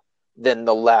this, then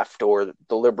the left or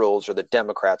the liberals or the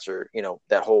Democrats, or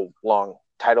that whole long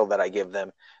title that I give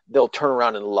them, they'll turn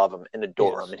around and love him and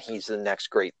adore him, and he's the next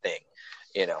great thing.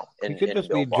 And he could just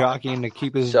be Bill Barr. jockeying to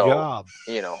keep his job.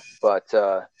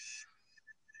 But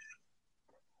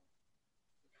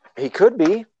he could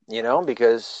be,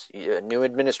 because a new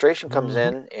administration comes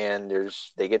in, and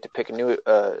they get to pick a new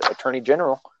attorney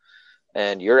general,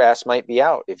 and your ass might be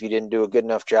out if you didn't do a good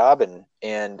enough job.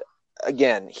 And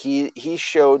again, he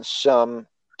showed some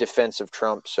defense of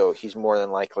Trump, so he's more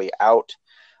than likely out.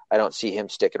 I don't see him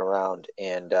sticking around,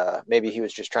 and maybe he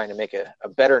was just trying to make a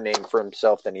better name for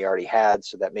himself than he already had,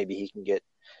 so that maybe he can get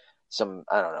some,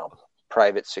 I don't know,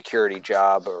 private security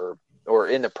job, or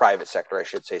in the private sector, I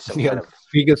should say, some kind of,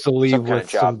 he gets to leave with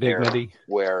some dignity.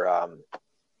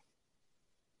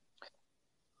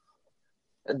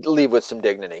 Leave with some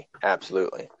dignity,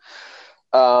 absolutely.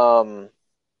 So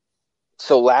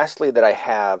lastly that I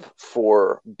have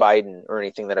for Biden, or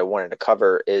anything that I wanted to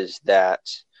cover, is that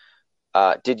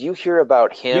did you hear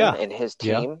about him and his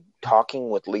team talking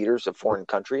with leaders of foreign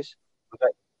countries?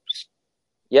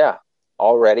 Yeah,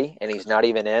 already, and he's not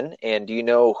even in. And do you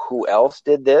know who else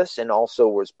did this and also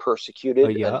was persecuted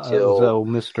until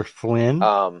Mr. Flynn?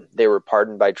 They were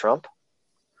pardoned by Trump?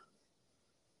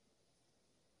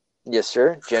 Yes,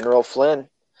 sir. General Flynn.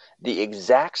 The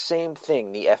exact same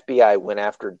thing the FBI went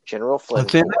after General Flynn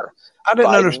for. I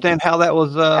didn't understand how that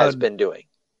was has been doing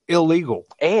illegal.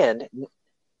 And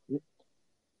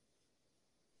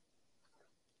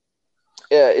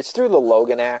it's through the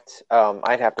Logan Act.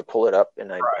 I'd have to pull it up,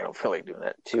 and I don't feel like doing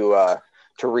that to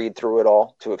read through it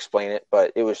all to explain it.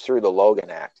 But it was through the Logan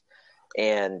Act,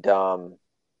 and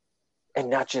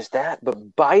not just that,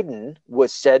 but Biden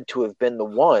was said to have been the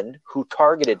one who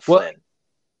targeted Flynn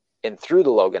and threw the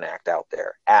Logan Act out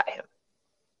there at him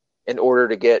in order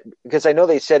to get, because I know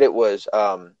they said it was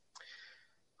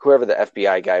whoever the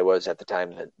FBI guy was at the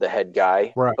time, the head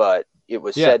guy, but it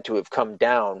was said to have come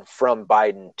down from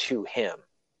Biden to him.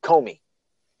 Comey.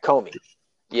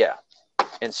 Yeah.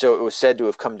 And so it was said to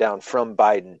have come down from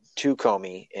Biden to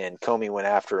Comey, and Comey went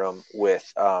after him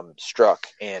with Strzok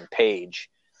and Page,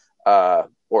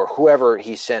 or whoever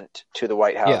he sent to the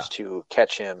White House to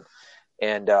catch him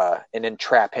and then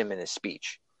trap him in his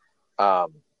speech,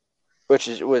 which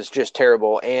was just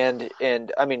terrible. And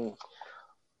I mean,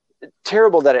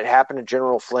 terrible that it happened to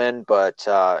General Flynn, but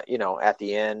at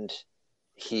the end,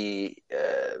 he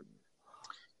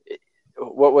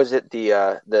what was it?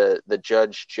 The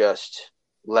judge just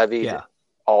levied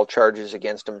all charges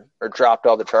against him, or dropped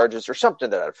all the charges, or something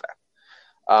to that effect.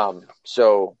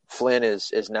 So Flynn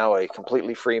is now a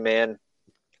completely free man,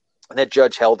 and that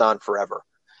judge held on for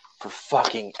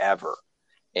fucking ever,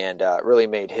 and really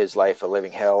made his life a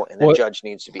living hell. And that judge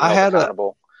needs to be held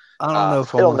accountable. I don't know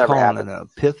if I'm calling it an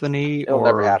epiphany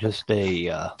or just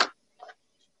a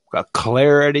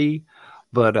clarity,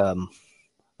 but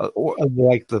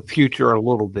like the future a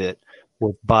little bit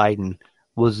with Biden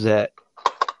was that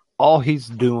all he's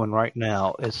doing right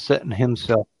now is setting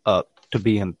himself up to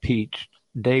be impeached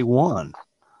day one.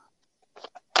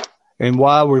 And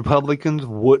why Republicans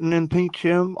wouldn't impeach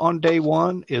him on day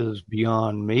one is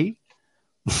beyond me.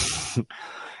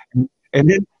 And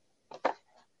then,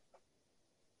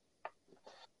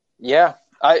 yeah,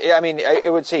 I mean, I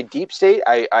would say deep state.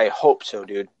 I hope so,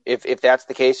 dude. If that's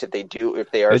the case, if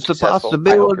they are it's successful, a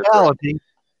possibility.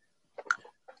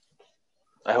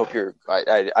 I hope you're.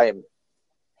 I am.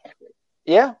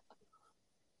 Yeah,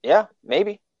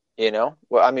 maybe.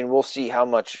 Well, I mean, we'll see how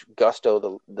much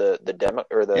gusto the Demo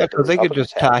or Yeah, the because they could Republicans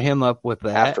just have tie him up with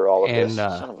that after all of this. and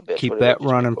Son of a bitch! What keep did I that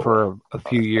just running go for away? a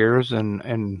few years, and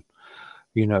and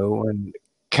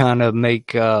kind of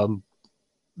make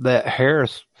that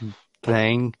Harris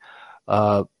thing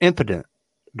impotent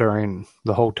during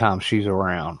the whole time she's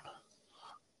around.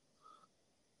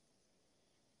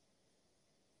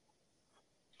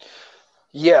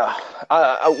 Yeah,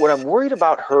 what I'm worried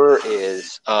about her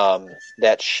is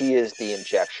that she is the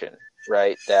injection,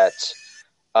 right? That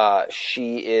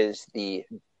she is the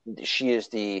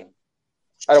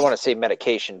I don't want to say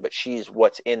medication, but she's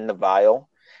what's in the vial,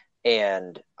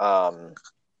 and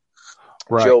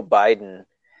Right. Joe Biden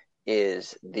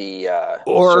is the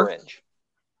Or syringe.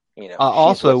 I She's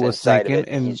also what's was inside of thinking, it,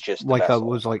 and he's and just the like I vessel.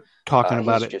 was like talking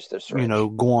about He's it, just the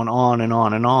syringe. going on and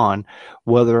on and on,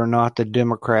 whether or not the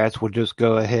Democrats would just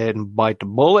go ahead and bite the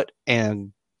bullet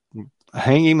and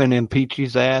hang him and impeach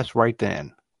his ass right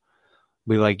then.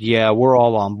 Be like, yeah, we're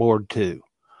all on board too.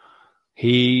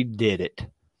 He did it.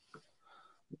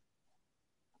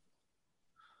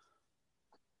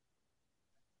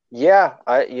 Yeah,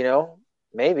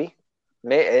 maybe,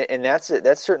 and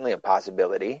that's certainly a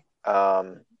possibility.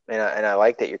 And I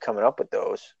like that you're coming up with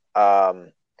those.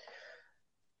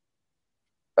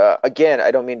 Again,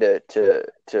 I don't mean to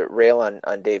rail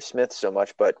on Dave Smith so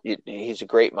much, but he's a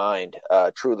great mind.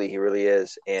 Truly, he really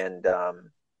is. And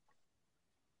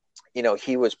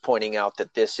he was pointing out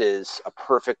that this is a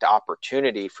perfect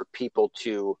opportunity for people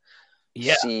to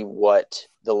see what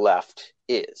the left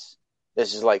is.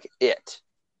 This is like it.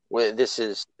 This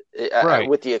is Right.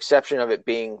 with the exception of it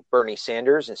being Bernie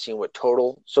Sanders and seeing what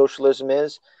total socialism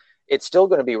is. It's still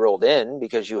going to be rolled in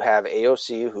because you have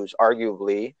AOC, who's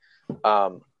arguably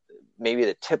maybe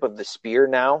the tip of the spear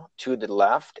now to the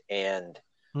left and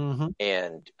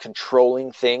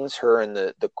controlling things. Her and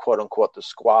the quote unquote the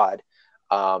squad.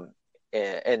 And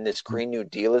this Green New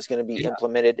Deal is going to be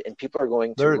implemented, and people are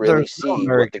going to really see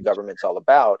what the government's all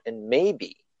about, and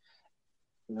maybe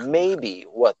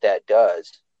what that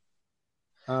does.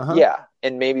 Yeah,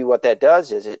 and maybe what that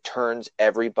does is it turns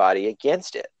everybody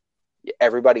against it.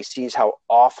 Everybody sees how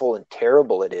awful and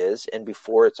terrible it is, and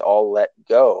before it's all let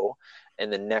go in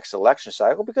the next election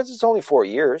cycle, because it's only 4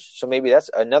 years, so maybe that's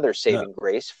another saving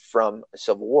grace from a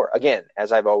civil war. Again,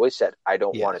 as I've always said, I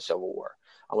don't want a civil war.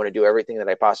 I want to do everything that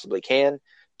I possibly can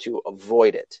to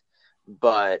avoid it.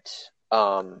 But,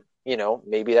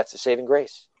 maybe that's a saving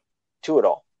grace to it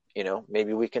all.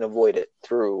 Maybe we can avoid it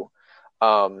through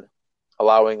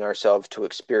allowing ourselves to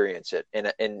experience it.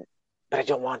 But I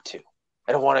don't want to.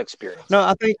 I don't want to experience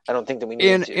it. I don't think that we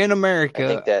need to. In America, I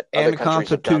think that other countries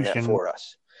have done that for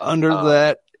us. Under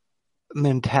that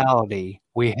mentality,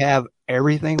 we have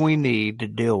everything we need to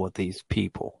deal with these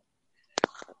people.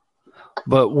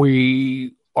 But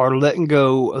we are letting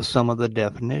go of some of the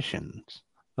definitions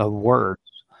of words.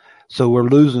 So we're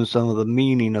losing some of the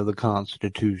meaning of the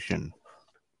Constitution.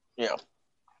 Yeah.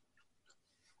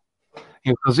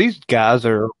 Because these guys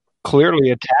are clearly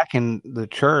attacking the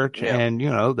church, and,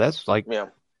 that's like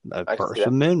the First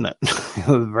Amendment,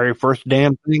 the very first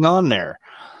damn thing on there.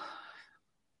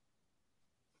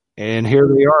 And here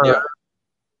they are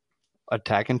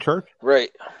attacking church.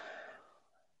 Right.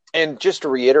 And just to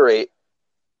reiterate,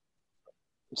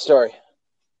 sorry.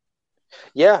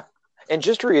 Yeah. And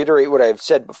just to reiterate what I've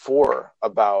said before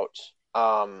about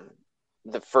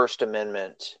the First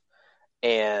Amendment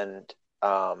and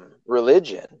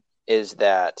religion, is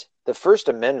that the First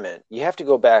Amendment, you have to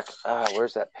go back.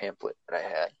 Where's that pamphlet that I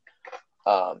had?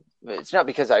 It's not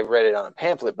because I read it on a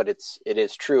pamphlet, but it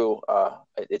is true.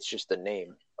 It's just the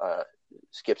name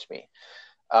skips me.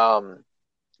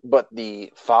 But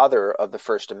the father of the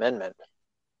First Amendment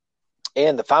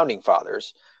and the founding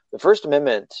fathers, the First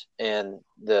Amendment and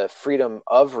the freedom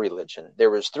of religion, there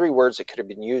was 3 words that could have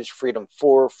been used: freedom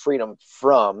for, freedom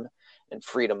from, and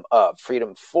freedom of.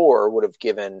 Freedom for would have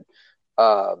given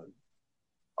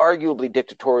arguably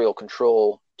dictatorial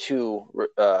control to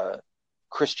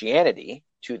Christianity,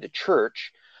 to the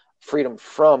church. Freedom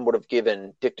from would have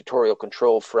given dictatorial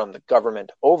control from the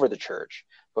government over the church.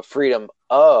 But freedom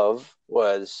of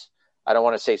was, I don't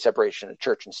want to say separation of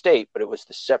church and state, but it was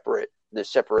the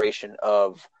separation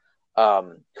of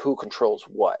who controls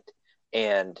what.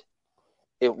 And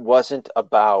it wasn't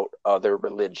about other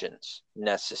religions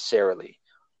necessarily.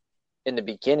 In the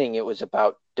beginning, it was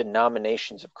about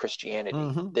denominations of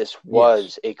Christianity. This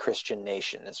was a Christian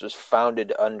nation. This was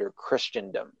founded under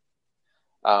Christendom.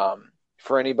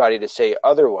 For anybody to say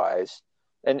otherwise,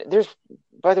 and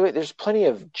by the way, there's plenty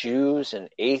of Jews and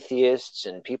atheists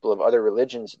and people of other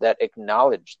religions that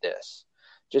acknowledge this.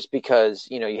 just because,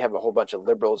 you have a whole bunch of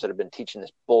liberals that have been teaching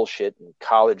this bullshit in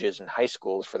colleges and high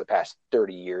schools for the past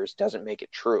 30 years doesn't make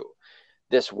it true.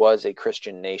 This was a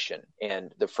Christian nation,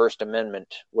 and the First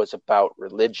Amendment was about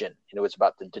religion, and it was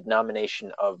about the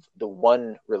denomination of the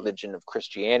one religion of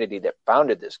Christianity that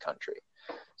founded this country.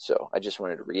 So I just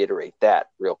wanted to reiterate that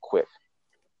real quick,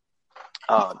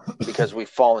 because we've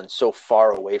fallen so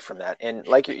far away from that. And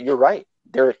like you're right,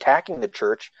 they're attacking the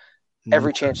church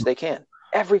every chance they can.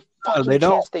 Every fucking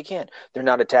chance they can. They're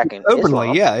not attacking openly.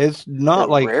 Islam. Yeah, it's not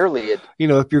like rarely.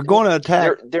 if you're going to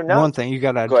attack they're not, one thing, you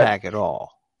got to attack it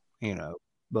all.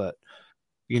 But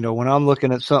when I'm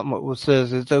looking at something that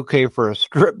says it's okay for a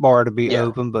strip bar to be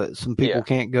open, but some people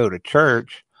can't go to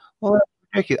church. Well, that's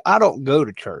ridiculous. I don't go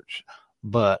to church,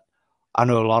 but I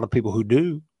know a lot of people who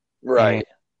do. Right.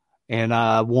 And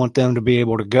I want them to be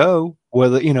able to go.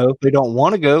 Whether, if they don't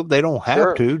want to go, they don't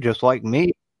have to, just like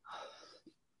me.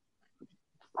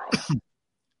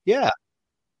 Yeah.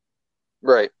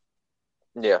 Right.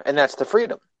 Yeah. And that's the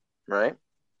freedom, right?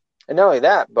 And not only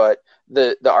that, but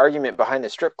the argument behind the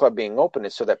strip club being open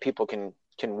is so that people can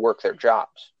work their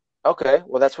jobs. Okay,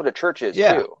 well, that's what a church is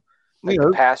too. Like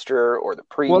the pastor or the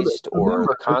priest or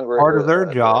the congregant. Part of their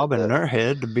job in their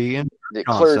head to be in the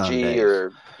clergy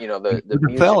or the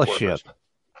music fellowship. Workers.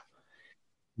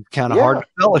 It's kind of hard to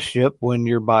fellowship when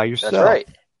you're by yourself. That's right.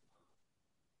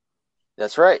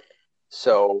 That's right.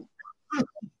 So,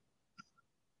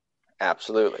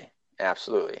 absolutely.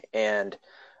 And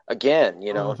again,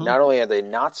 not only are they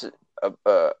not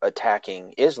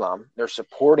attacking Islam, they're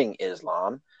supporting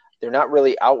Islam. They're not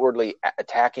really outwardly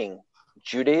attacking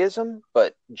Judaism,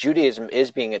 but Judaism is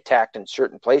being attacked in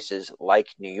certain places like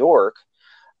New York,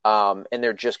 and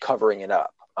they're just covering it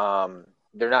up.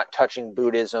 They're not touching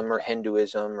Buddhism or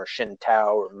Hinduism or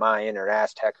Shinto or Mayan or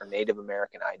Aztec or Native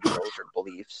American ideals or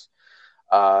beliefs.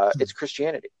 It's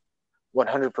Christianity.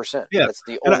 100%. Yeah, that's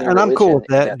the only and I'm cool with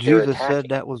that. that Jesus attacking, said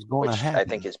that was going to happen. I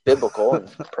think is biblical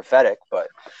and prophetic, but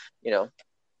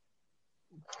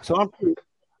So I'm,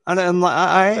 I am.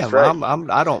 Right.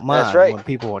 I don't mind when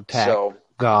people attack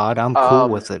God. I'm cool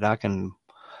with it. I can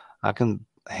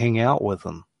hang out with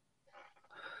them.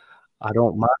 I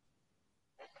don't mind.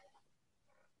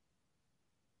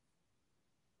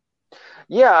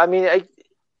 Yeah, I mean,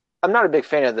 I'm not a big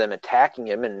fan of them attacking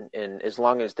him, and as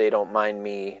long as they don't mind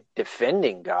me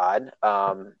defending God,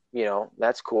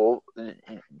 that's cool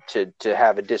to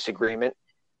have a disagreement.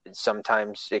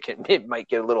 Sometimes it might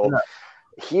get a little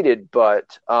heated,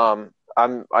 but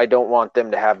I don't want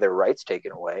them to have their rights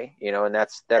taken away, and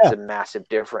that's a massive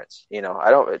difference.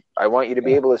 I want you to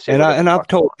be able to say, and I've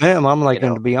told them, I'm like,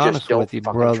 and to be honest with you,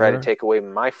 brother, try to take away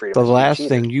my freedom. The last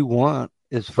thing you want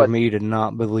is for me to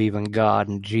not believe in God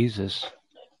and Jesus.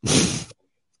 The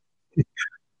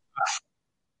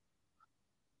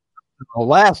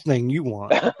last thing you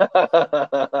want.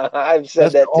 I've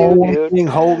said that too, only dude. Thing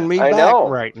holding me back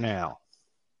right now.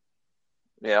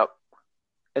 Yep.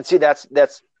 And see, that's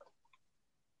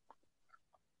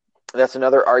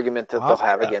another argument that they'll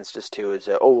have against us too. Is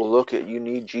that, look at, you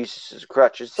need Jesus as a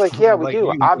crutch. It's like, yeah, we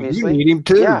do. Obviously, you need him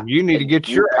too. Yeah. You need to get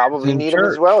your probably need him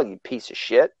as well. You piece of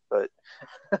shit. But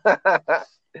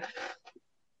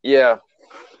yeah.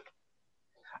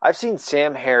 I've seen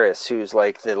Sam Harris, who's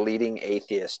like the leading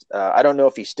atheist. I don't know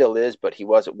if he still is, but he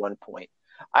was at one point.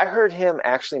 I heard him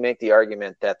actually make the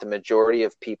argument that the majority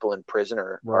of people in prison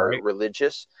are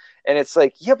religious. And it's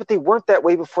like, yeah, but they weren't that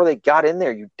way before they got in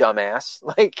there, you dumbass.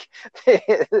 Like,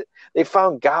 they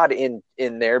found God in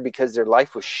there because their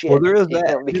life was shit. Well, there is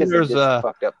that. Because they did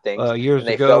fucked up things. Years and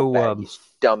they ago, felt bad, you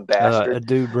dumb bastard. A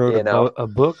dude wrote a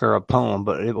book or a poem,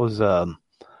 but it was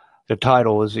the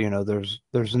title was,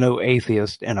 there's no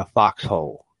atheist in a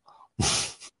foxhole.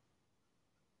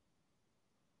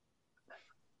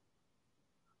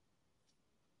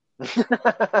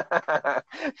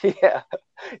 yeah,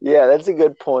 that's a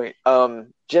good point.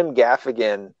 Jim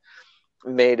Gaffigan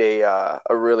made a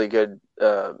really good.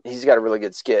 He's got a really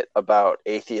good skit about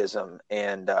atheism,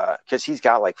 and because he's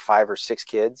got like 5 or 6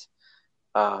 kids,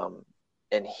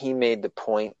 and he made the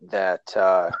point that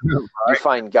you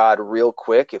find God real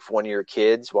quick if one of your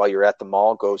kids, while you're at the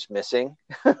mall, goes missing.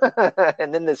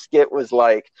 And then the skit was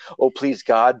like, oh, please,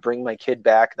 God, bring my kid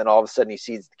back. And then all of a sudden he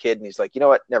sees the kid and he's like, you know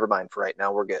what? Never mind for right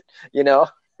now. We're good.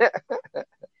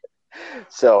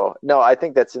 So, no, I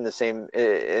think that's in the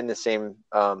same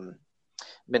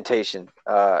mentation.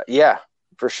 Yeah,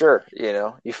 for sure.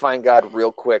 You find God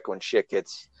real quick when shit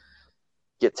gets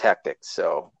hectic.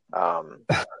 So,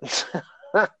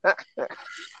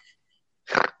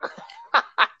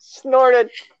 snorted.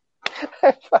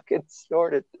 I fucking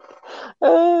snorted.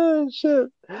 Oh shit.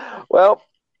 Well,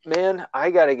 man,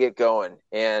 I got to get going,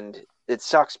 and it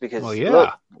sucks because Well, yeah.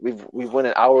 look, we've went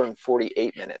an hour and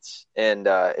 48 minutes, and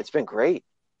it's been great.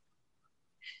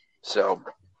 So,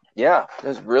 yeah, it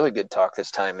was really good talk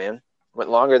this time, man. Went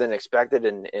longer than expected,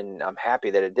 and I'm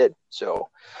happy that it did. So,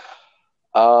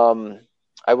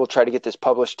 I will try to get this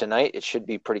published tonight. It should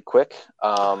be pretty quick.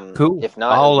 Cool. If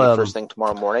not, it'll be first thing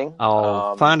tomorrow morning.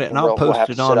 I'll find it and I'll post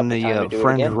it on the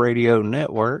Fringe Radio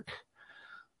Network.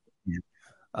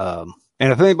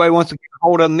 And if anybody wants to get a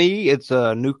hold of me, it's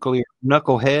Nuclear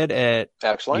Knucklehead at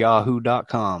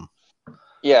yahoo.com.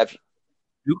 Yeah.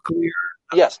 Nuclear.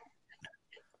 Yes.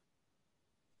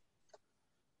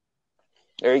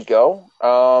 There you go.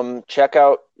 Check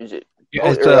out.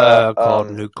 It's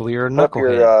called Nuclear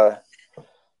Knucklehead.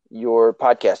 Your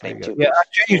podcast name too. Yeah, I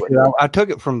changed it. I took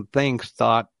it from Things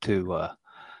Thought to.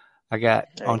 I got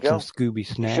on some Scooby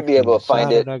Snacks. You should be able to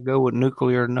find it. I go with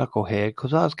Nuclear Knucklehead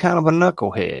because I was kind of a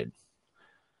knucklehead.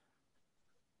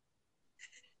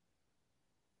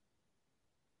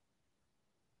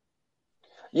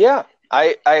 Yeah,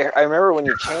 I remember when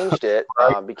you changed it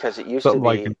because it used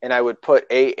something to be, and I would put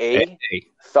AA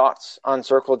Thoughts on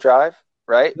Circle Drive,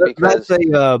 right? Because that's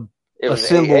a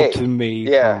symbol AA to me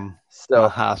from my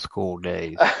high school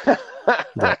days. AA.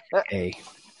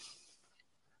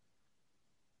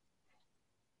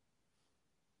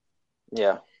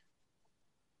 Yeah.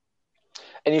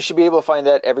 And you should be able to find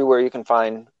that everywhere you can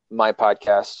find my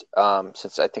podcast,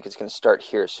 since I think it's going to start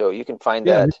here. So you can find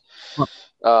that.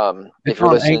 If you're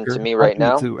listening Anchor, to me right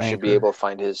now, you should be able to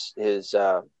find his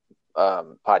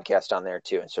podcast on there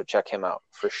too. And so check him out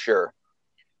for sure.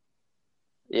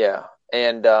 Yeah.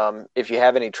 And if you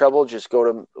have any trouble, just go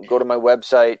to my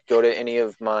website, go to any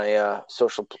of my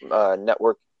social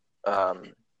network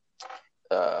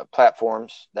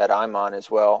platforms that I'm on as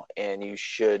well, and you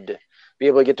should be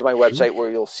able to get to my website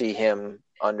where you'll see him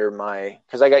under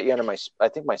because I got you under my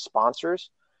sponsors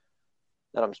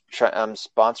that I'm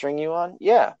sponsoring you on.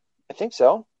 Yeah, I think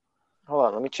so. Hold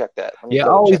on, let me check that. Yeah,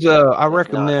 always. I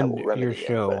recommend your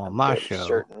show on my show,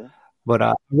 certain. But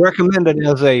I recommend it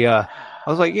as a. I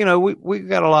was like, we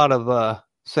got a lot of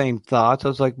same thoughts. I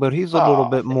was like, but he's a little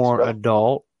bit more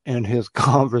adult in his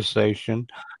conversation.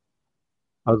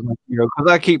 I was like,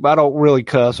 because I don't really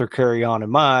cuss or carry on in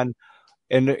mine,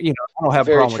 and I don't have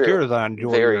a problem with yours. I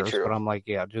enjoy yours, but I'm like,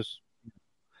 yeah, just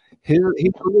he's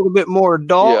a little bit more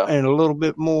adult and a little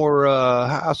bit more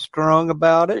high strung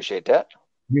about it. Appreciate that.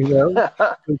 So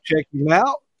check him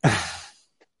out.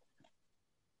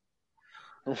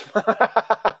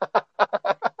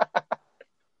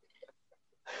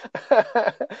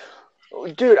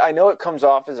 Dude, I know it comes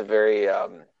off as a very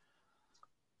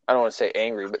I don't want to say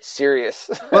angry, but serious.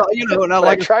 Well, and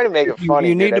I try to make it funny.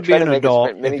 You need to be an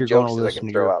adult if you're going to listen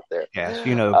to your out there. Yes, if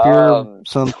you're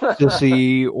some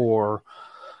sissy or,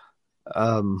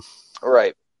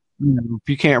 right. If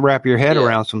you can't wrap your head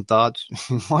around some thoughts,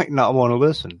 you might not want to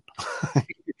listen.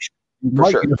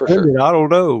 For sure. I don't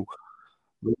know.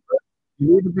 But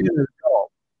you need to be an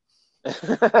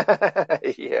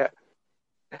adult. Yeah.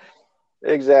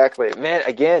 Exactly, man.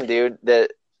 Again, dude,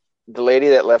 the lady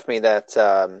that left me that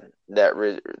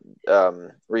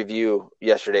review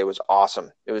yesterday was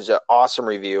awesome. It was an awesome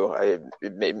review.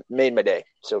 It made my day.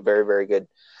 So very, very good.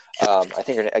 I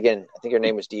think her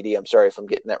name was Dee Dee. I'm sorry if I'm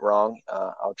getting that wrong.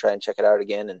 I'll try and check it out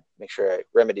again and make sure I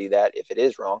remedy that if it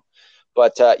is wrong.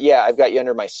 But I've got you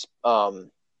under my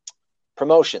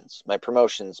promotions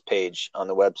page on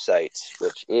the website,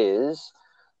 which is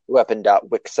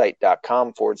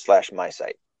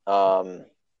weapon.wixsite.com/my-site.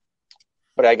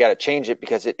 But I got to change it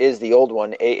because it is the old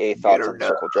one, AA Thoughts on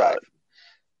Circle Drive.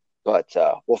 But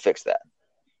we'll fix that.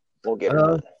 We'll get it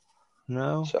done.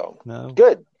 No. So no.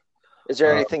 Good. Is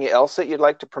there anything else that you'd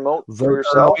like to promote for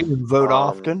yourself? Vote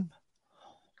often.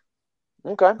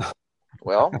 Okay.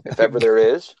 Well, if ever there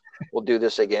is, we'll do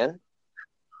this again.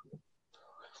 Okay.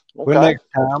 Well, next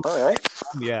time. All right.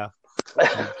 Yeah.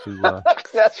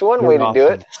 That's one way to do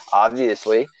it.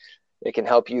 Obviously, it can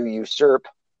help you usurp.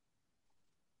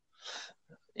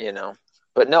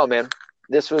 But no, man,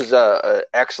 this was an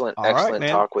excellent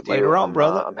talk with you. Later on,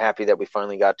 brother. I'm happy that we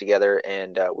finally got together,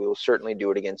 and we will certainly do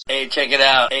it again. Hey, check it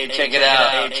out. Hey, check it out.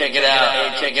 Hey, check it out.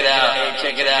 Hey, check it out. Hey,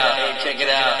 check it out. Hey, check it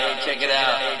out. Hey, check it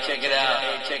out. Hey, check it out.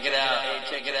 Hey, check it out. Hey,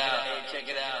 check it out.